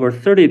can be over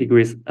 30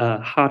 degrees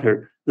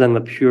hotter than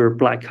the pure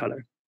black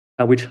color,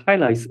 which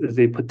highlights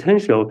the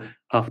potential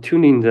of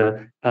tuning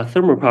the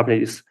thermal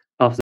properties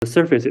of the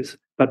surfaces,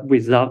 but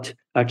without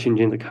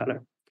changing the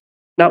color.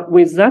 Now,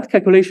 with that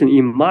calculation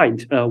in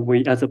mind,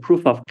 we, as a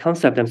proof of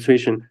concept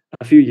demonstration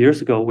a few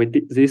years ago,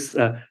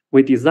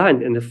 we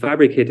designed and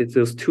fabricated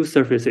those 2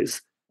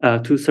 surfaces, 2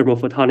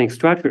 thermophotonic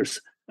structures.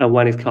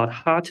 One is called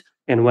hot,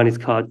 and one is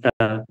called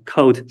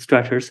cold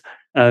structures.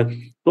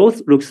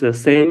 Both looks the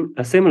same,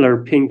 a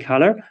similar pink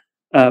color,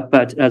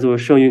 but as we'll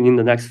show you in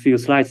the next few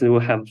slides, they will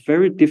have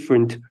very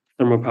different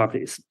thermal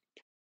properties.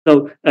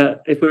 So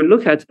if we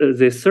look at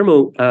the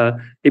thermal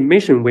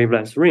emission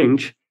wavelength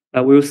range,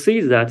 we'll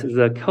see that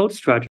the cold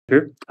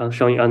structure,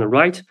 showing on the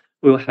right,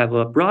 will have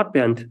a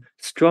broadband,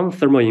 strong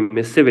thermal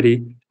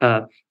emissivity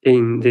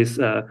in this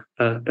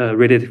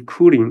radiative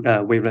cooling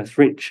wavelength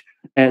range.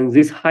 And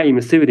this high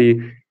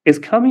emissivity is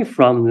coming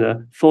from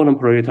the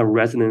photon-polariton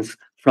resonance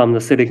from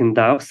the silicon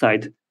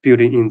dioxide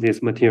building in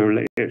these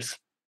material layers,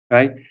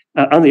 right?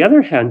 On the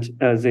other hand,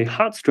 the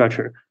hot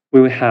structure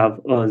will have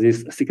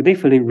this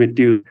significantly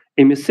reduced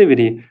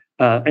emissivity,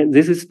 and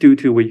this is due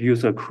to we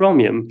use a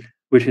chromium,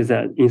 which is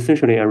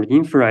essentially an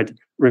infrared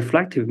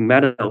reflective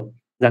metal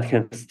that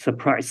can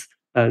suppress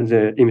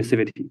the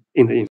emissivity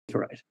in the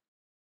infrared.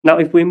 Now,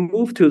 if we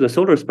move to the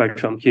solar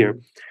spectrum here,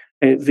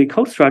 the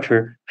cold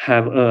structure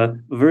have a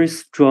very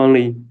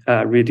strongly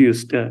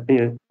reduced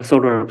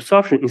solar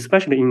absorption,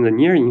 especially in the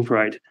near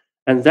infrared.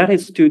 And that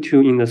is due to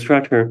in the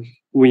structure,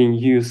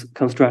 we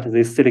construct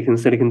this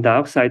silicon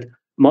dioxide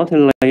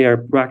multi-layer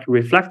bright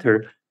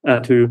reflector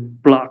to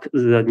block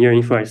the near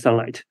infrared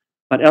sunlight.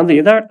 But on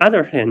the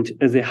other hand,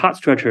 the hot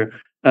structure,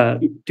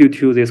 due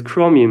to this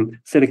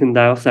silicon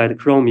dioxide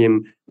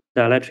chromium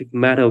dielectric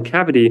metal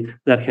cavity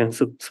that can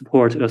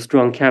support a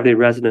strong cavity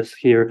resonance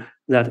here,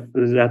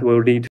 that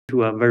will lead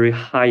to a very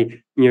high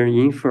near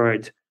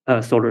infrared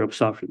solar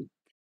absorption.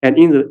 And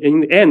in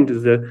the end,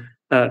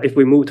 if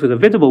we move to the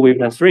visible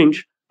wavelength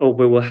range,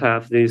 we will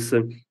have these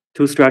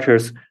 2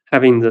 structures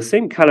having the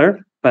same color,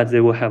 but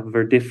they will have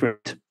very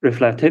different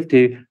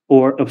reflectivity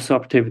or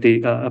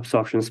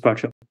absorption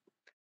spectrum.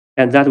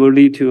 And that will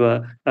lead to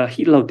a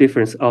heat load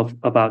difference of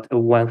about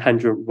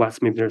 100 watts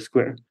per meter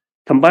square.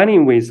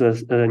 Combining with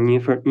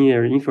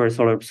near infrared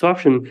solar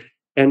absorption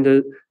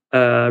and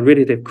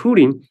radiative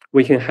cooling,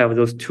 we can have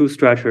those two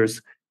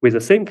structures with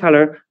the same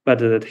color, but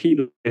the heat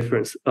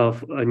difference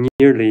of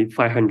nearly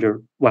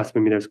 500 watts per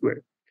meter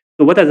square.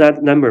 So what does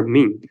that number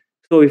mean?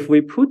 So if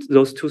we put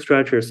those two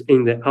structures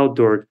in the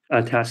outdoor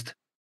test,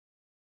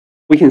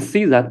 we can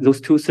see that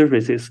those two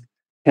surfaces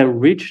can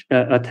reach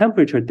a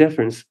temperature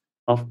difference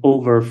of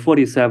over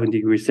 47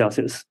 degrees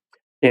Celsius.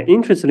 And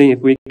interestingly, if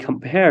we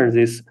compare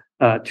this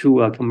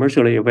to a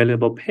commercially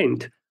available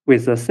paint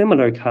with a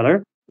similar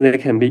color, they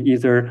can be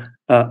either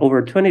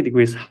over 20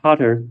 degrees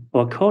hotter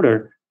or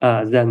colder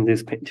than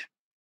this paint.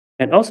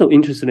 And also,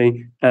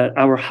 interestingly,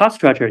 our hot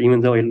structure,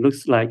 even though it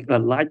looks like a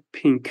light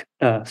pink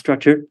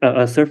structure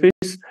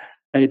surface,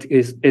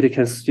 it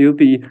can still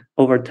be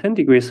over 10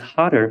 degrees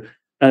hotter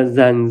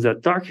than the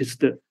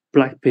darkest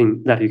black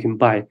paint that you can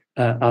buy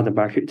on the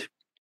market,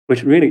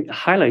 which really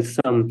highlights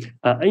some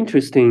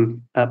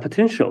interesting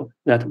potential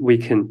that we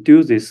can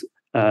do this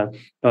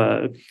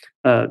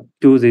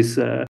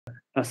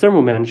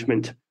thermal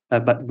management,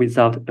 but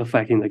without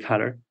affecting the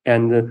color.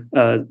 And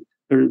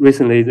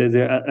recently,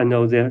 I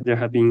know there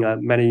have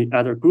been many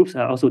other groups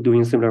are also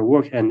doing similar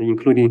work, and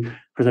including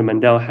Professor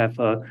Mandal have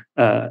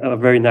a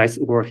very nice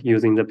work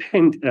using the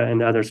paint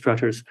and other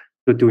structures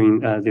to doing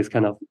this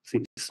kind of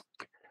things.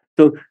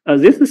 So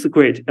this is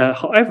great.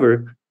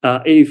 However,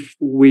 if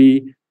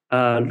we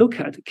look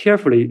at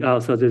carefully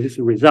also these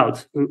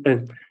results,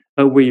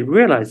 we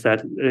realize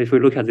that if we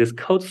look at this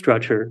cold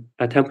structure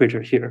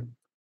temperature here,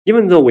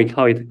 even though we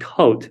call it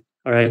cold,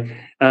 all right,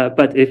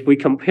 but if we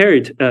compare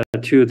it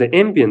to the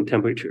ambient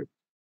temperature,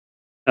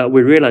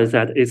 we realize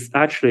that it's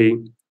actually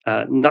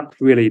not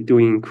really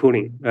doing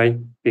cooling, right?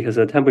 Because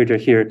the temperature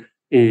here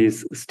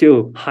is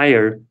still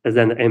higher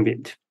than the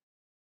ambient.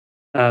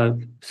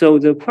 So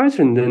the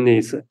question then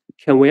is,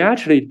 can we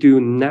actually do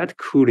net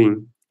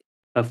cooling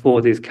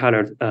for these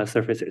colored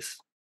surfaces?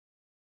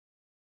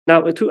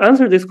 Now, to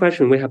answer this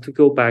question, we have to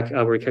go back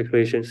our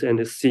calculations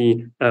and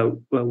see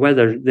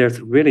whether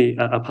there's really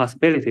a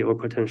possibility or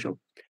potential.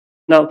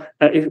 Now,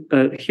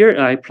 here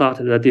I plot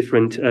the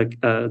different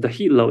the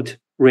heat load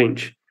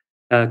range,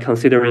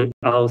 considering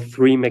all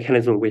three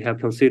mechanisms we have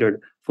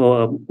considered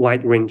for a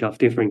wide range of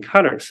different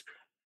colors.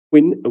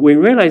 We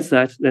realize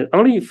that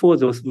only for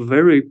those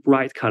very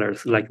bright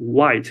colors like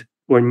white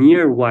or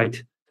near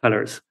white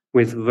colors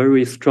with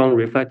very strong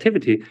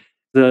reflectivity,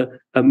 the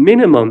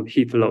minimum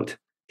heat load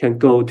can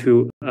go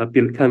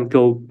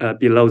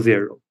below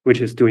zero,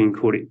 which is doing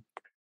cooling.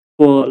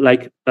 For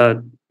like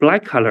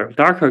black color,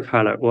 darker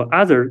color, or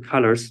other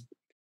colors,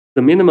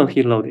 the minimum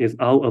heat load is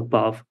all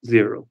above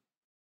zero.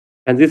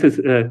 And this is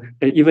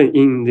even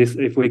in this,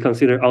 if we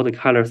consider all the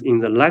colors in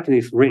the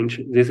lightness range,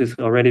 this is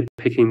already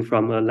picking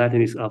from a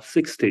lightness of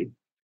 60,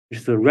 which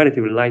is a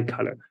relatively light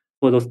color.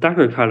 For those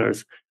darker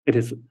colors, it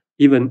is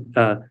even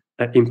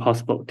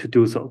impossible to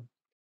do so.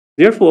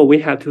 Therefore, we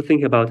have to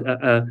think about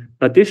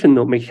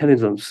additional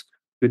mechanisms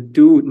to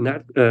do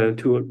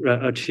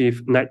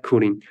achieve net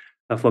cooling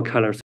for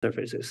color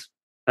surfaces.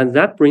 And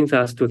that brings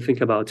us to think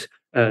about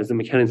the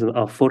mechanism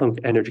of photon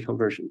energy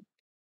conversion.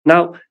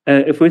 Now,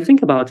 if we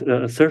think about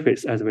a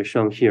surface as we've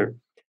shown here,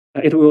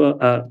 it will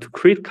to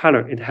create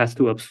color, it has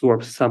to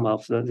absorb some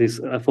of these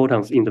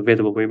photons in the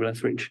visible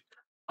wavelength range.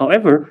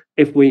 However,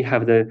 if we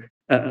have the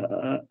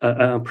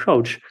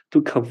approach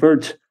to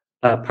convert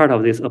part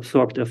of this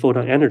absorbed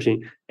photon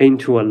energy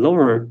into a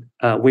lower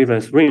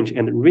wavelength range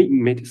and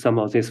re-emit some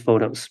of these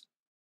photons,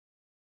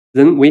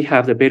 then we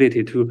have the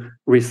ability to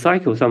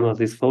recycle some of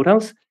these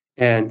photons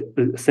and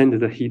send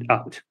the heat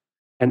out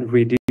and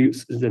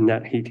reduce the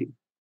net heating.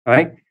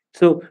 Right.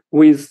 So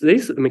with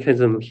this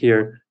mechanism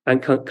here, I'm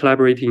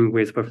collaborating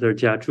with Professor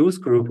Jia Zhu's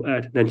group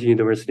at Nanjing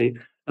University.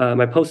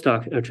 My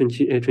postdoc, Chen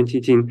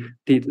Qijin,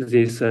 did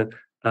these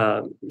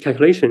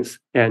calculations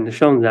and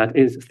shown that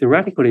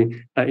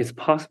theoretically it's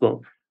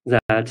possible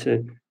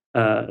that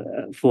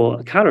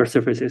for color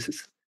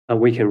surfaces,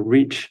 we can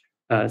reach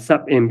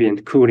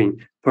sub-ambient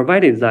cooling,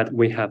 provided that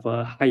we have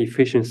a high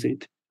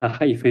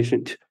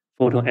efficient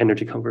photon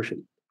energy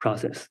conversion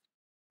process.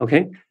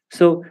 Okay.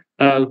 So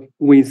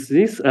with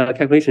this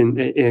calculation,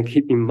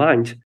 keep in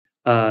mind,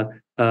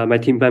 my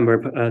team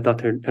member,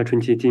 Dr. Chen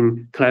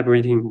Qijin,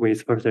 collaborating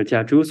with Professor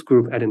Jia Zhu's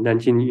group at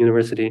Nanjing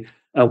University,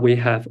 we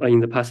have, in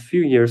the past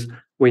few years,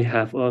 we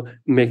have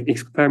made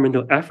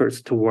experimental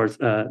efforts towards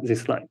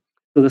this line.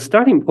 So the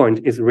starting point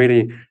is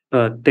really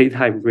a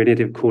daytime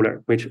radiative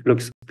cooler, which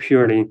looks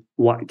purely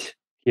white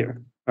here,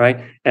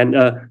 right? And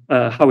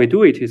how we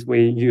do it is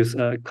we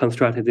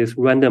constructed this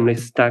randomly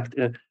stacked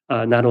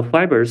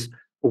nanofibers,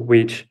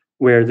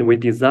 where we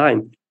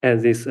design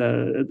these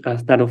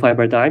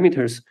nanofiber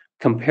diameters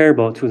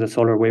comparable to the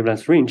solar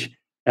wavelength range,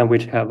 and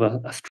which have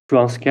a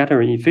strong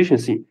scattering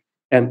efficiency.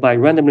 And by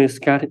randomly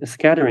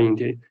scattering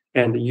it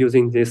and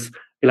using this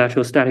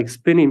electrostatic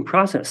spinning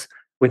process,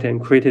 we can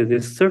create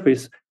this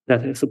surface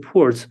that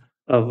supports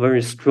a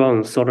very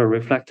strong solar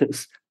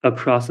reflectance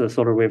across the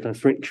solar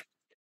wavelength range.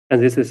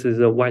 And this is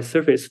a white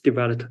surface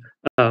developed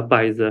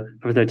by the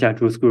Professor Jia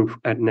Zhu's group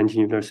at Nanjing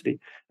University,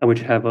 which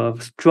have a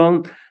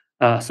strong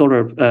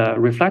solar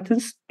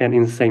reflectance and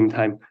in the same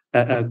time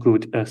a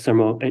good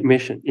thermal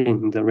emission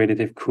in the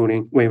radiative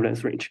cooling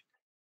wavelength range.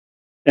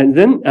 And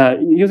then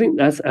using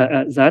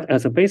that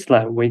as a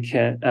baseline, we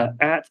can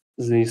add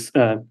these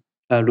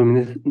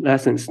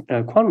luminescence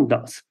quantum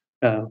dots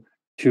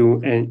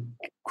to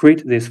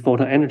create this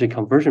photon energy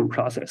conversion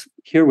process.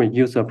 Here we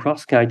use the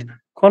perovskite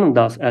quantum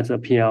dots as a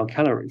PL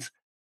calories.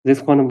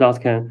 These quantum dots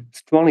can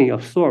strongly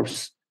absorb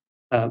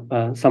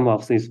some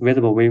of this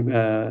visible wave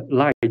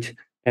light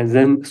and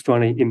then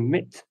strongly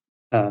emit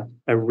a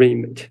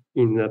re-emit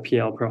in the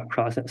PL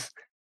process.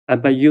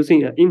 And by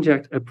using an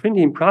inject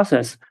printing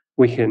process,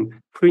 we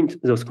can print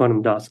those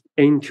quantum dots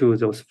into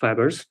those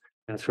fibers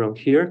as shown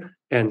here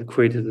and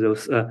create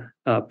those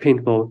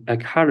paintable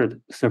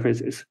colored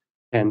surfaces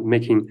and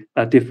making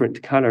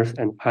different colors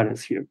and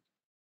patterns here.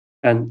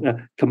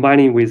 And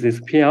combining with this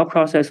PL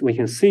process, we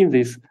can see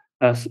these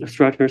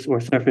structures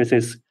or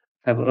surfaces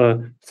have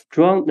a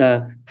strong,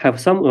 have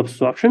some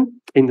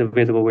absorption in the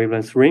visible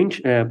wavelength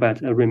range,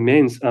 but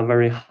remains a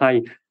very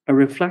high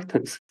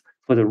reflectance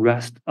for the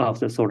rest of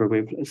the solar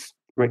wavelength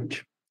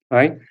range,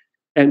 right?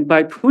 And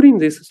by putting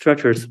these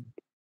structures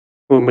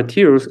or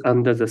materials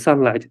under the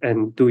sunlight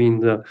and doing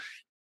the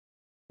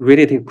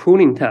radiative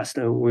cooling test,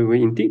 we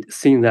will indeed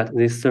see that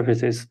these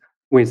surfaces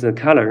with the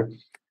color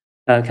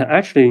can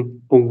actually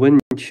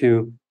went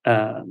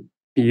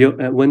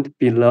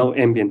below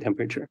ambient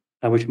temperature,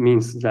 which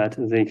means that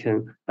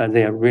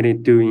they are really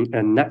doing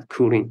a net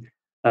cooling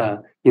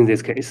in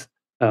this case,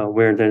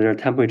 where their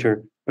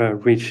temperature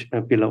reach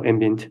below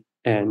ambient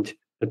and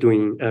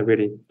doing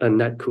really a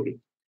net cooling.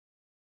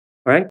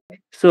 All right,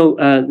 so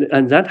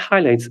and that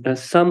highlights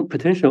some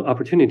potential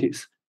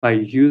opportunities by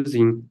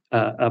using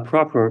a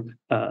proper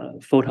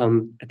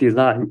photon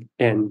design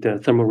and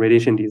thermal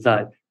radiation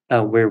design,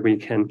 where we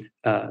can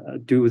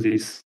do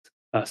this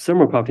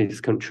thermal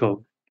properties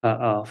control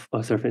of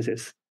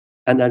surfaces.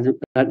 And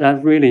that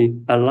really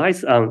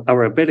relies on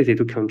our ability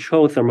to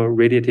control thermal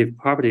radiative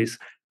properties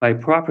by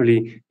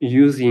properly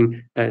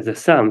using the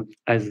sun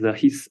as the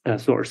heat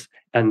source,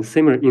 and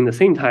in the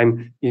same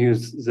time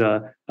use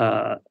the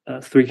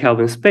 3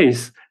 Kelvin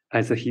space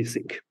as a heat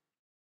sink.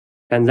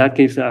 And that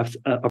gives us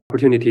an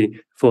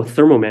opportunity for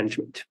thermal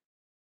management.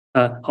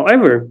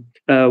 However,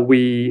 on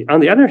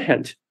the other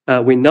hand,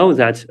 we know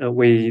that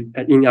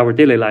in our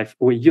daily life,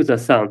 we use the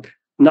sun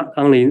not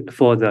only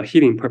for the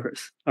heating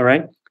purpose, all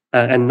right?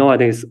 And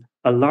nowadays,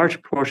 a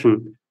large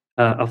portion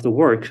of the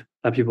work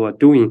people are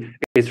doing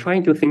is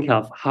trying to think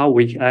of how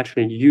we can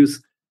actually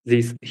use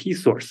this heat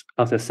source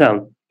of the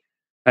sun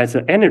as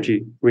an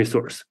energy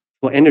resource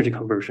for energy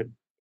conversion,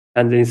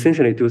 and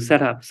essentially to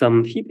set up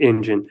some heat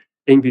engine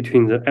in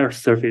between the Earth's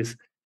surface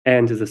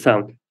and the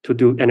sun to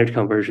do energy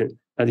conversion.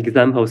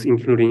 Examples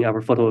including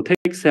our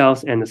photovoltaic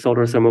cells and the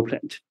solar thermal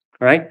plant.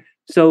 All right.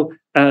 So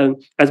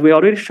as we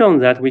already shown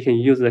that we can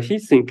use the heat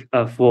sink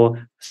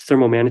for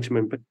thermal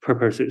management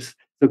purposes,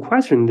 the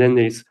question then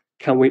is,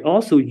 can we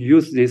also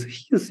use this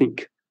heat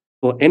sink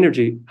for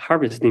energy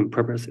harvesting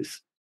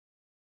purposes?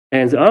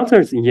 And the answer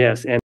is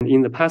yes. And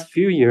in the past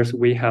few years,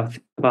 we have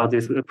thought about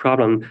this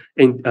problem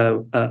in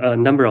a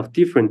number of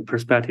different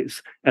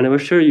perspectives. And I will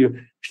share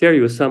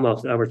you some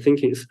of our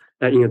thinkings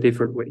in a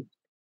different way.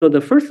 So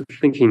the first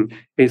thinking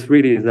is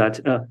really that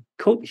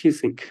cold heat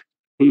sink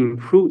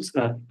improves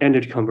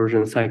energy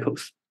conversion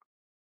cycles.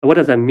 What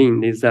does that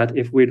mean? Is that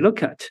if we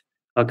look at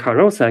a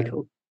Carnot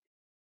cycle,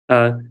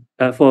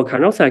 for a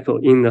Carnot cycle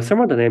in the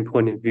thermodynamic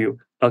point of view,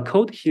 a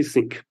cold heat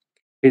sink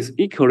is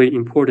equally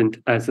important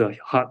as a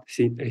hot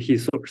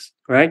heat source,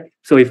 right?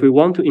 So if we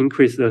want to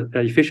increase the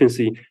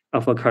efficiency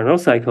of a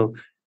Carnot cycle,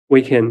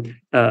 we can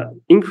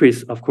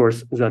increase, of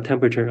course, the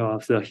temperature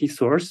of the heat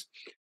source,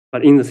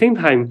 but in the same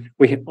time,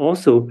 we can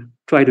also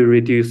try to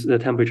reduce the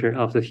temperature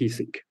of the heat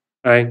sink,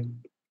 right?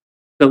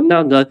 So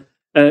now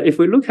if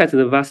we look at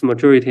the vast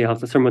majority of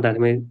the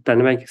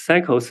thermodynamic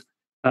cycles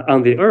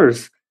on the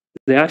Earth,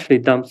 they actually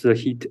dump the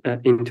heat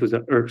into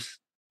the Earth's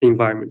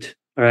environment,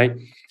 all right?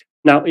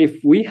 Now,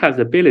 if we have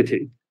the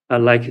ability,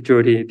 like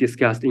Jordy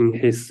discussed in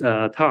his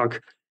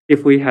talk,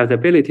 if we have the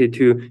ability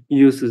to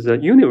use the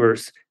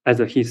universe as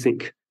a heat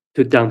sink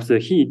to dump the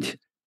heat,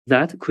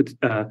 that could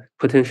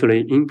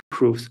potentially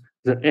improve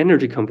the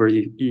energy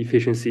conversion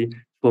efficiency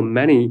for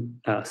many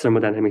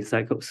thermodynamic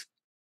cycles.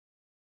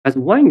 As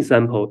one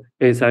example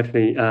is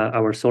actually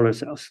our solar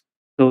cells.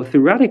 So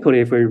theoretically,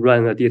 if we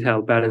run a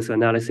detailed balance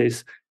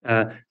analysis,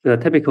 the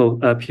typical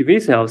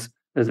PV cells,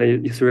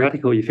 the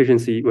theoretical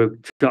efficiency will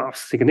drop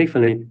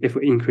significantly if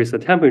we increase the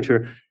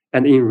temperature.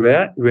 And in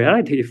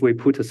reality, if we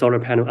put a solar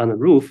panel on the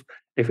roof,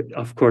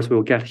 of course,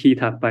 we'll get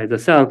heat up by the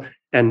sun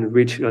and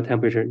reach a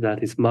temperature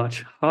that is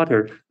much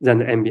hotter than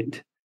the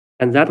ambient.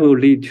 And that will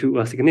lead to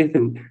a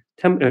significant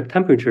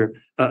temperature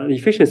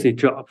efficiency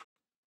drop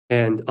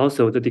and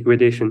also the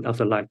degradation of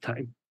the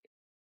lifetime.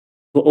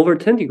 For over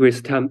 10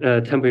 degrees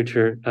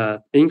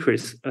temperature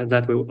increase,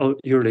 that will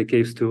usually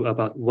gives to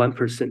about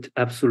 1%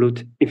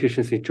 absolute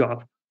efficiency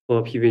drop for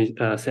a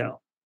PV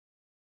cell.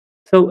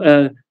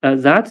 So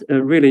that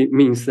really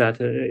means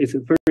that it's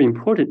very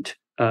important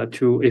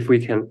if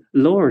we can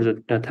lower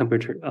the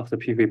temperature of the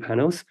PV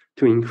panels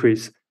to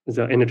increase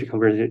the energy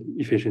conversion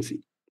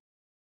efficiency.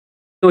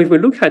 So if we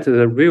look at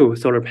the real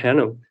solar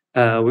panel,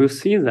 we'll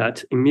see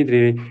that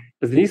immediately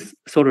these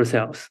solar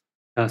cells,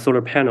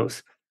 solar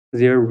panels,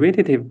 their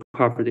radiative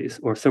properties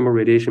or thermal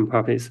radiation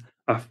properties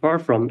are far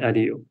from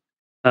ideal.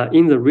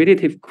 In the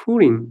radiative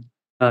cooling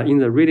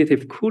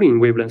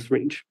wavelength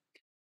range,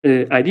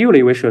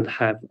 ideally we should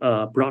have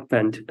a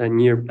broadband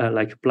near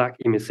like black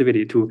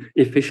emissivity to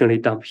efficiently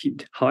dump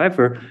heat.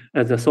 However,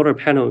 the solar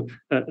panel,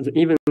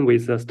 even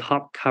with the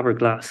top cover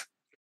glass,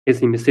 its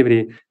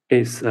emissivity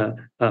is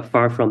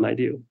far from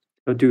ideal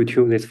due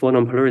to these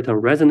photon polariton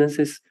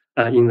resonances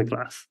in the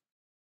glass.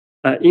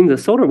 In the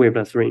solar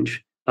wavelength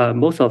range,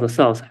 most of the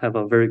cells have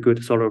a very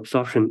good solar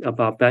absorption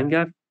above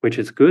bandgap, which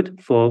is good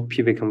for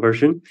PV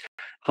conversion.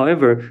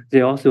 However,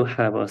 they also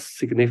have a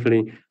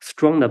significantly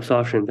strong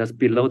absorption that's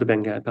below the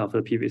bandgap of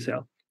the PV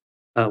cell,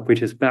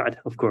 which is bad,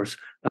 of course,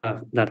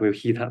 that will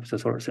heat up the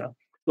solar cell.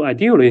 So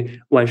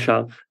ideally, one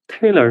shall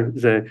tailor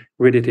the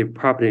radiative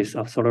properties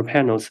of solar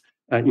panels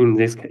in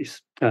this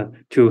case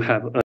to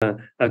have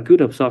a good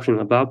absorption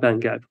above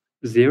bandgap,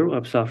 zero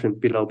absorption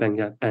below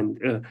bandgap,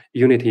 and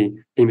unity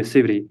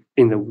emissivity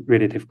in the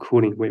radiative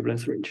cooling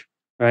wavelength range.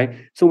 Right.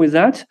 So with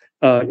that,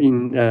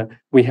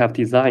 we have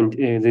designed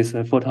this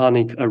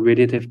photonic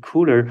radiative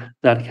cooler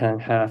that can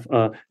have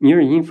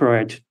near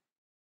infrared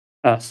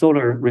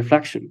solar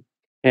reflection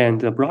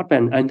and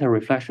broadband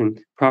anti-reflection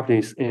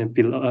properties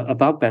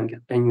above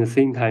bandgap, and at the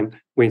same time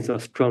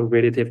with strong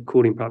radiative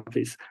cooling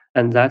properties,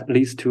 and that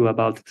leads to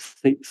about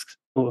 6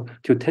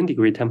 to 10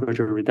 degree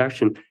temperature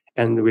reduction,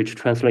 and which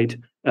translate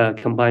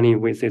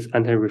combining with its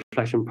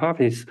anti-reflection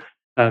properties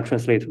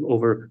translate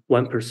over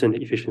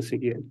 1% efficiency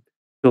gain.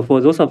 So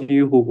for those of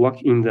you who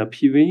work in the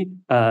PV,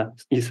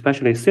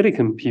 especially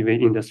silicon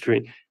PV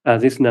industry,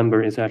 this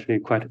number is actually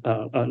quite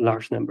a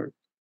large number,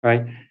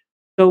 right?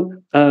 So,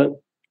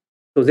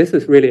 so this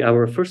is really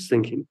our first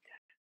thinking.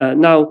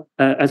 Now,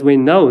 as we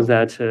know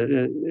that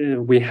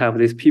we have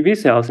these PV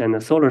cells and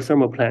a solar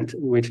thermal plant,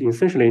 which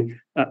essentially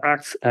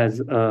acts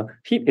as a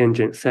heat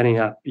engine setting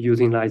up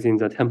utilizing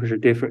the temperature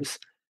difference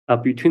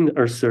between the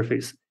Earth's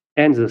surface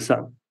and the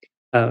sun.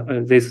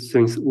 This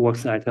thing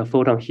works like a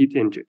photon heat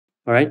engine,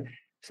 all right?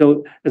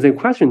 So the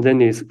question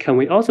then is, can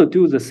we also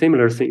do the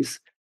similar things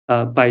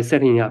by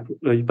setting up,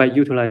 by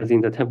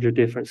utilizing the temperature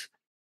difference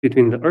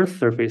between the Earth's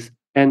surface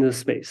and the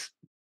space,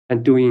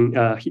 and doing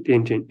a heat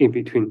engine in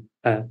between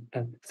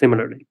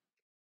similarly?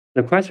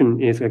 The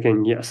question is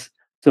again, yes.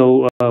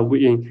 So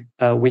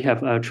we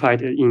have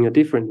tried it in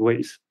different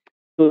ways.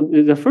 So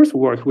the first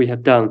work we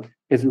have done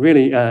is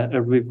really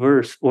a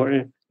reverse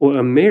or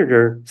a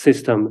mirror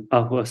system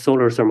of a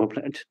solar thermal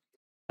plant.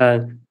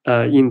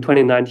 In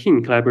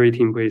 2019,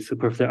 collaborating with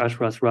Professor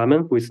Ashras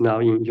Raman, who is now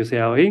in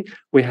UCLA,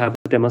 we have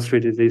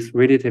demonstrated this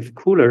radiative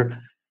cooler,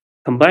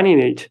 combining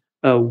it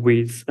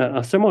with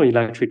a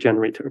thermoelectric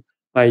generator.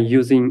 By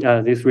using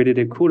this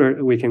radiative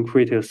cooler, we can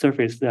create a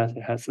surface that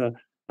has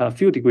a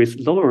few degrees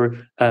lower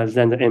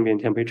than the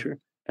ambient temperature.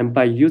 And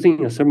by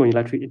using a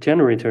thermoelectric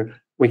generator,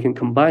 we can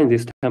combine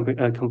this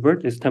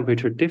convert this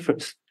temperature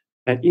difference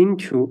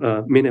into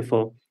a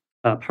meaningful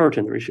power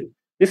generation.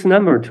 This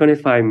number,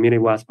 25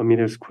 milliwatts per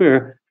meter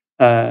square,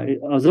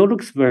 although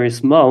looks very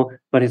small,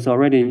 but it's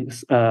already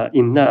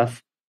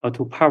enough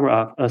to power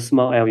up a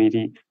small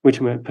LED, which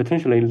may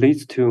potentially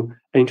leads to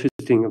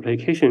interesting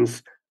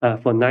applications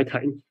for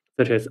nighttime,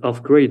 such as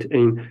off-grid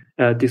in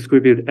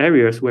distributed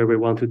areas where we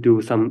want to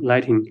do some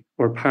lighting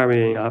or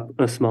powering up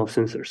small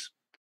sensors.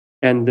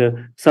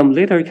 And some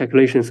later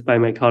calculations by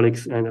my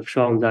colleagues have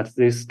shown that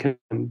this can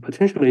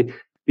potentially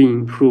be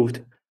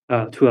improved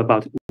to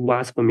about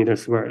watts per meter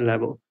square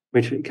level,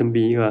 which can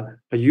be a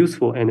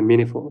useful and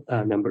meaningful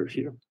number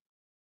here.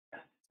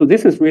 So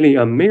this is really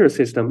a mirror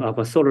system of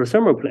a solar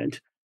thermal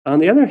plant. On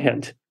the other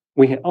hand,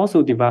 we have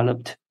also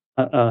developed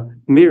a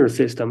mirror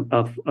system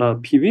of a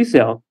PV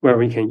cell where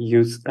we can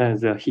use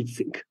the heat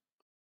sink.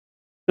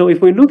 So if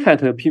we look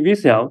at a PV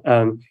cell,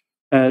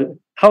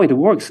 how it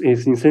works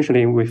is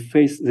essentially we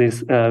face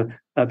this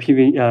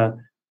PV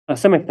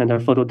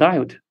semiconductor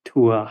photodiode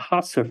to a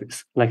hot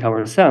surface like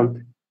our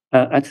sun.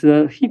 At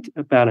the heat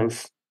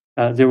balance,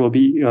 there will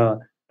be,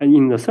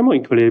 in the thermal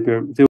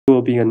equilibrium, there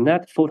will be a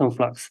net photon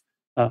flux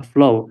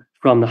flow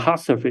from the hot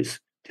surface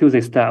to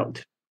this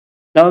diode.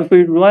 Now, if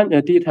we run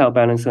a detailed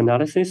balance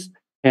analysis,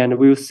 and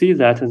we'll see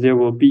that there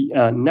will be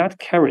a net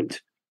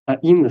current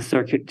in the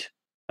circuit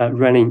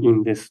running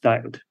in this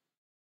diode.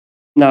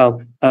 Now,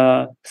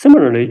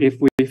 similarly, if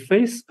we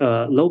face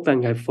a low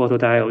bandgap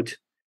photodiode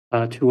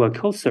to a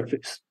cold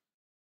surface,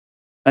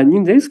 and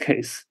in this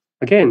case,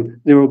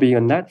 again, there will be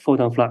a net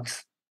photon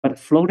flux, but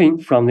floating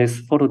from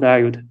this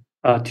photodiode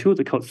to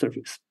the cold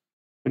surface.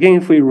 Again,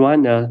 if we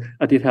run a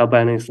detailed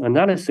balance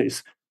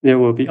analysis, there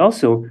will be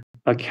also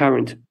a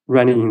current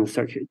running in the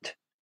circuit.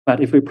 But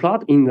if we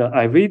plot in the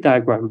IV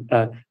diagram,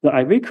 the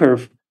IV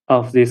curve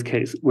of this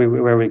case,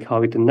 where we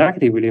call it the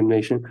negative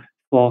illumination,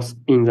 falls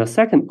in the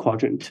second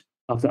quadrant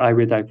of the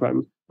IV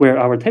diagram, where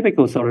our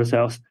typical solar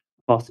cells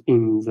falls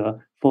in the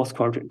fourth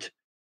quadrant.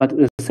 But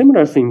the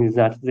similar thing is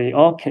that they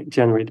all can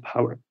generate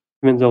power,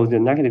 even though the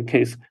negative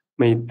case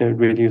may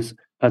reduce,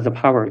 the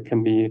power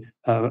can be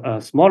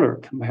smaller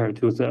compared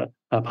to the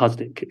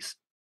positive case.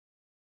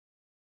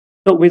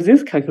 So with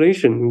this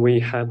calculation, we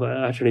have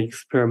actually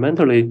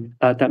experimentally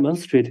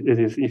demonstrated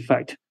this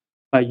effect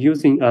by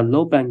using a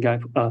low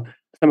bandgap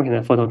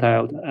semiconductor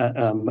photodiode,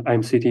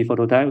 MCT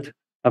photodiode.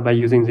 By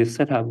using this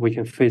setup, we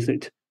can face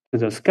it to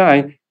the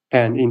sky,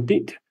 and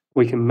indeed,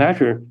 we can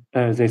measure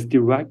this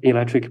direct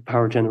electric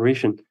power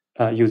generation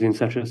using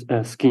such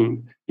a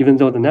scheme. Even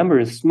though the number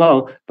is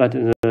small, but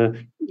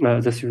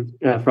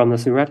from the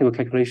theoretical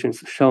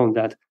calculations shown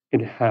that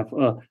it have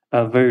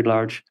a very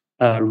large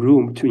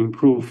room to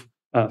improve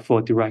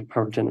for direct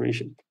power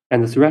generation.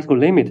 And the theoretical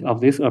limit of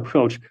this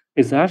approach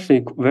is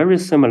actually very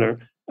similar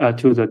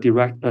to the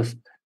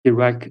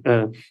direct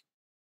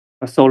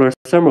solar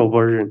thermal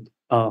version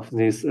of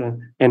this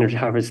energy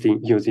harvesting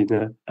using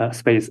the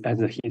space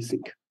as a heat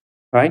sink,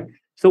 right?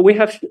 So we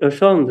have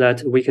shown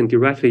that we can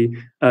directly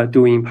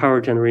doing power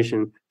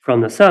generation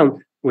from the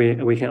sun.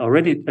 We can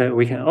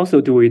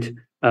also do it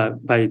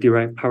by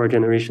direct power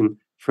generation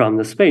from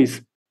the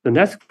space. The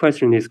next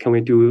question is, can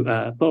we do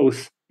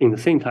both in the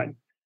same time?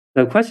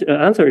 The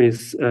answer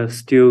is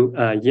still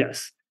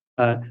yes.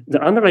 The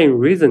underlying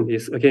reason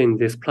is, again,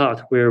 this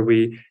plot where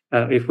we,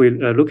 if we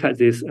look at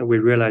this, we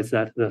realize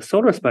that the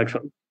solar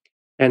spectrum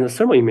and the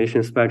thermal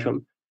emission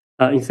spectrum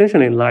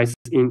essentially lies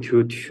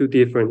into two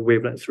different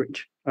wavelength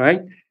range, all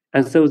right?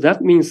 And so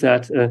that means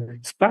that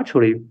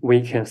spectrally,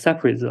 we can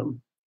separate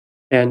them.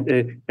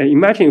 And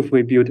imagine if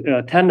we build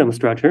a tandem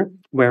structure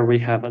where we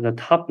have the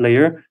top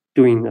layer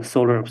doing the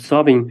solar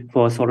absorbing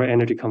for solar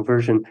energy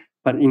conversion,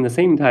 but in the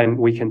same time,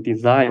 we can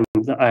design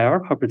the IR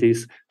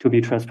properties to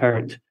be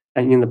transparent.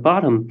 And in the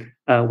bottom,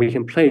 we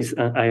can place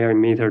an IR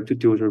emitter to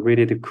do the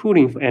radiative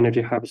cooling for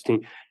energy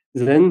harvesting.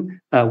 Then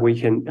we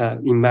can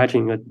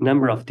imagine a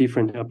number of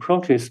different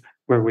approaches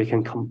where we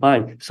can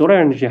combine solar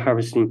energy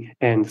harvesting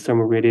and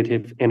thermal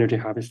radiative energy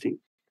harvesting.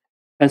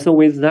 And so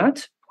with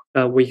that,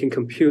 we can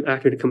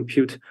actually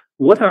compute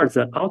what are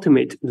the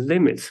ultimate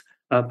limits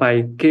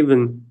by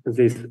given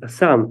this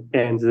sun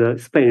and the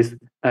space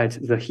at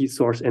the heat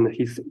source and the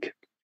heat sink.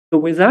 So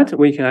with that,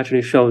 we can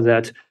actually show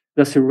that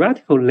the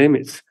theoretical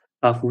limits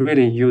of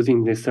really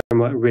using this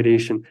thermal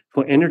radiation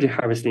for energy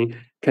harvesting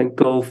can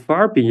go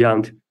far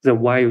beyond the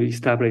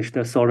well-established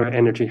solar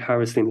energy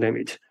harvesting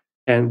limit.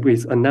 And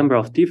with a number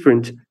of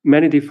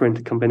many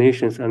different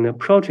combinations and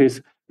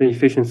approaches, the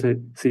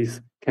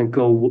efficiencies can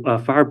go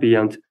far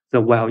beyond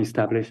the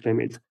well-established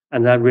limits.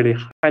 And that really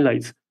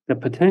highlights the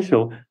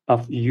potential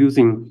of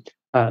using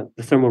the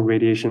thermal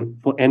radiation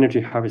for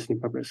energy harvesting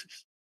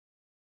purposes.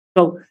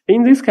 So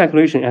in this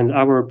calculation and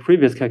our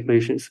previous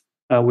calculations,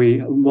 we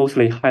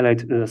mostly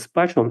highlight the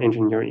spectrum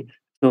engineering.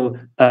 So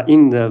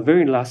in the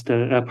very last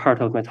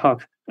part of my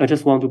talk, I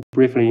just want to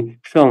briefly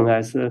show,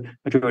 as I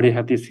already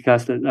have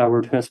discussed,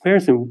 our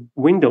transparency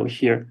window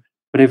here.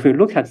 But if we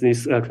look at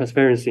this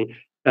transparency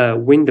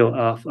window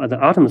of the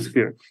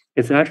atmosphere,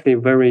 it's actually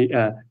very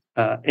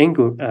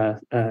angle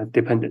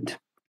dependent,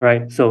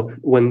 right? So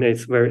when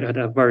it's at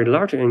a very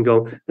large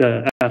angle,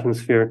 the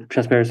atmosphere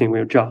transparency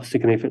will drop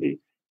significantly.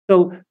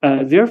 So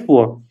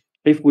therefore,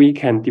 if we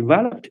can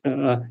develop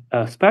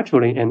a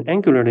spectrally and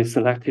angularly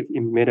selective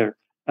emitter,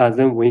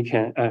 then we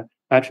can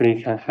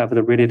actually have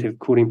the radiative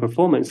cooling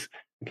performance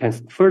can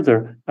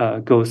further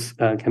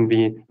can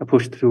be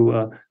pushed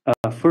to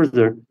a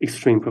further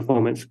extreme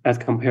performance as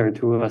compared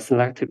to a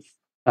selective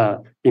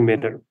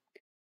emitter.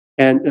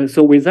 And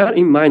so with that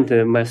in mind,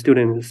 my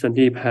student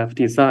Sandeep have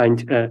designed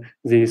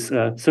this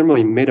thermal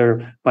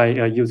emitter by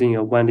using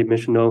a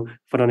one-dimensional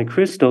photonic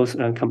crystals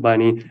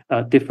combining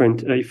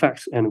different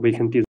effects. And we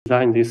can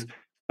design this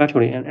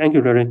spectrally and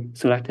angularly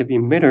selective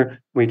emitter,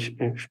 which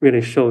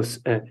really shows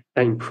an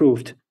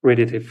improved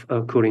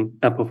radiative cooling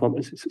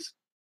performances.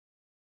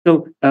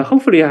 So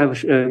hopefully I have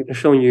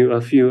shown you a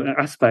few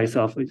aspects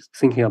of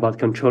thinking about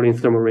controlling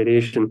thermal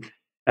radiation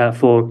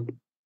for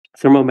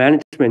thermal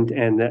management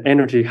and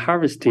energy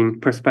harvesting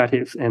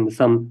perspectives and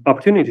some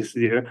opportunities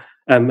there.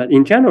 But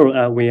in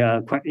general, we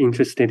are quite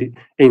interested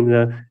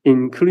in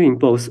including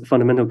both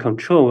fundamental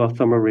control of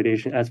thermal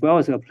radiation as well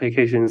as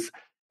applications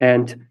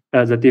and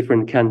the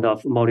different kind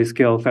of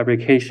multi-scale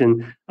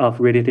fabrication of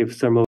radiative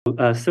thermal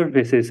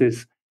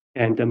surfaces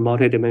and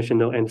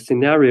multidimensional and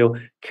scenario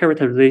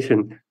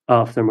characterization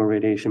of thermal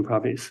radiation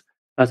properties.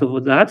 So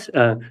for that,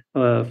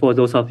 for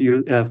those of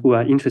you who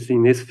are interested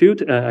in this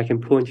field, I can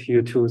point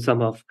you to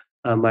some of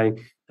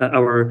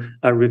our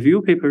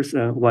review papers.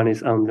 One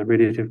is on the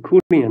radiative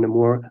cooling, and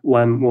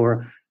one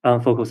more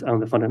focus on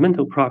the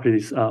fundamental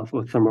properties of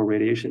thermal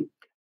radiation.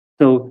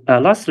 So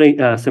lastly,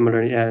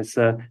 similarly as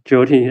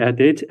Jyoti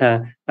did,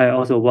 I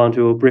also want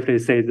to briefly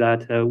say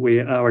that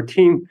our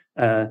team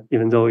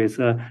even though it's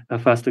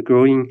fast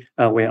growing,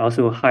 we're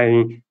also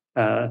hiring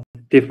have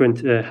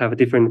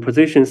different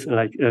positions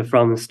like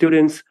from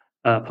students,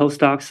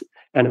 postdocs,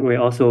 and we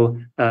also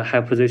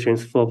have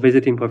positions for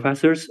visiting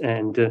professors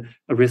and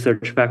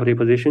research faculty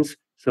positions.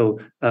 So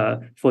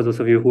for those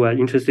of you who are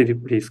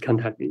interested, please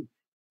contact me.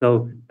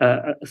 So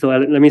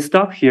let me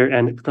stop here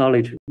and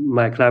acknowledge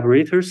my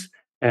collaborators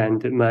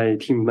and my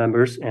team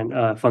members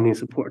and funding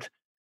support.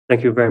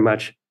 Thank you very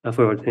much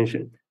for your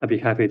attention. I'd be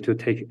happy to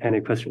take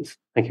any questions.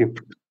 Thank you.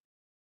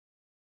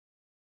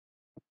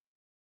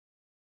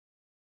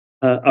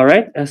 All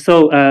right.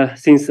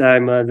 Since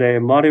I'm the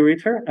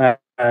moderator,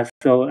 I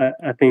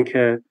think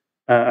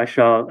I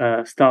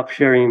shall stop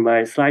sharing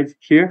my slides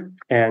here,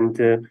 and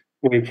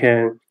we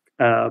can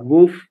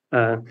move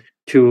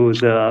to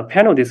the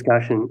panel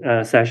discussion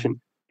session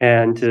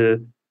and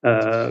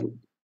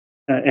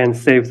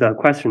save the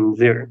question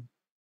there.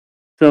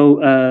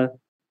 So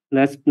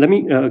let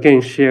me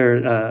again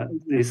share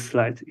this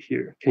slide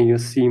here. Can you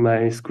see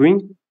my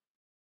screen?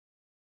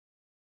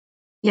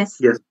 Yes.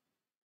 Yes.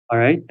 All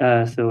right.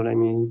 So let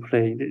me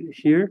play it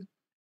here.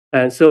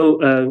 And so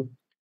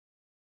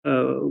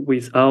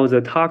with all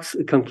the talks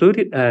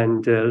concluded,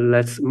 and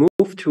let's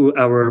move to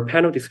our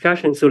panel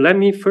discussion. So let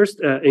me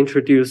first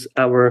introduce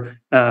our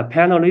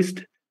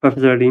panelist,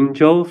 Professor Lin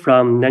Zhou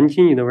from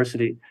Nanjing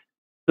University.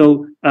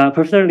 So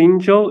Professor Lin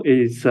Zhou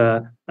is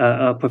a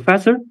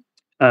professor,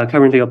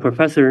 currently a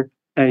professor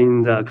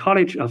in the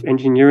College of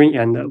Engineering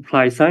and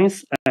Applied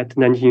Science at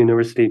Nanjing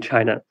University,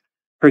 China.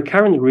 Her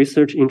current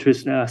research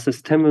interests are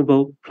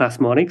sustainable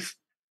plasmonics,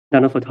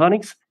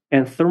 nanophotonics,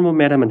 and thermal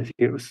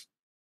metamaterials.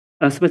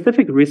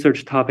 Specific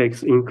research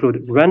topics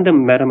include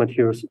random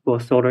metamaterials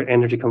for solar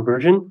energy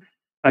conversion,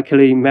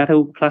 alkali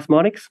metal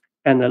plasmonics,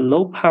 and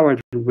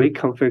low-powered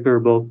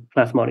reconfigurable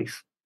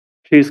plasmonics.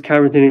 She is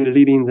currently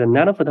leading the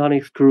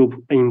nanophotonics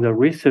group in the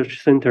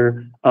Research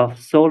Center of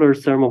Solar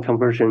Thermal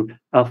Conversion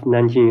of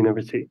Nanjing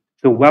University.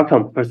 So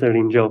welcome, Professor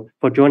Lin Zhou,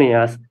 for joining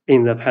us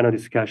in the panel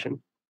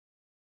discussion.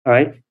 All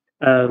right.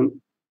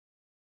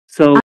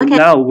 So Okay.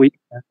 now we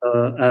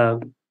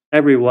have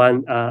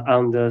everyone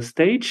on the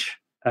stage.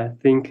 I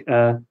think,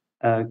 can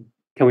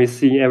we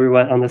see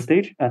everyone on the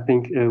stage? I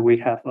think we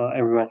have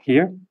everyone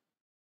here.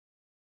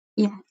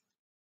 Yeah.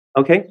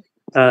 Okay.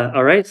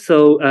 All right.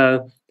 So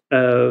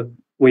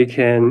we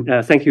can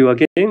thank you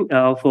again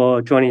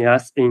for joining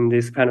us in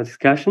this panel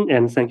discussion,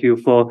 and thank you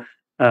for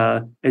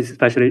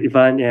especially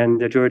Ivan and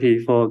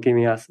Jyoti for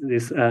giving us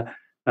this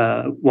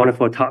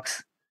wonderful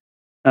talks.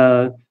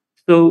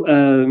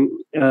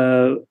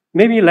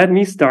 Maybe let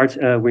me start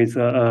with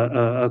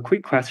a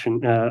quick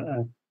question,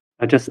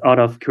 just out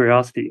of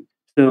curiosity.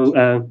 So,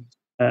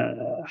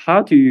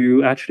 how do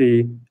you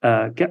actually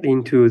get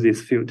into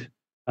this field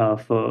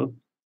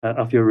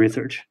of your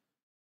research?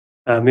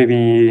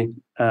 Maybe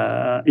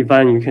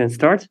Ivan, you can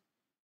start.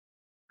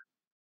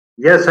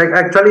 Yes,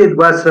 actually, it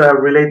was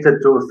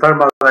related to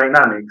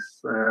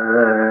thermodynamics.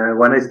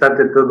 When I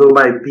started to do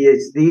my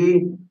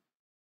PhD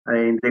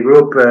in the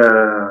group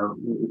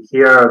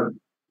here,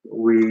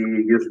 we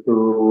used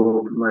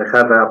to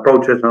have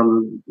approaches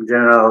on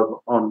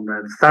general on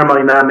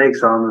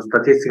thermodynamics, on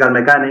statistical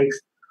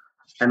mechanics,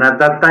 and at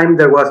that time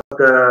there was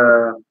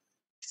the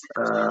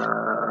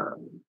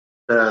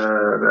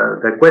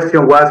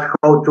question was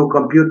how to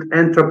compute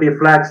entropy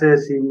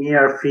fluxes in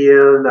near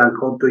field and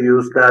how to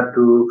use that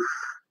to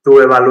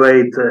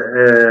evaluate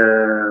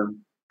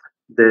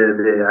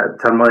the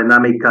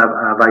thermodynamic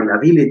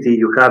availability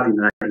you have in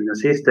a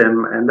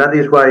system, and that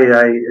is why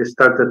I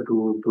started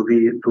to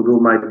do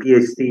my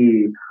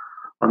PhD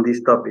on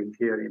this topic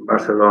here in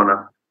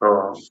Barcelona.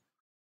 So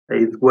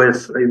it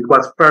was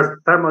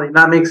first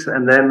thermodynamics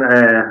and then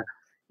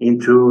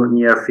into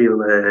near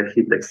field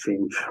heat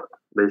exchange,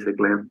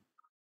 basically.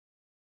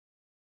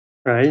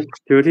 Right,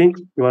 Jyoti,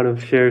 you want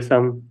to share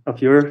some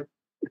of your?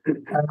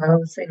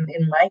 So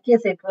in my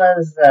case, it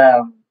was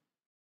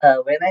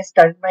when I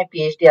started my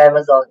PhD, I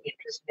was all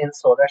interested in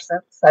solar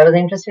cells. I was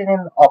interested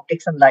in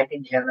optics and light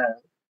in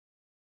general.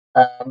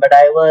 But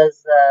I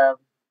was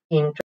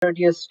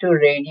introduced to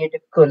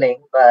radiative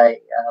cooling by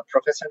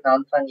Professor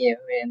Nanfang Yu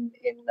in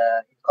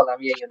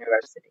Columbia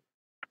University.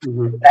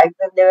 Mm-hmm. Back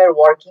then, they were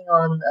working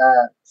on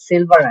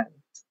silver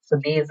ants. So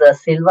these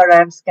silver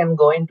ants can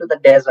go into the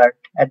desert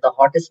at the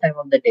hottest time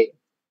of the day,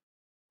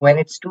 when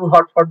it's too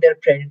hot for their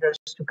predators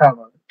to come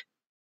out.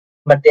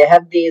 But they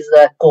have these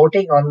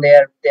coating on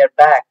their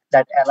back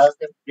that allows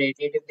them to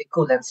radiatively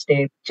cool and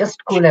stay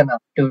just cool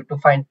enough to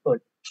find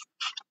food.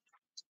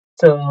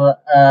 So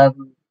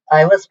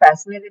I was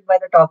fascinated by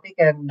the topic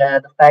and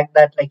the fact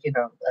that, like,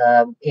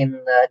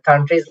 in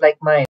countries like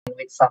mine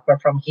which suffer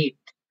from heat,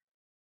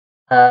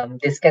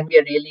 this can be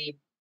a really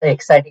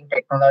exciting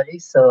technology.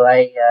 So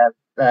I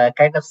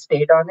kind of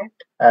stayed on it.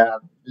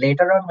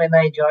 Later on, when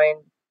I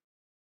joined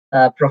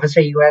Professor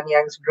Yuan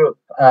Yang's group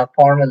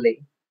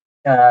formally,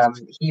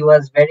 he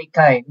was very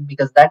kind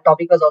because that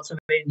topic was also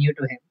very new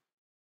to him.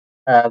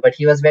 But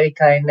he was very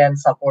kind and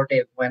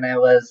supportive when I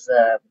was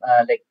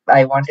like,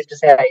 I wanted to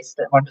say I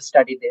want to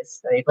study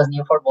this. It was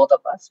new for both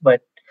of us,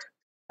 but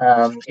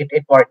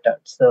it worked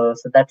out. So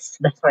that's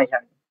my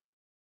journey.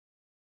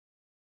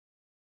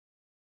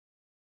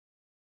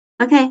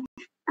 Okay.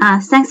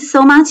 Thanks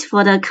so much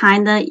for the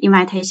kind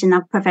invitation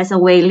of Professor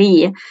Wei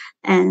Li,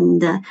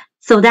 and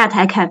so that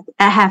I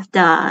have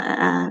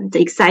the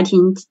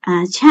exciting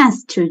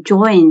chance to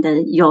join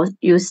your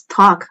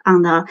talk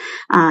on the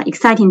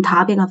exciting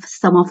topic of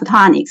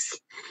thermophotonics.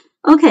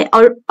 Okay.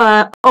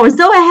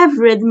 Although I have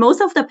read most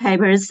of the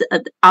papers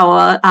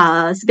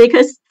our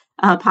speakers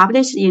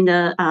published in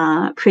the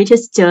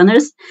previous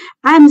journals,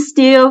 I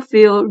still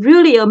feel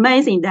really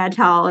amazing that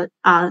our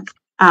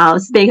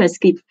speakers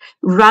give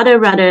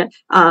rather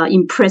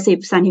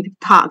impressive scientific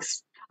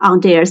talks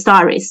on their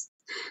stories.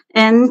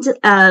 And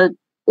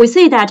we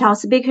see that our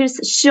speakers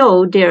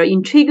show their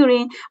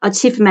intriguing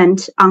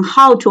achievement on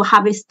how to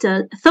harvest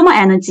thermal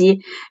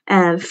energy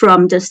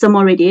from the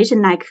thermal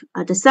radiation like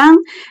the sun,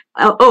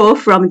 or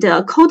from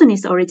the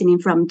coldness originating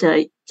from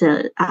the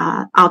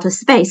outer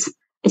space.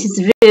 It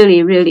is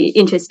really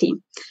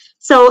interesting.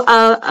 So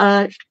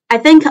I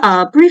think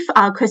a brief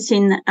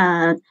question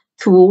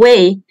to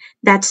Wei,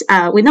 that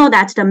we know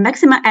that the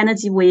maximum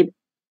energy we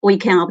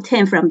can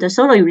obtain from the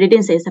solar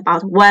irradiance is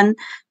about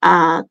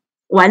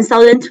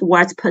 1,000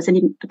 watts per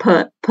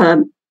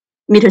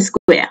meter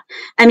square.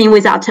 I mean,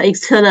 without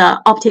external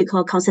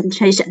optical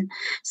concentration.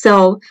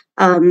 So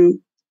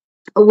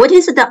what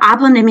is the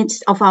upper limit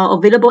of our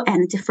available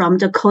energy from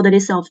the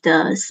coldness of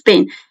the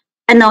spin?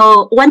 I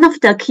know one of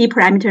the key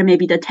parameters may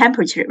be the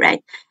temperature,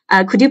 right?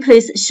 Could you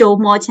please show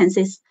more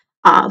chances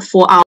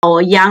for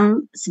our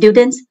young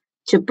students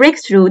to break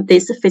through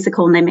this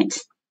physical limit?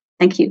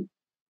 Thank you.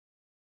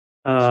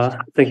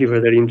 Thank you for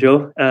that,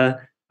 Joe.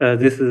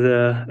 This is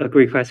a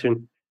great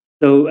question.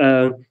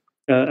 So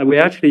we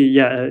actually,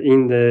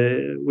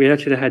 we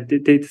actually had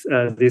did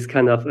this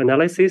kind of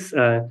analysis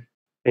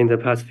in the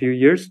past few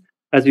years.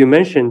 As you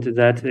mentioned,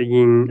 that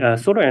in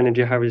solar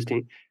energy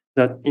harvesting,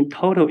 that in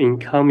total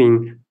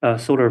incoming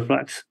solar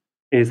flux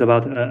is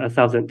about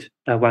 1,000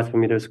 watts per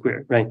meter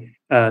square, right?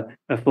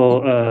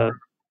 For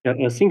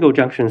a single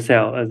junction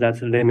cell,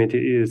 that limit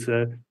is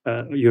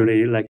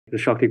usually like the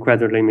Shockley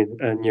quadrant limit,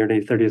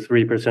 nearly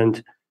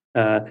 33%,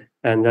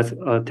 and that's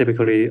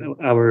typically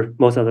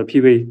most of the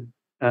PV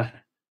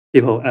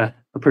people are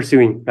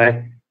pursuing,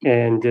 right?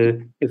 And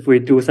if we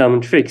do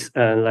some tricks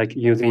like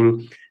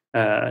using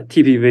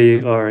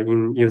TPV or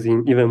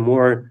using even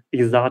more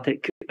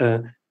exotic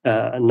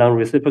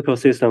non-reciprocal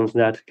systems,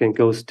 that can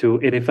goes to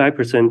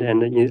 85%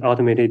 and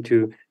ultimately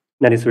to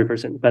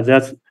 93%. But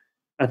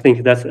I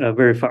think that's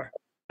very far.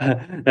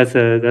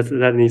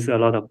 That needs a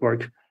lot of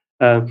work.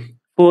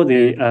 For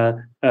the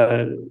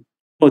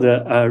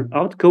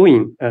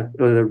outgoing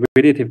the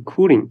radiative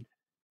cooling,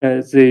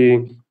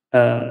 the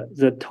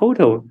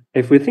total,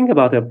 if we think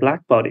about a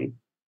black body,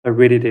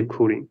 radiative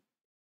cooling,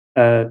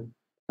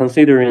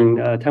 considering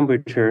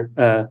temperature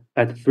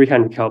at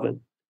 300 Kelvin,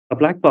 a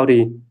black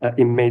body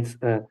emits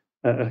a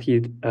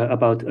heat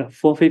about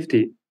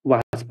 450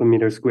 watts per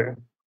meter square.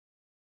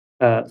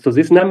 So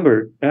this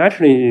number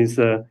actually is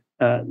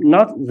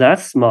not that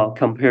small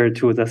compared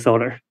to the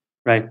solar,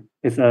 right?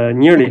 It's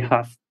nearly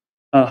half.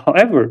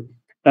 However,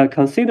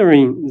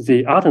 considering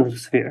the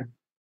atmosphere,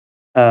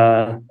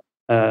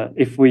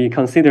 if we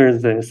consider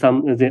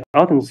the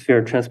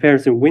atmosphere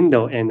transparency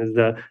window and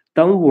the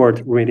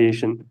downward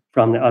radiation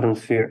from the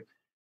atmosphere,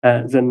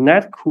 the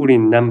net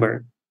cooling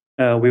number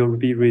will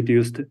be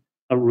reduced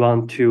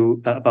around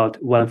to about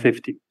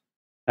 150,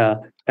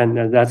 and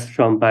that's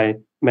shown by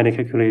many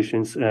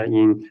calculations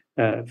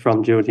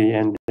from Jyoti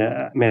and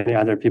many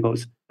other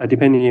people's,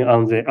 depending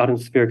on the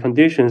atmosphere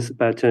conditions,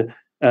 but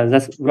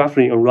that's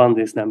roughly around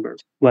this number,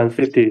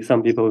 150.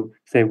 Some people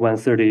say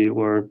 130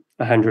 or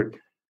 100.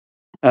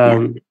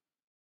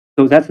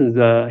 So that's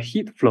the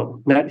heat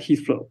flow, net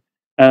heat flow.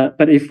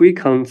 But if we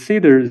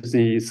consider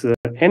this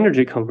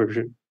energy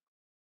conversion,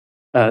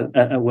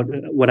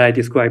 what I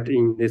described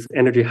in this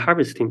energy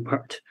harvesting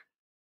part,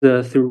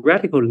 the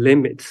theoretical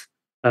limits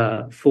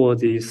for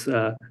this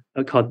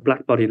called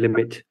black body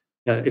limit,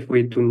 if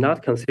we do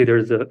not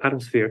consider the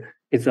atmosphere,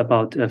 it's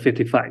about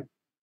 55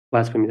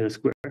 watts per meter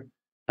square.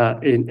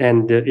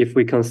 And if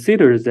we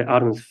consider the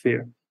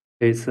atmosphere,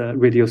 it's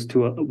reduced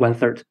to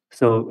 1/3,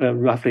 so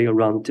roughly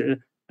around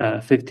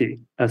 50,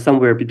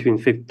 somewhere between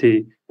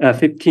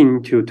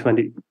 15 to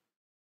 20,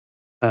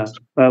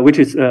 which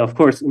is of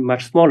course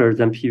much smaller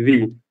than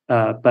PV.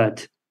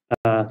 But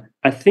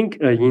I think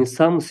in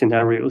some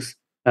scenarios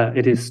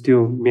it is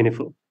still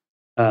meaningful.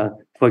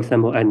 For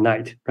example, at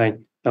night, right,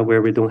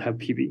 where we don't have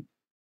PV.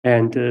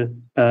 And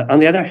on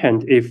the other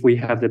hand, if we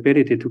have the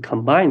ability to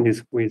combine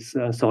this with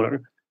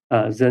solar,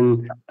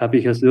 then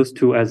because those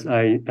two, as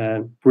I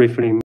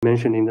briefly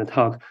mentioned in the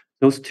talk,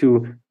 those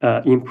two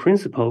in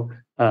principle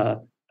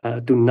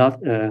do not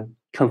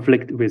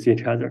conflict with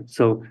each other.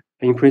 So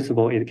in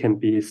principle, it can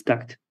be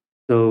stacked.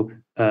 So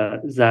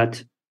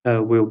that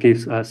will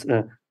give us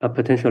a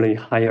potentially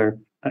higher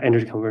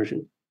energy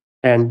conversion.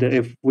 And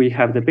if we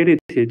have the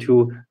ability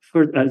to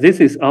further, this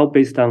is all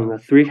based on the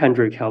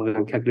 300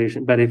 Kelvin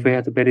calculation, but if we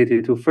have the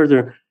ability to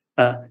further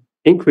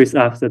increase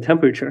of the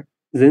temperature,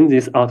 then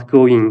this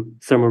outgoing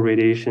thermal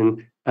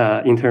radiation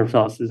in terms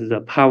of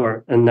the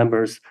power and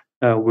numbers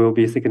will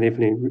be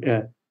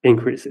significantly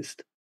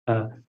increased.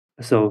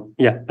 So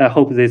yeah, I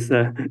hope this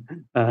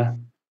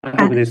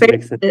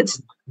makes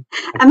sense.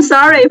 I'm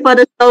sorry for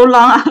the so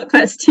long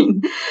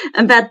question,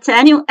 but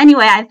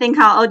anyway, I think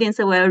our audience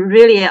will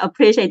really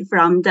appreciate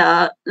from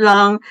the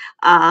long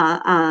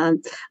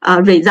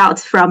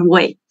results from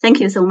Wei. Thank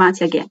you so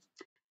much again.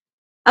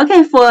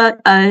 Okay,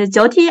 for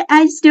Jyoti,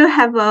 I still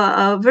have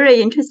a very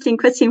interesting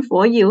question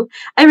for you.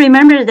 I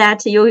remember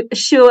that you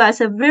show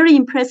us a very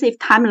impressive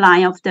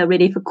timeline of the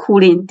radiative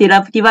cooling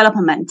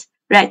development,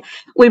 right?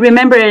 We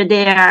remember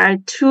there are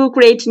 2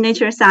 great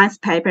Nature Science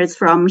papers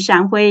from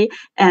Shanhui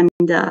and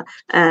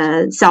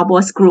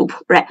Xiaobo's group,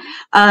 right?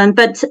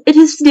 But it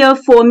is still,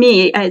 for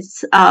me,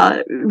 it's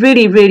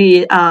really,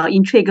 really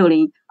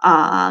intriguing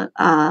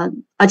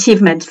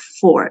achievement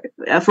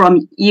from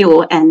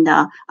you and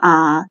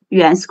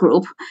Yuan's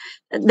group,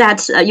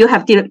 that you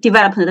have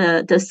developed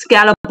the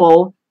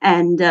scalable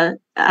and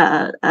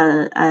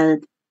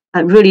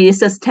really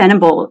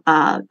sustainable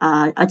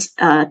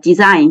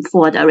design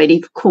for the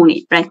radiative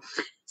cooling, right?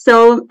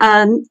 So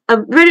a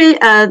really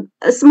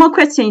small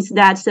question is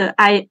that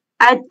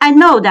I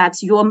know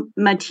that your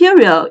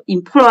material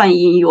employed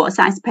in your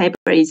science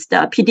paper is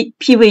the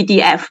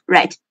PVDF,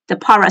 right? The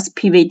porous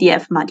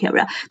PVDF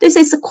material. This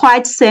is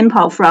quite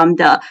simple from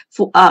the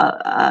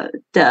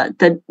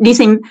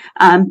lithium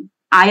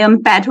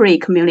ion battery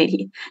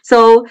community.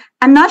 So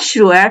I'm not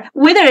sure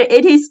whether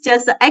it is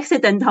just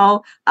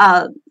accidental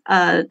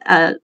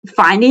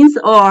findings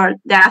or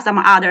there are some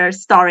other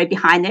story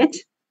behind it.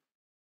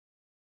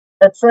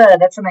 That's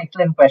an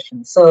excellent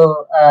question.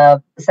 So,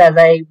 as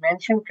I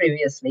mentioned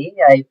previously,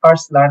 I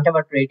first learned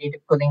about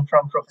radiative cooling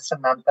from Professor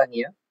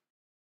Nantanya,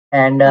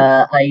 and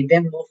I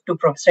then moved to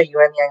Professor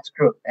Yuan Yang's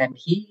group, and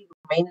he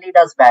mainly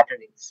does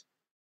batteries.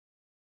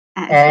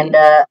 And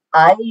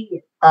I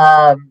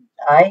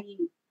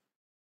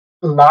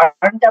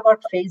learned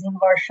about phase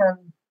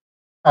inversion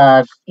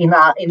in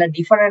a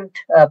different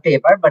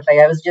paper, but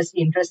I was just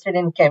interested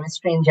in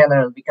chemistry in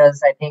general,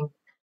 because I think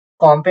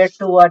compared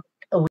to what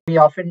we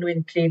often do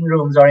in clean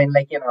rooms or in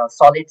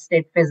solid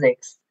state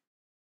physics,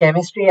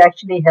 chemistry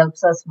actually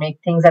helps us make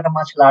things at a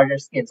much larger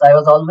scale. So I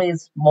was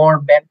always more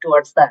bent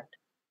towards that.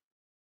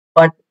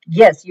 But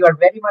yes, you are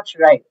very much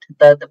right.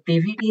 The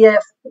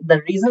PVDF,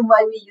 the reason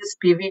why we use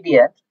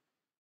PVDF,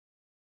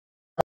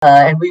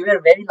 and we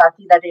were very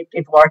lucky that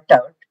it worked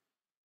out,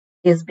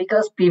 is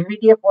because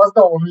PVDF was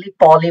the only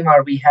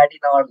polymer we had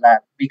in our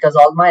lab, because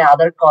all my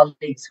other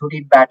colleagues who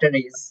did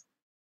battery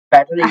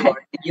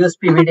work used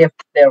PVDF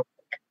for their work.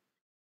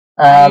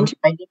 I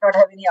did not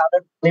have any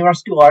other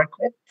polymers to work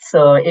with,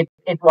 so it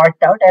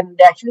worked out, and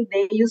actually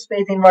they use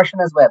phase inversion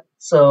as well.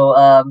 So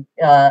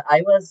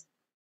I was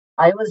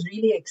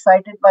really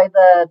excited by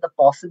the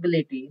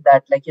possibility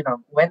that,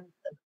 when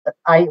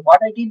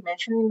what I did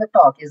mention in the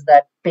talk is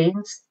that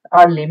paints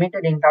are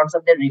limited in terms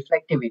of their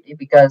reflectivity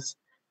because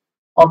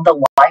of the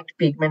white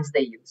pigments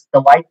they use.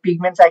 The white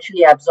pigments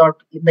actually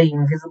absorb the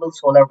invisible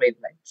solar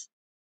wavelengths.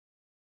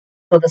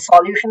 So the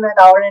solution at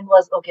our end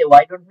was, okay,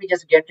 why don't we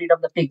just get rid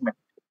of the pigment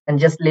and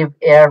just leave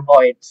air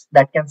voids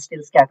that can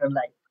still scatter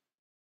light?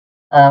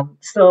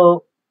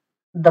 So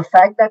the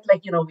fact that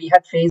we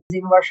had phase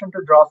inversion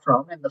to draw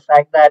from, and the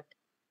fact that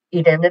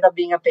it ended up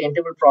being a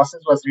paintable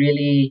process was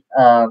really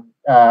a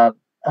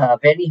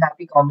very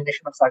happy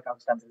combination of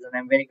circumstances, and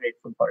I'm very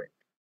grateful for it.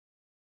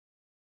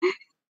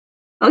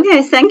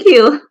 Okay, thank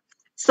you.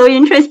 So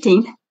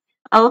interesting.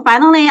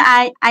 Finally,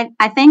 I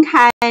think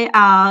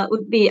I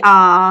would be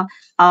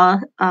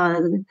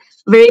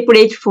very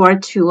grateful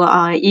to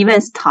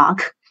Evan's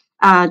talk.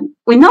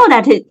 We know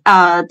that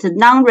the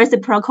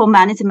non-reciprocal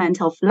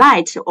management of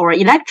light or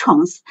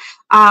electrons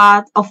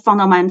are of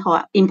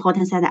fundamental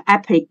importance and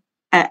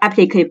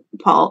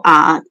applicable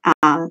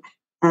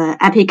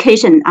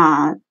application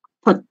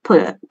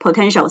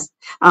potentials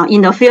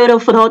in the field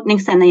of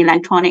photonics and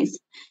electronics.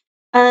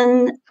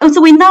 And also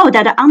we know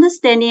that the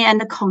understanding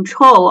and the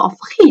control of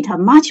heat are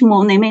much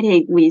more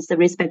limited with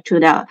respect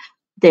to their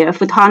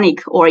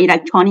photonic or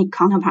electronic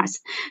counterparts.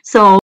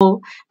 So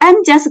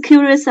I'm just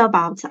curious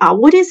about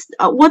what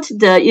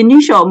the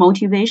initial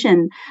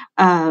motivation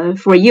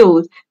for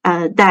you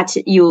that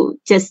you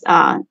just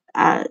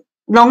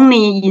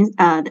lonely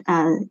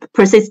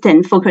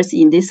persistent focus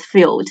in this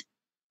field.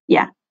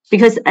 Yeah.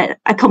 Because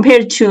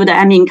compared to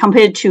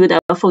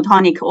the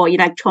photonic or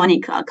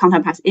electronic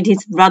counterparts, it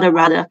is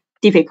rather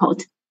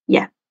difficult.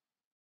 Yeah.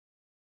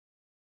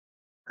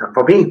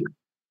 For me?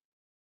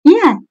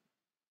 Yeah.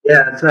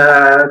 Yes.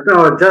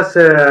 No, just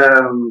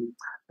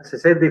as I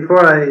said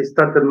before, I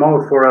started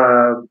more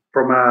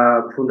from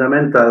a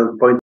fundamental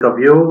point of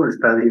view,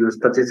 studying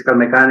statistical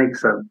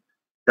mechanics and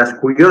just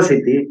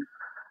curiosity,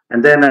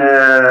 and then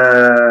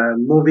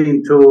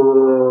moving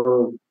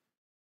to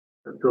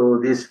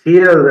this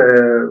field.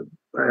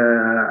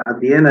 At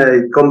the end,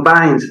 it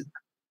combines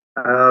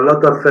a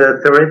lot of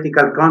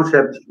theoretical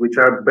concepts which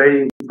are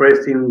very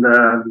interesting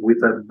with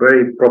a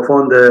very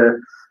profound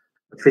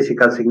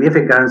physical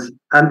significance,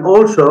 and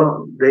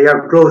also they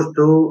are close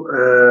to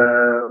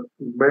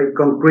very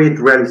concrete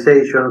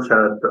realizations,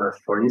 as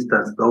for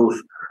instance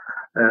those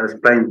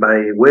explained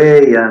by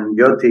Wei and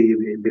Jyoti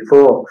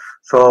before.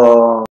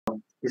 So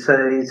it's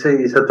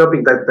a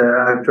topic that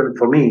actually,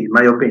 for me, in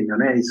my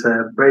opinion, is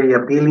very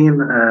appealing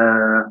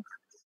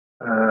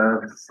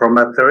from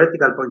a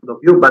theoretical point of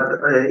view, but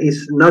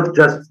it's not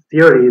just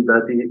theory,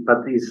 but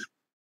it's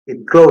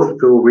close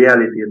to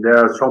reality. There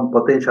are some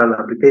potential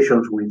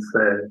applications with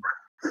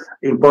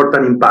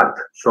important impact.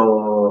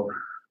 So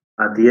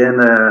at the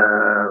end,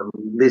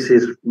 this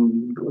is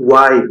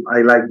why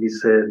I like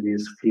this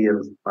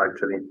field,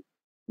 actually.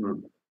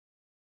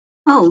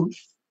 Oh,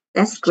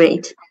 that's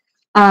great.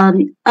 A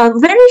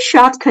very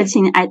short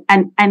question.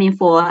 I mean,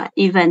 for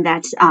even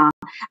that,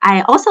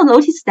 I also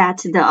noticed that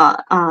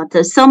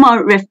the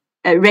thermal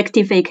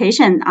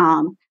rectification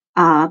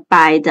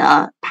by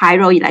the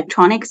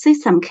pyroelectronic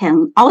system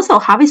can also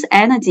harvest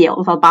energy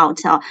of about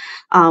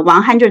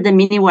 100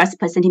 milliwatts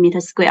per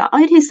centimeter square.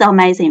 Oh, it is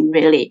amazing,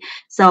 really.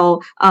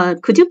 So,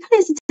 could you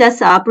please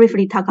just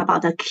briefly talk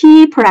about the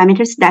key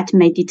parameters that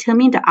may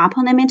determine the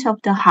upper limit of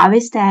the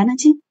harvest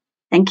energy?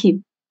 Thank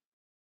you.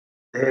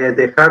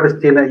 The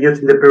harvesting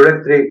using the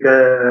pyroelectric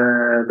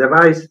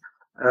device,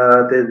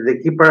 the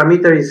key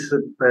parameter is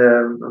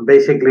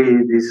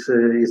basically this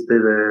is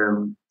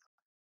the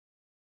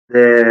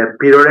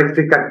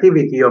pyroelectric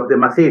activity of the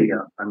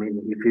material. I mean,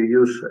 if you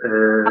use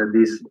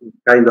this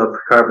kind of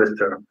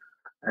harvester,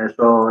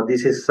 so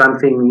this is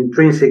something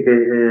intrinsic,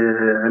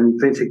 an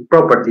intrinsic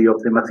property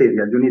of the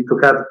material. You need to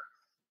have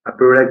a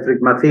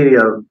pyroelectric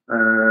material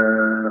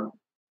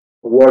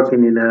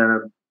working in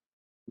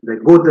the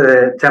good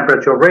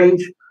temperature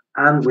range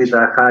and with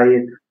a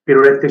high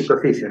pyroelectric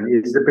coefficient.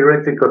 It's the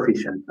pyroelectric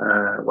coefficient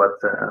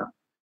what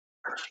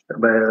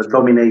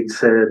dominates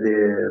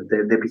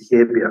the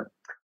behavior.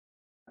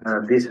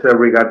 This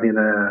regarding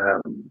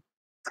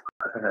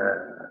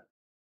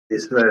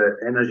this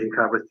energy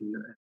harvesting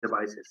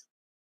devices.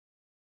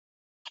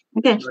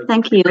 Okay,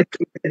 thank you.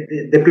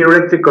 The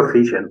pyroelectric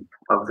coefficient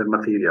of the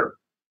material.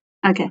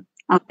 Okay,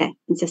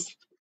 just.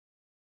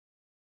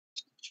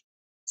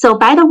 So,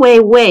 by the way,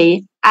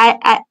 Wei,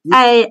 I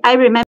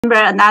remember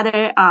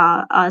another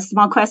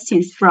small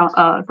questions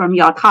from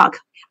your talk.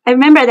 I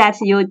remember that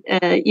you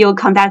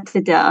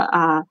conducted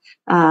the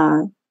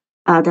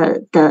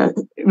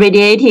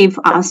radiative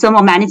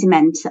thermal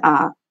management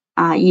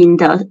in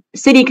the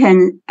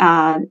silicon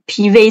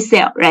PV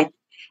cell, right?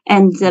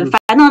 And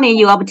finally,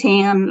 you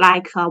obtain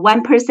like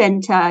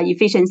 1%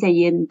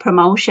 efficiency in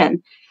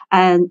promotion.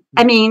 I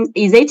mean,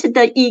 is it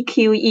the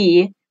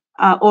EQE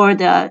or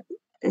the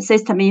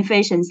system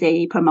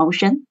efficiency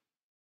promotion?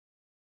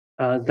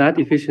 That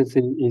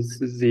efficiency is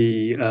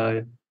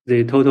the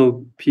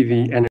total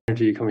PV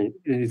energy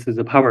it's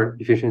the power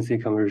efficiency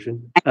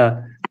conversion.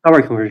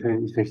 Power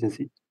conversion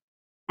efficiency.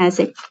 I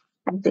see.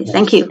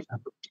 Thank you.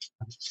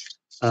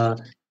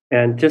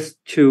 And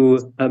just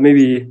to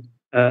maybe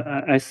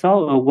I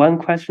saw one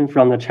question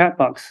from the chat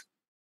box.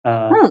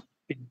 Let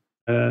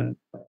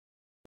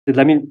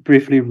me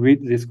briefly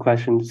read this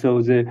question.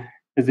 So the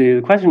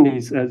question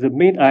is, the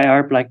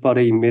mid-IR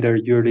blackbody emitter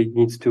usually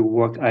needs to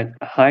work at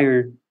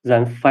higher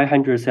than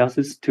 500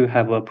 Celsius to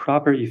have a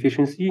proper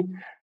efficiency.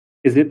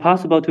 Is it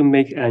possible to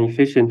make an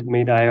efficient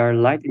mid-IR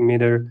light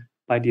emitter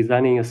by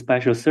designing a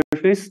special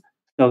surface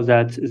so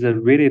that the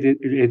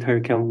radiator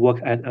can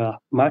work at a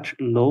much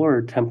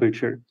lower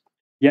temperature,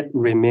 yet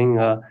remain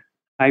a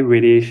high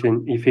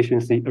radiation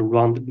efficiency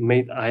around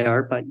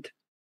mid-IR band?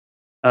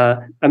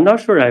 I'm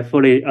not sure I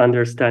fully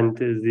understand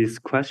this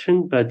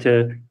question, but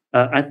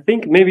I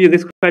think maybe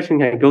this question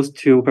goes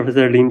to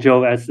Professor Lin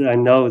Zhou, as I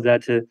know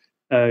that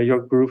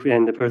your group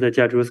and Professor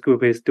Jiazhu's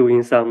group is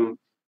doing some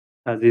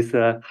this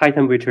high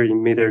temperature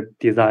emitter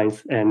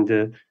designs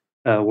and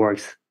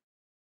works.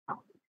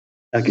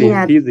 Can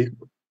you see this?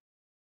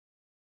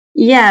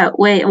 Yeah,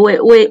 we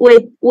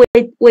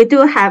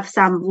do have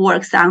some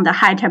works on the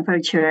high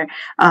temperature,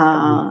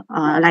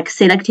 like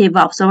selective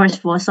absorbers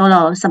for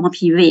solar thermal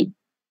PV.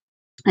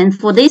 And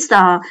for these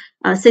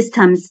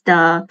systems,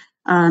 the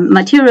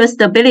material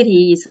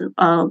stability is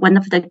one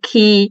of the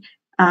key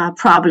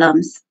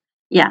problems.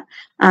 Yeah,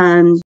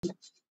 and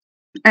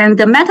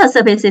the metal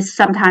surfaces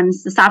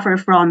sometimes suffer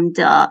from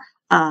the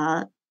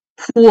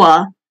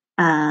poor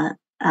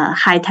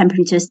high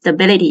temperature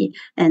stability.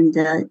 And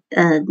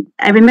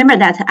I remember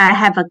that I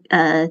have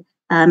a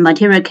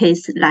material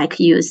case like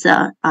use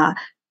a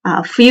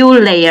few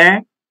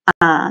layer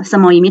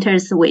thermal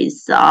emitters with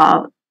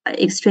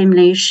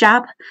extremely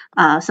sharp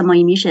thermal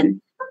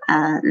emission,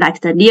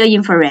 like the near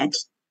infrared,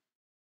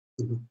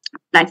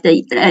 like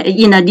the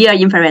in a near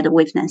infrared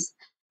wavelength.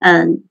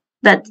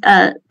 But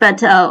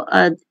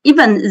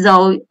even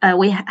though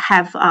we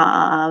have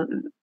a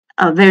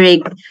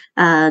very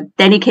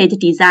delicate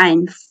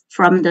design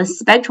from the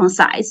spectrum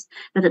size,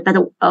 but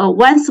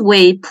once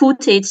we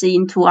put it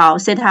into our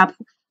setup,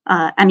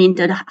 I mean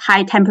the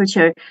high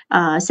temperature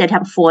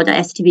setup for the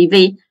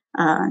STVV,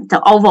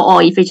 the overall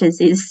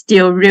efficiency is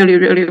still really,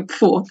 really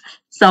poor.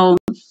 So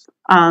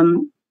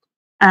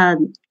I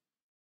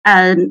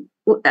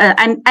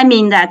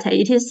mean that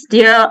it is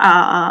still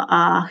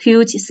a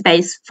huge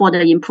space for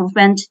the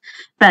improvement,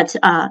 but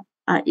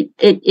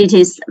it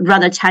is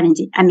rather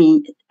challenging. I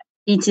mean,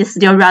 it is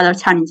still rather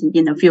challenging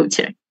in the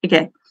future.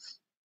 Okay.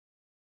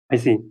 I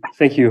see.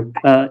 Thank you.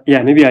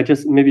 Yeah, maybe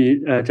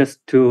just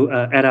to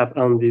add up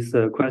on this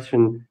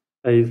question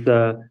is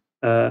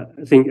I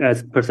think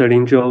as Professor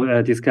Lin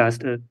Zhou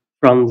discussed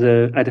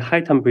at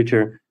high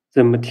temperature,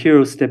 the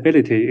material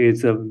stability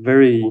is a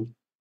very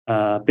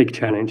big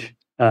challenge.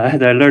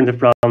 As I learned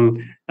from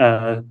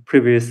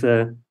previous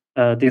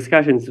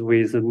discussions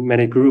with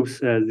many groups,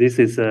 this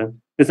is a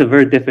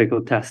very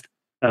difficult test,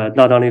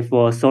 not only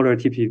for solar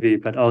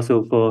TPV but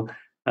also for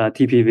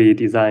TPV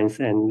designs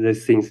and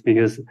these things,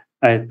 because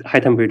at high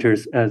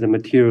temperatures, the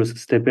material's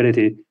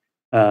stability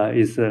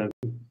is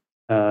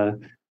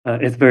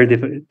very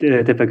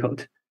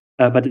difficult.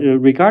 But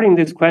regarding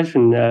this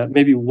question,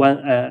 maybe one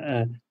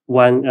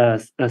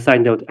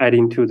side note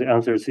adding to the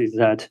answers is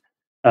that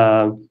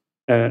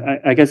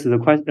I guess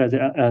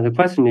the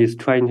question is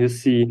trying to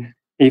see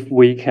if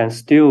we can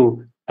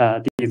still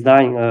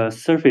design a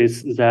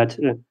surface that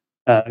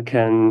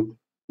can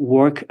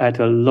work at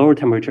a lower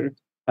temperature,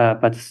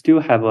 but still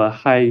have a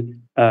high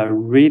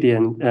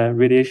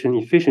radiation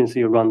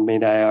efficiency around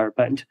mid-IR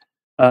band.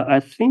 I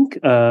think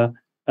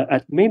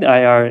at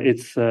mid-IR,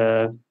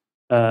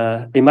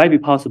 it might be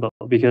possible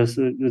because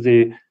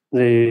the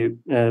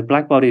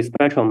black body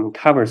spectrum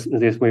covers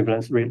this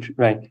wavelength range,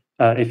 right?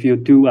 If you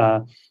do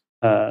a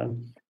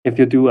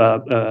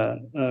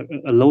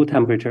low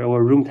temperature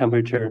or room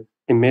temperature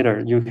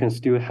emitter, you can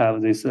still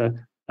have this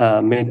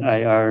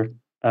mid-IR.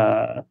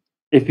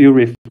 If you're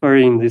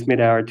referring this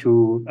mid-IR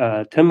to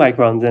 10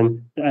 micron,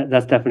 then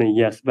that's definitely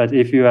yes. But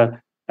if you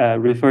are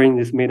referring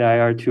this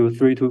mid-IR to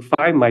 3 to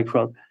 5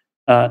 micron,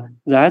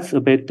 that's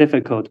a bit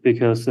difficult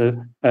because the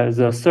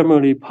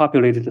thermally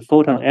populated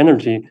photon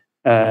energy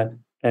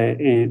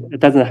it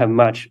doesn't have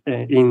much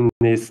in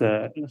this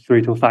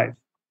 3 to 5,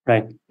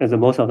 right? As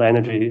most of the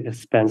energy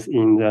spends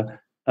in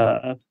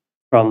the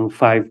from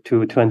 5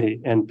 to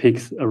 20 and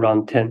peaks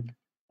around 10.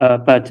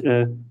 But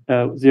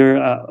there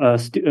are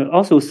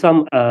also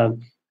some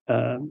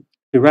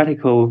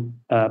theoretical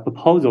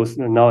proposals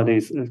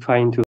nowadays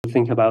trying to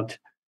think about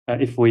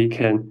if we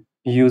can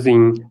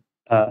using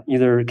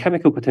either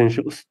chemical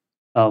potentials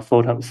of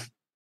photons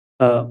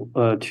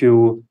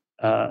to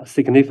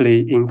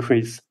significantly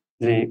increase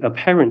the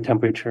apparent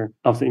temperature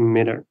of the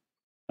emitter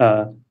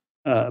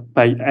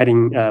by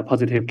adding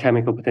positive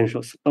chemical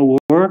potentials,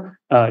 or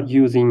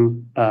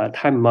using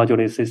time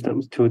modulated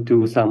systems to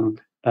do some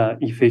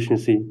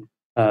efficiency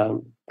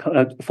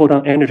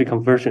photon energy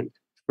conversion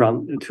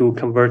to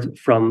convert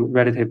from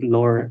relative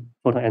lower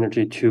photon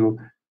energy to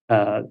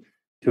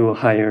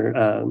higher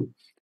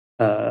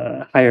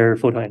higher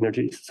photon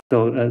energies.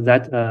 So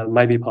that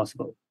might be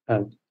possible.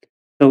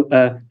 So,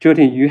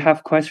 Jyoti, you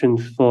have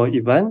questions for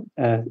Ivan?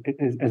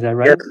 Is that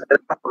right? Yes.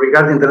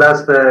 Regarding the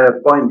last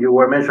point you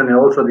were mentioning,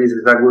 also this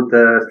is a good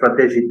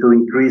strategy to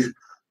increase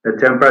the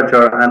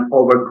temperature and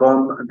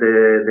overcome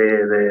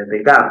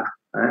the gap,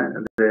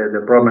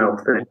 the problem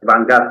of the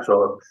band gap.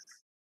 So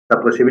the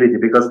possibility,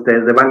 because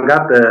the band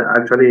gap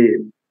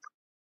actually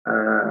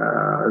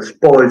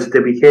spoils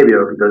the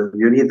behavior, because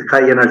you need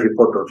high energy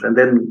photons, and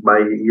then by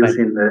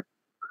using the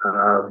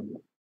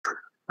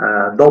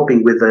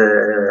doping with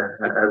a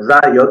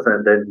diode,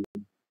 and then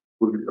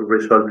would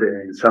result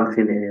in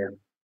something,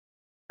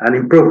 an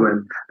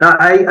improvement. Now,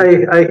 I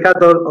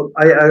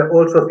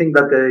also think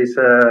that there is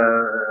a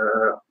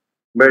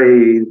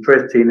very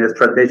interesting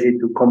strategy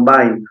to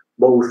combine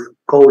both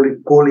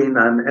cooling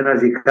and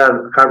energy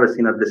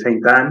harvesting at the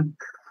same time.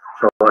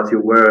 So as you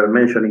were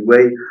mentioning,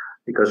 Wei,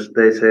 because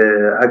there's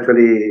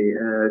actually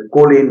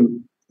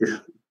cooling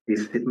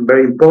is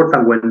very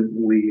important when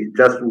we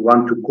just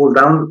want to cool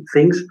down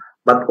things,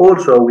 but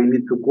also we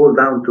need to cool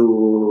down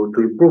to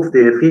improve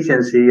the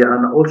efficiency,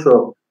 and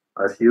also,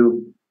 as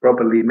you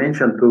properly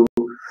mentioned, to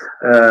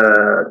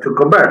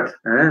convert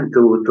and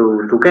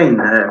to gain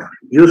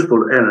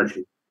useful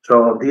energy.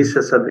 So this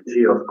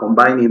strategy of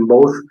combining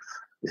both,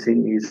 I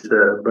think, is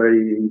a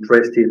very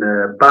interesting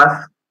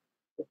path.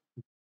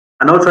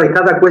 And also, I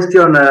had a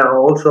question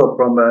also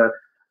from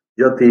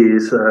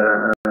Jyoti's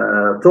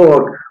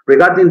talk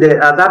regarding the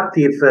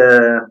adaptive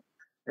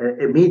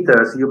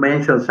emitters. You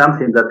mentioned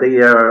something that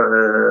they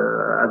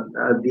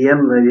are at the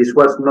end. It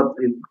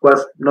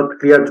was not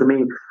clear to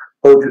me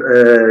how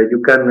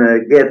you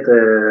can get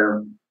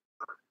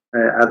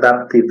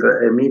adaptive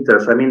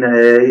emitters. I mean,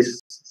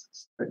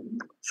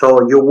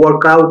 so you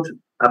work out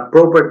a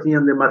property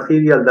in the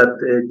material that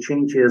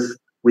changes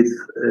with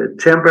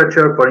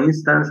temperature, for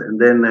instance, and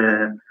then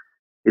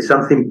is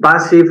something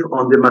passive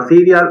on the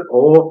material,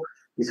 or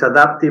is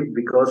adaptive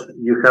because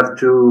you have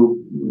to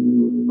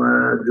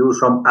do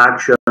some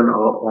action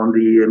on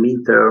the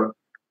emitter?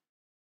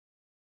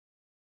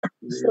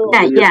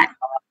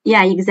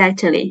 Yeah,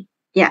 exactly.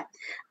 Yeah.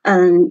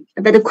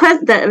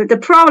 the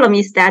problem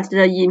is that the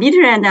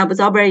emitter and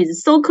absorber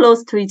is so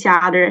close to each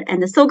other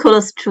and so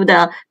close to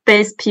the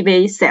base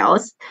PV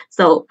cells.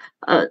 So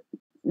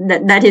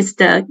that is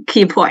the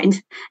key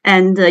point.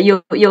 And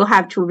you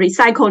have to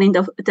recycle in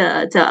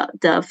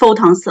the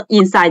photons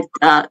inside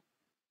the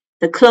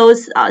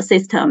closed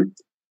system,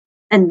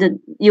 and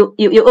you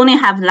only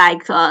have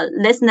like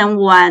less than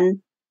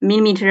 1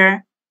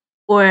 millimeter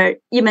or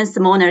even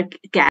smaller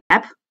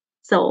gap.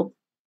 So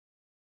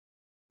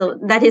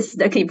that is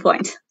the key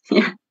point.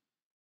 Yeah.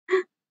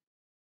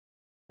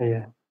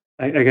 Yeah.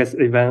 I guess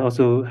Ivan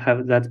also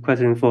have that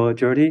question for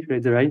Jyoti,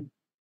 right?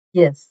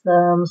 Yes.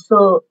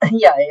 So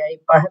yeah, I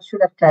perhaps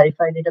should have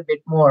clarified it a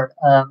bit more.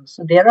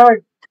 So there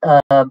are,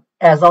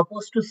 as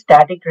opposed to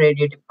static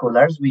radiative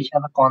coolers, which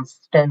have a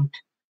constant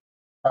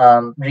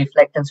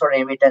reflectance or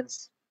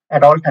emittance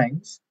at all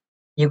times,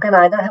 you can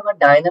either have a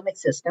dynamic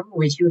system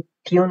which you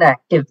tune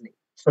actively.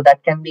 So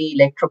that can be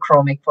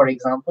electrochromic, for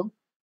example,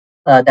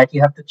 that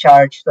you have to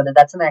charge. So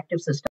that's an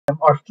active system,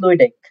 or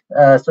fluidic.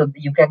 So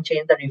you can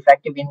change the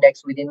refractive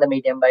index within the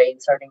medium by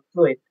inserting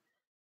fluid.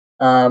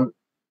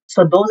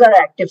 So those are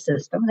active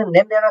systems, and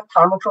then there are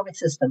thermochromic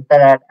systems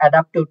that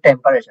adapt to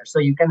temperature. So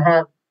you can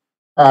have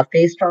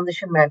phase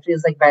transition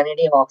materials like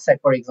vanadium oxide,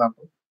 for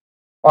example,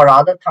 or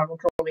other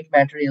thermochromic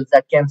materials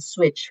that can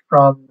switch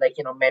from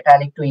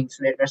metallic to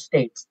insulator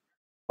states,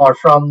 or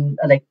from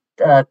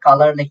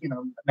color,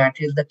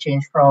 materials that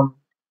change from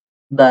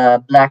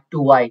the black to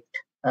white,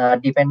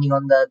 depending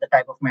on the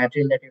type of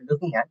material that you're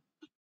looking at.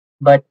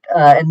 But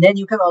and then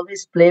you can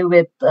always play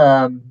with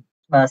some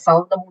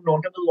of the more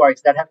notable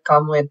works that have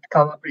come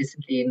up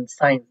recently in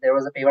science. There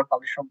was a paper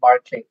published from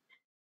Berkeley.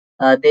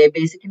 They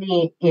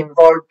basically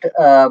involved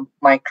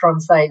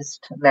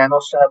micron-sized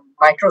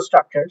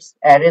microstructures,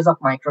 arrays of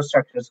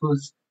microstructures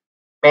whose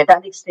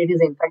metallic state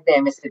is in fact the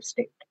emissive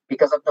state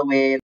because of the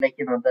way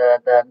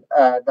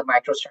the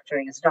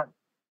microstructuring is done.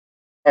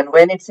 And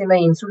when it's in the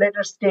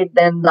insulator state,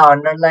 then the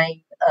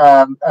underlying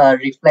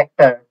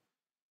reflector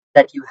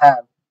that you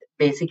have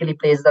basically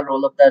plays the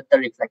role of the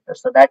reflector.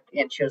 So that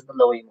ensures the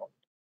low EMO.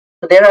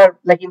 So there are,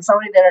 in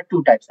summary, there are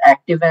two types,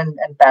 active and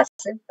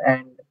passive.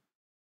 And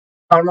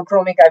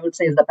thermochromic, I would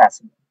say, is the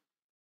passive.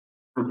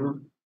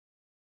 Mm-hmm.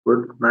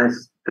 Good,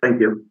 nice,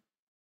 thank you.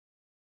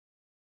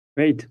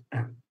 Great.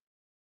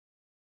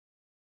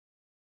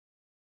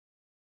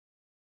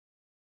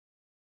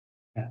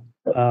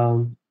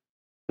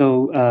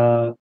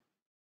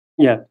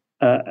 Yeah.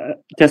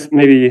 Just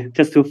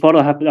to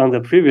follow up on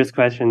the previous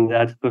question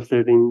that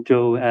Professor Lin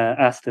Zhou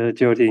asked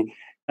Jyoti,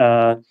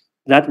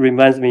 that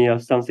reminds me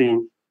of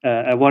something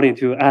I wanted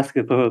to ask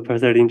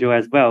Professor Lin Zhou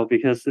as well,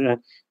 because we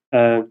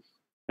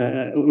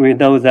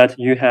know that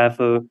you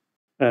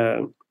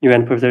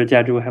and Professor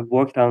Jiazhu have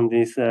worked on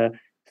this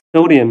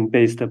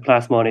sodium-based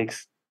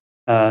plasmonics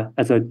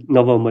as a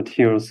novel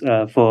materials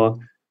for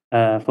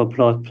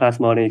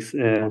plasmonics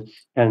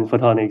and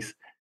photonics.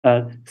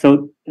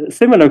 So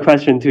similar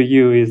question to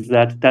you is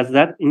that does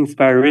that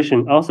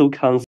inspiration also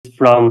comes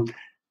from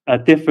a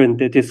different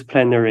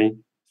disciplinary,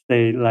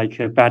 say like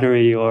a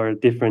battery or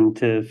different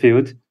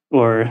field,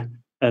 or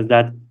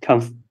that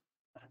comes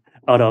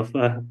out of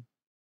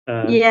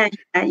yeah,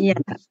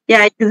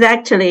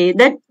 exactly.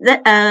 This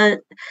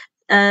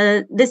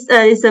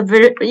is a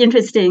very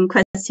interesting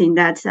question.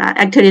 That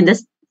actually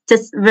this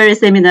just very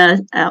similar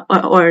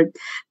or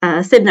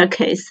similar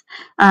case.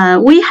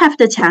 We have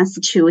the chance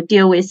to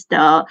deal with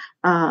the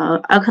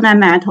alkaline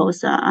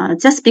metals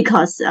just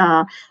because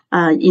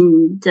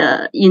in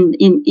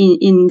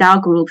our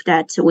group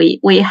that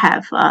we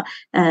have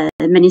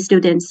many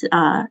students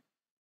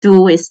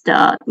do with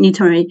the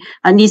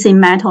lithium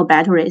metal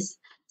batteries.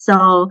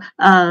 So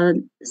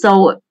an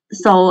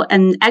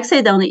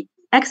accidental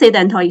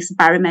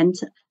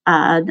experiment,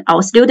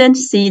 our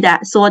students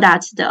saw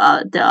that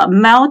the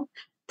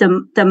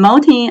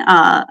melting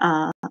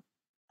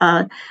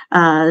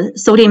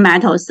sodium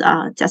metals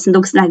just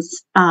looks like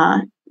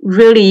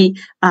really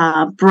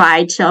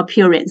bright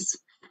appearance.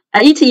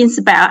 It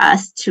inspired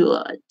us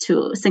to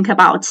think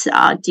about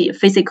the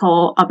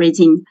physical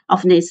origin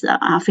of this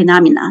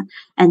phenomena,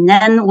 and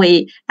then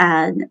we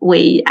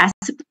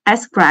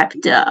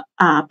ascribed the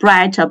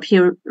bright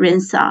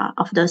appearance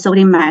of the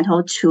sodium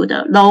metal to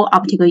the low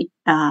optical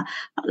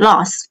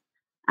loss,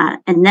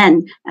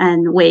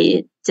 and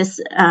we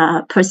just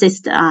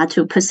persist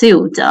to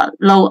pursue the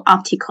low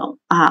optical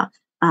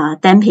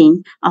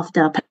damping of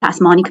the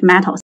plasmonic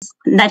metals.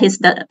 That is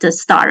the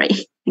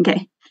story.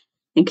 Okay,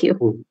 thank you.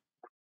 Cool.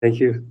 Thank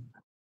you.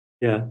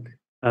 Yeah.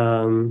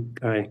 All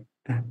right.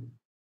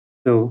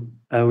 So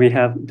do we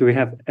have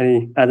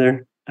any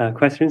other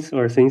questions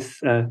or things?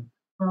 I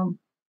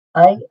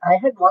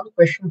had one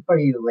question for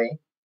you, Wei.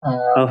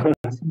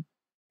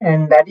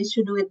 And that is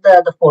to do with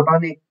the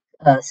photonic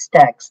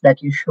stacks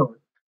that you showed.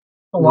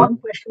 So one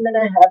question that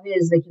I have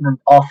is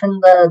often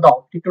the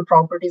optical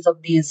properties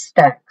of these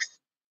stacks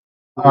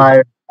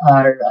are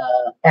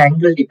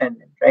angle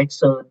dependent, right?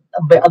 So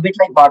a bit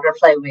like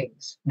butterfly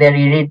wings, they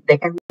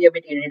can be a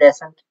bit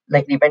iridescent,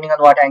 like depending on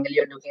what angle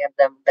you're looking at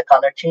them, the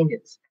color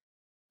changes.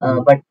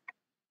 but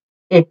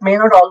it may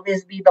not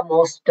always be the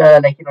most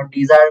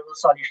desirable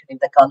solution if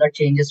the color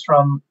changes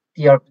from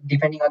your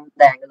depending on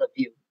the angle of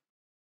view.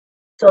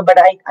 So, but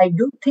I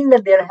do think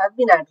that there have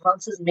been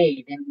advances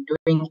made in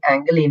doing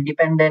angle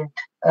independent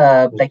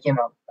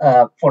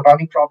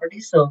photonic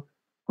properties. So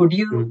could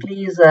you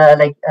please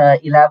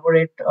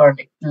elaborate or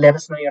let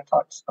us know your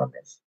thoughts on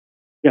this?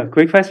 Yeah,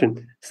 great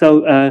question.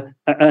 So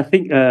I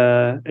think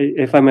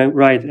if I'm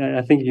right,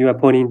 I think you are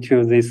pointing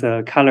to this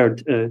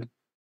colored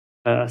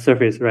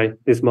surface, right?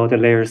 This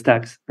multi-layer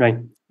stacks, right?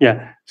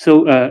 Yeah.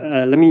 So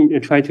let me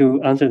try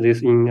to answer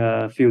this in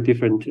a few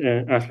different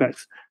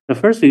aspects. The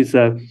first is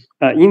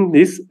in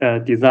this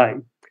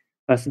design,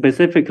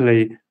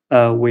 specifically,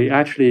 we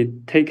actually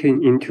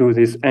taken into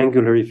this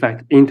angular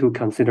effect into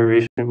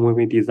consideration when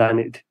we design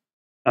it.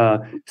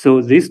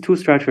 So these two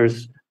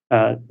structures,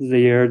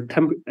 their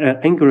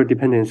angular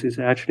dependence is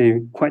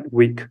actually quite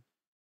weak.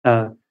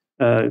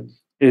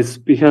 It's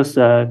because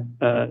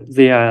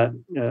they are,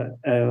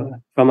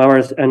 from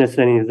our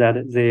understanding, is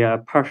that they are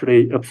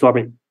partially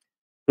absorbing.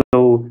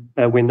 So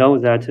we know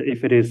that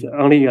if it is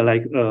only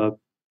like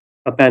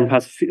a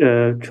bandpass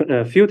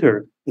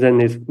filter, then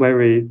it's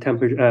very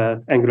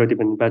angular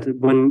dependent. But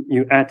when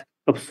you add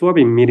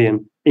absorbing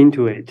medium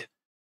into it,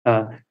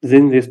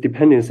 then this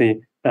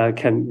dependency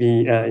can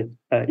be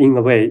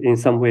in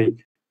some way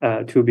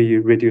to be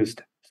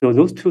reduced. So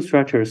those two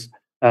structures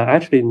are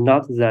actually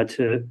not that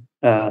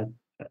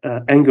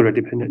angular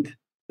dependent.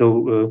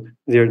 So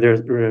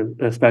there's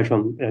a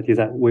spectrum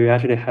design. We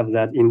actually have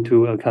that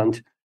into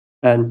account.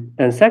 And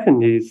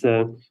second is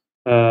you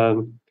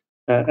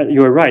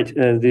are right.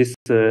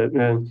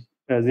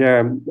 There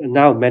are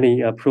now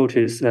many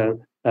approaches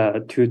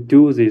to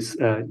do this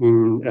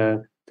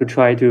to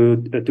try to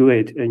do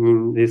it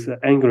in this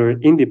angular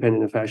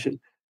independent fashion.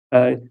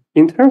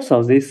 In terms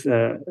of this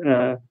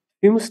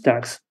film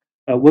stacks,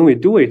 when we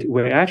do it,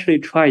 we actually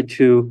try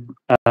to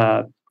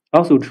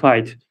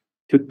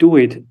to do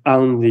it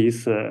on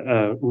these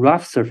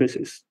rough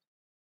surfaces.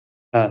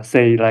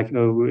 Say like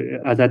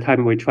at that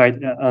time we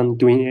tried on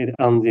doing it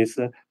on this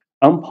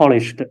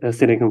unpolished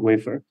silicon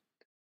wafer.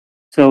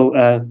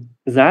 So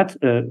that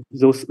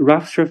those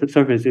rough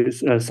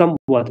surfaces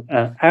somewhat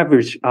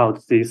average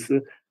out these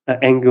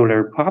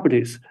angular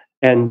properties,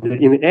 and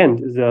in the end,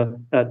 the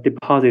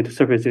deposit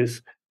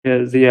surfaces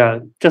they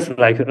are just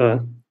like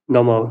a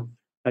normal,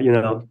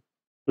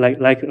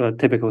 like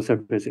typical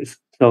surfaces.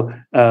 So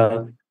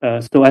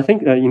so I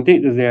think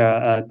indeed there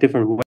are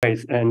different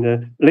ways,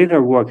 and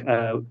later work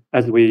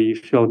as we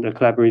showed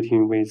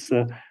collaborating with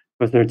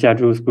Professor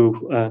Jiazhu's group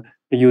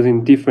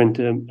using different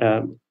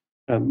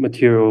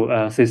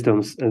material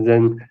systems, and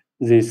then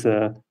this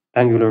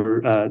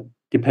angular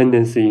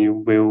dependency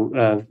will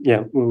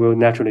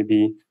naturally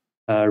be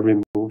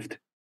removed.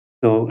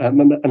 So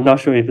I'm not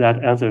sure if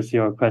that answers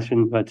your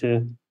question, but yeah.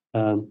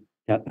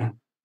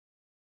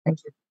 Thank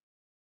you.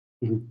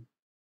 Mm-hmm.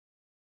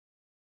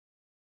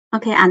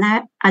 Okay,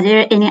 Anna, are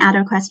there any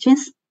other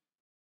questions?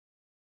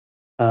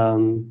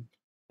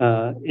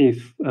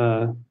 If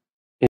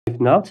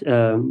not,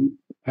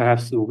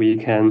 perhaps we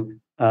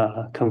can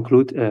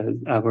conclude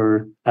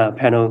our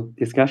panel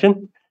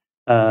discussion.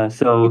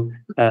 So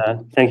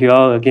thank you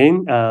all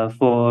again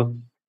for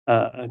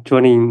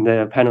joining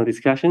the panel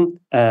discussion.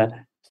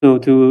 So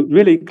to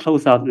really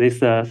close out this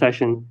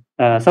session,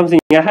 something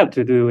I have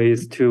to do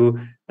is to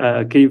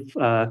give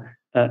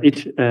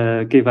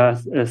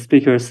us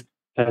speakers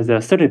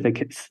the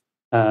certificates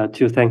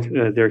to thank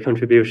their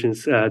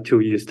contributions to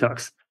these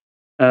talks.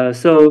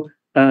 So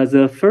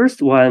the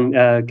first one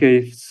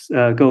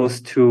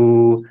goes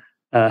to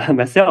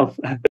myself,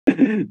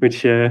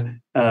 which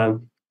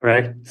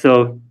right.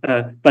 So,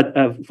 but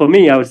for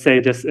me, I would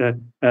say just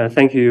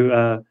thank you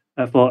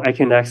for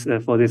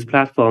ICANX for this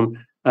platform.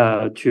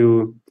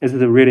 This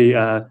is a really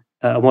a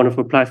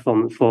wonderful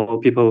platform for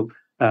people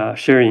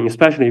sharing,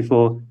 especially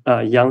for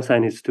young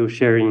scientists to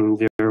sharing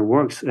their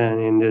works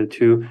and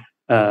to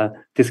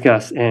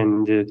discuss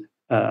and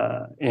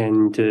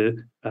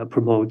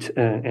promote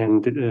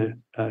and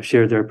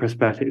share their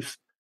perspectives.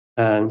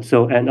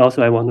 And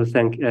also I want to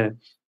thank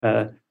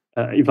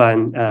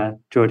Ivan,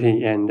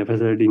 Jyoti, and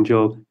Professor Lin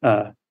Zhou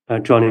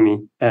joining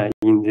me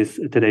in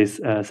today's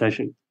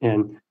session.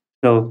 And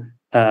so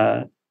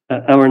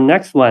our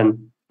next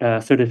one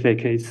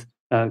certificate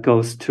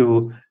goes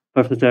to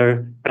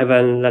Professor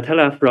Ivan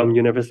Latella from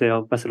University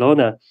of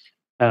Barcelona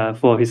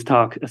for his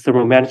talk,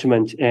 Thermal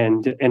Management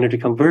and Energy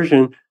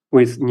Conversion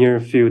with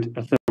Near-Field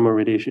Thermal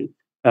Radiation.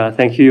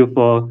 Thank you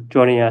for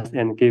joining us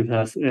and giving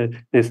us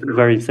this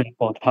very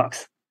insightful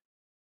talks.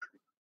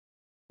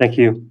 Thank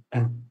you.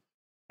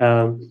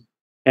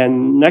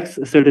 And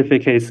next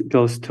certificate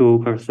goes to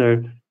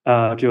Professor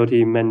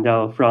Jyoti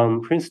Mandal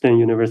from Princeton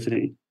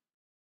University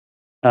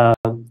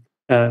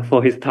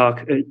for his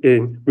talk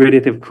in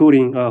radiative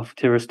cooling of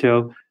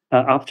terrestrial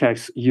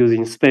objects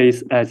using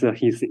space as a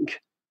heat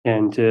sink.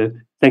 And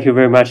thank you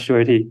very much,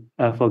 Jyoti,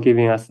 for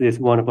giving us this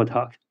wonderful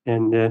talk.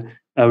 And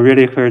I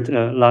really heard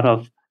a lot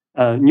of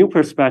new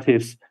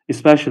perspectives,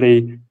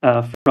 especially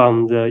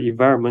from the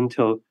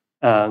environmental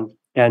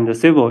and the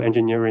civil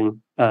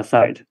engineering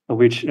side,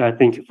 which I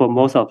think for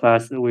most of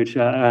us, which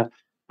on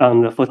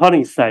the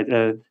photonics side,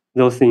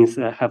 those things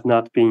have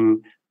not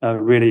been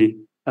really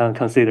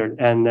considered,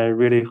 and I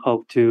really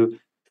hope to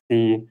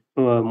see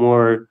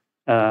more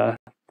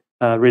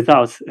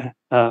results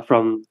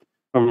from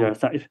your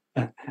side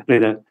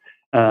later.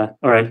 All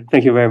right,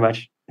 thank you very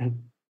much.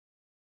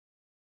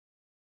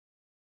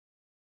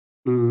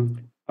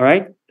 All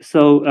right,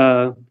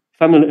 so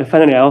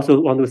finally, I also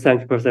want to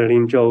thank Professor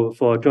Lin Zhou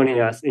for joining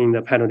us in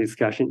the panel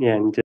discussion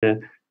and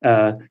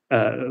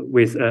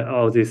with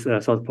all these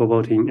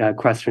thought-provoking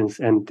questions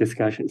and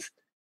discussions.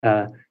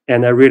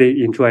 And I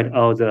really enjoyed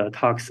all the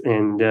talks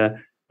and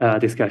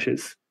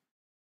discussions.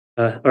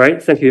 All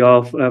right, thank you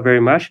all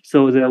very much.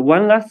 So the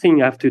one last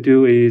thing I have to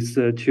do is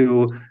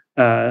to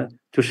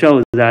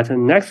show that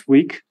next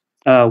week,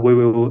 we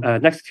will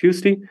next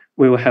Tuesday,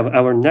 we will have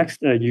our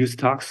next use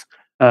talks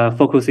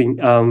focusing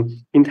on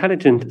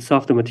intelligent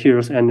soft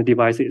materials and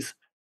devices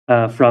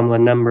from a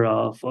number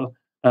of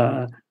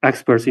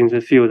experts in the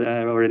field.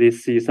 I already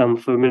see some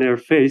familiar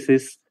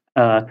faces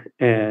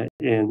in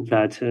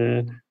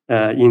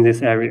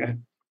this area.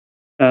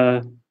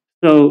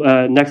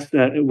 So next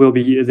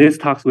these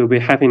talks will be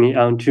happening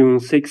on June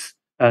 6th,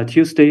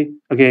 Tuesday,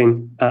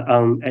 again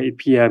on 8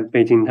 p.m.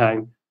 Beijing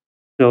time.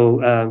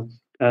 So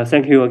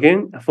thank you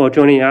again for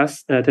joining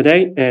us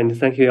today, and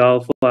thank you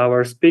all for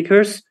our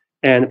speakers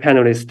and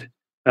panelists.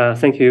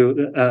 Thank you,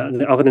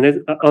 the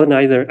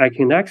organizer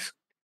ICANX,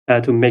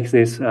 to make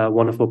this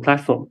wonderful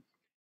platform.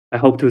 I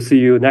hope to see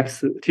you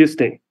next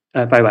Tuesday.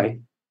 Bye-bye.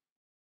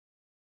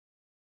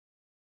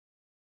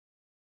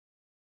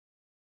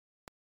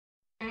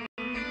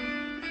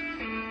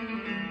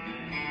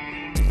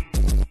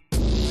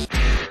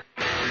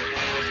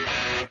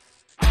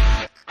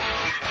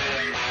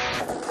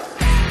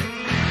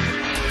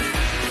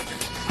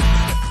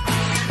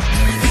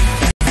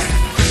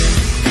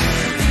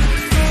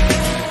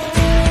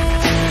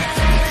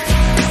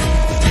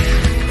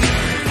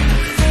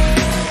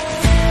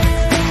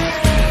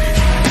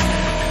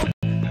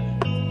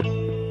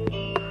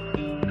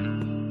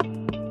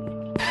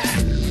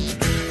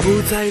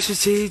不再是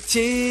奇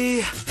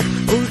迹，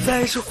不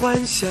再是幻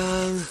想，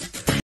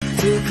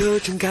此刻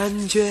真感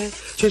觉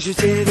全世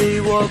界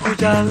为我鼓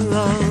掌，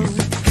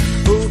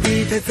不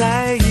必太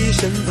在意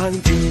身旁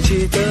惊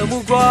奇的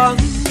目光，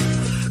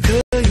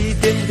可以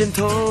点点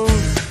头，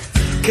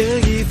可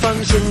以放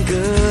声歌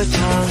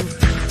唱。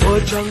我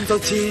创造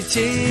奇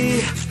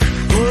迹，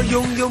我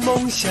拥有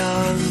梦想，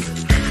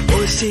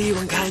我希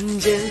望看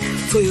见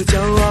所有骄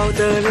傲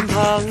的脸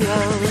庞，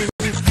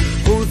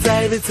不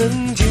再为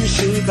曾经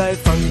失败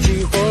放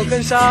弃或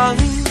感伤，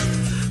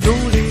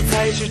努力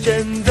才是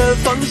真的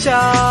方向。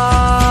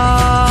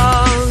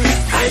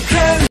I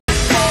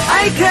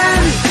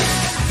can，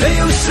 没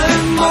有什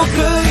么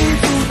可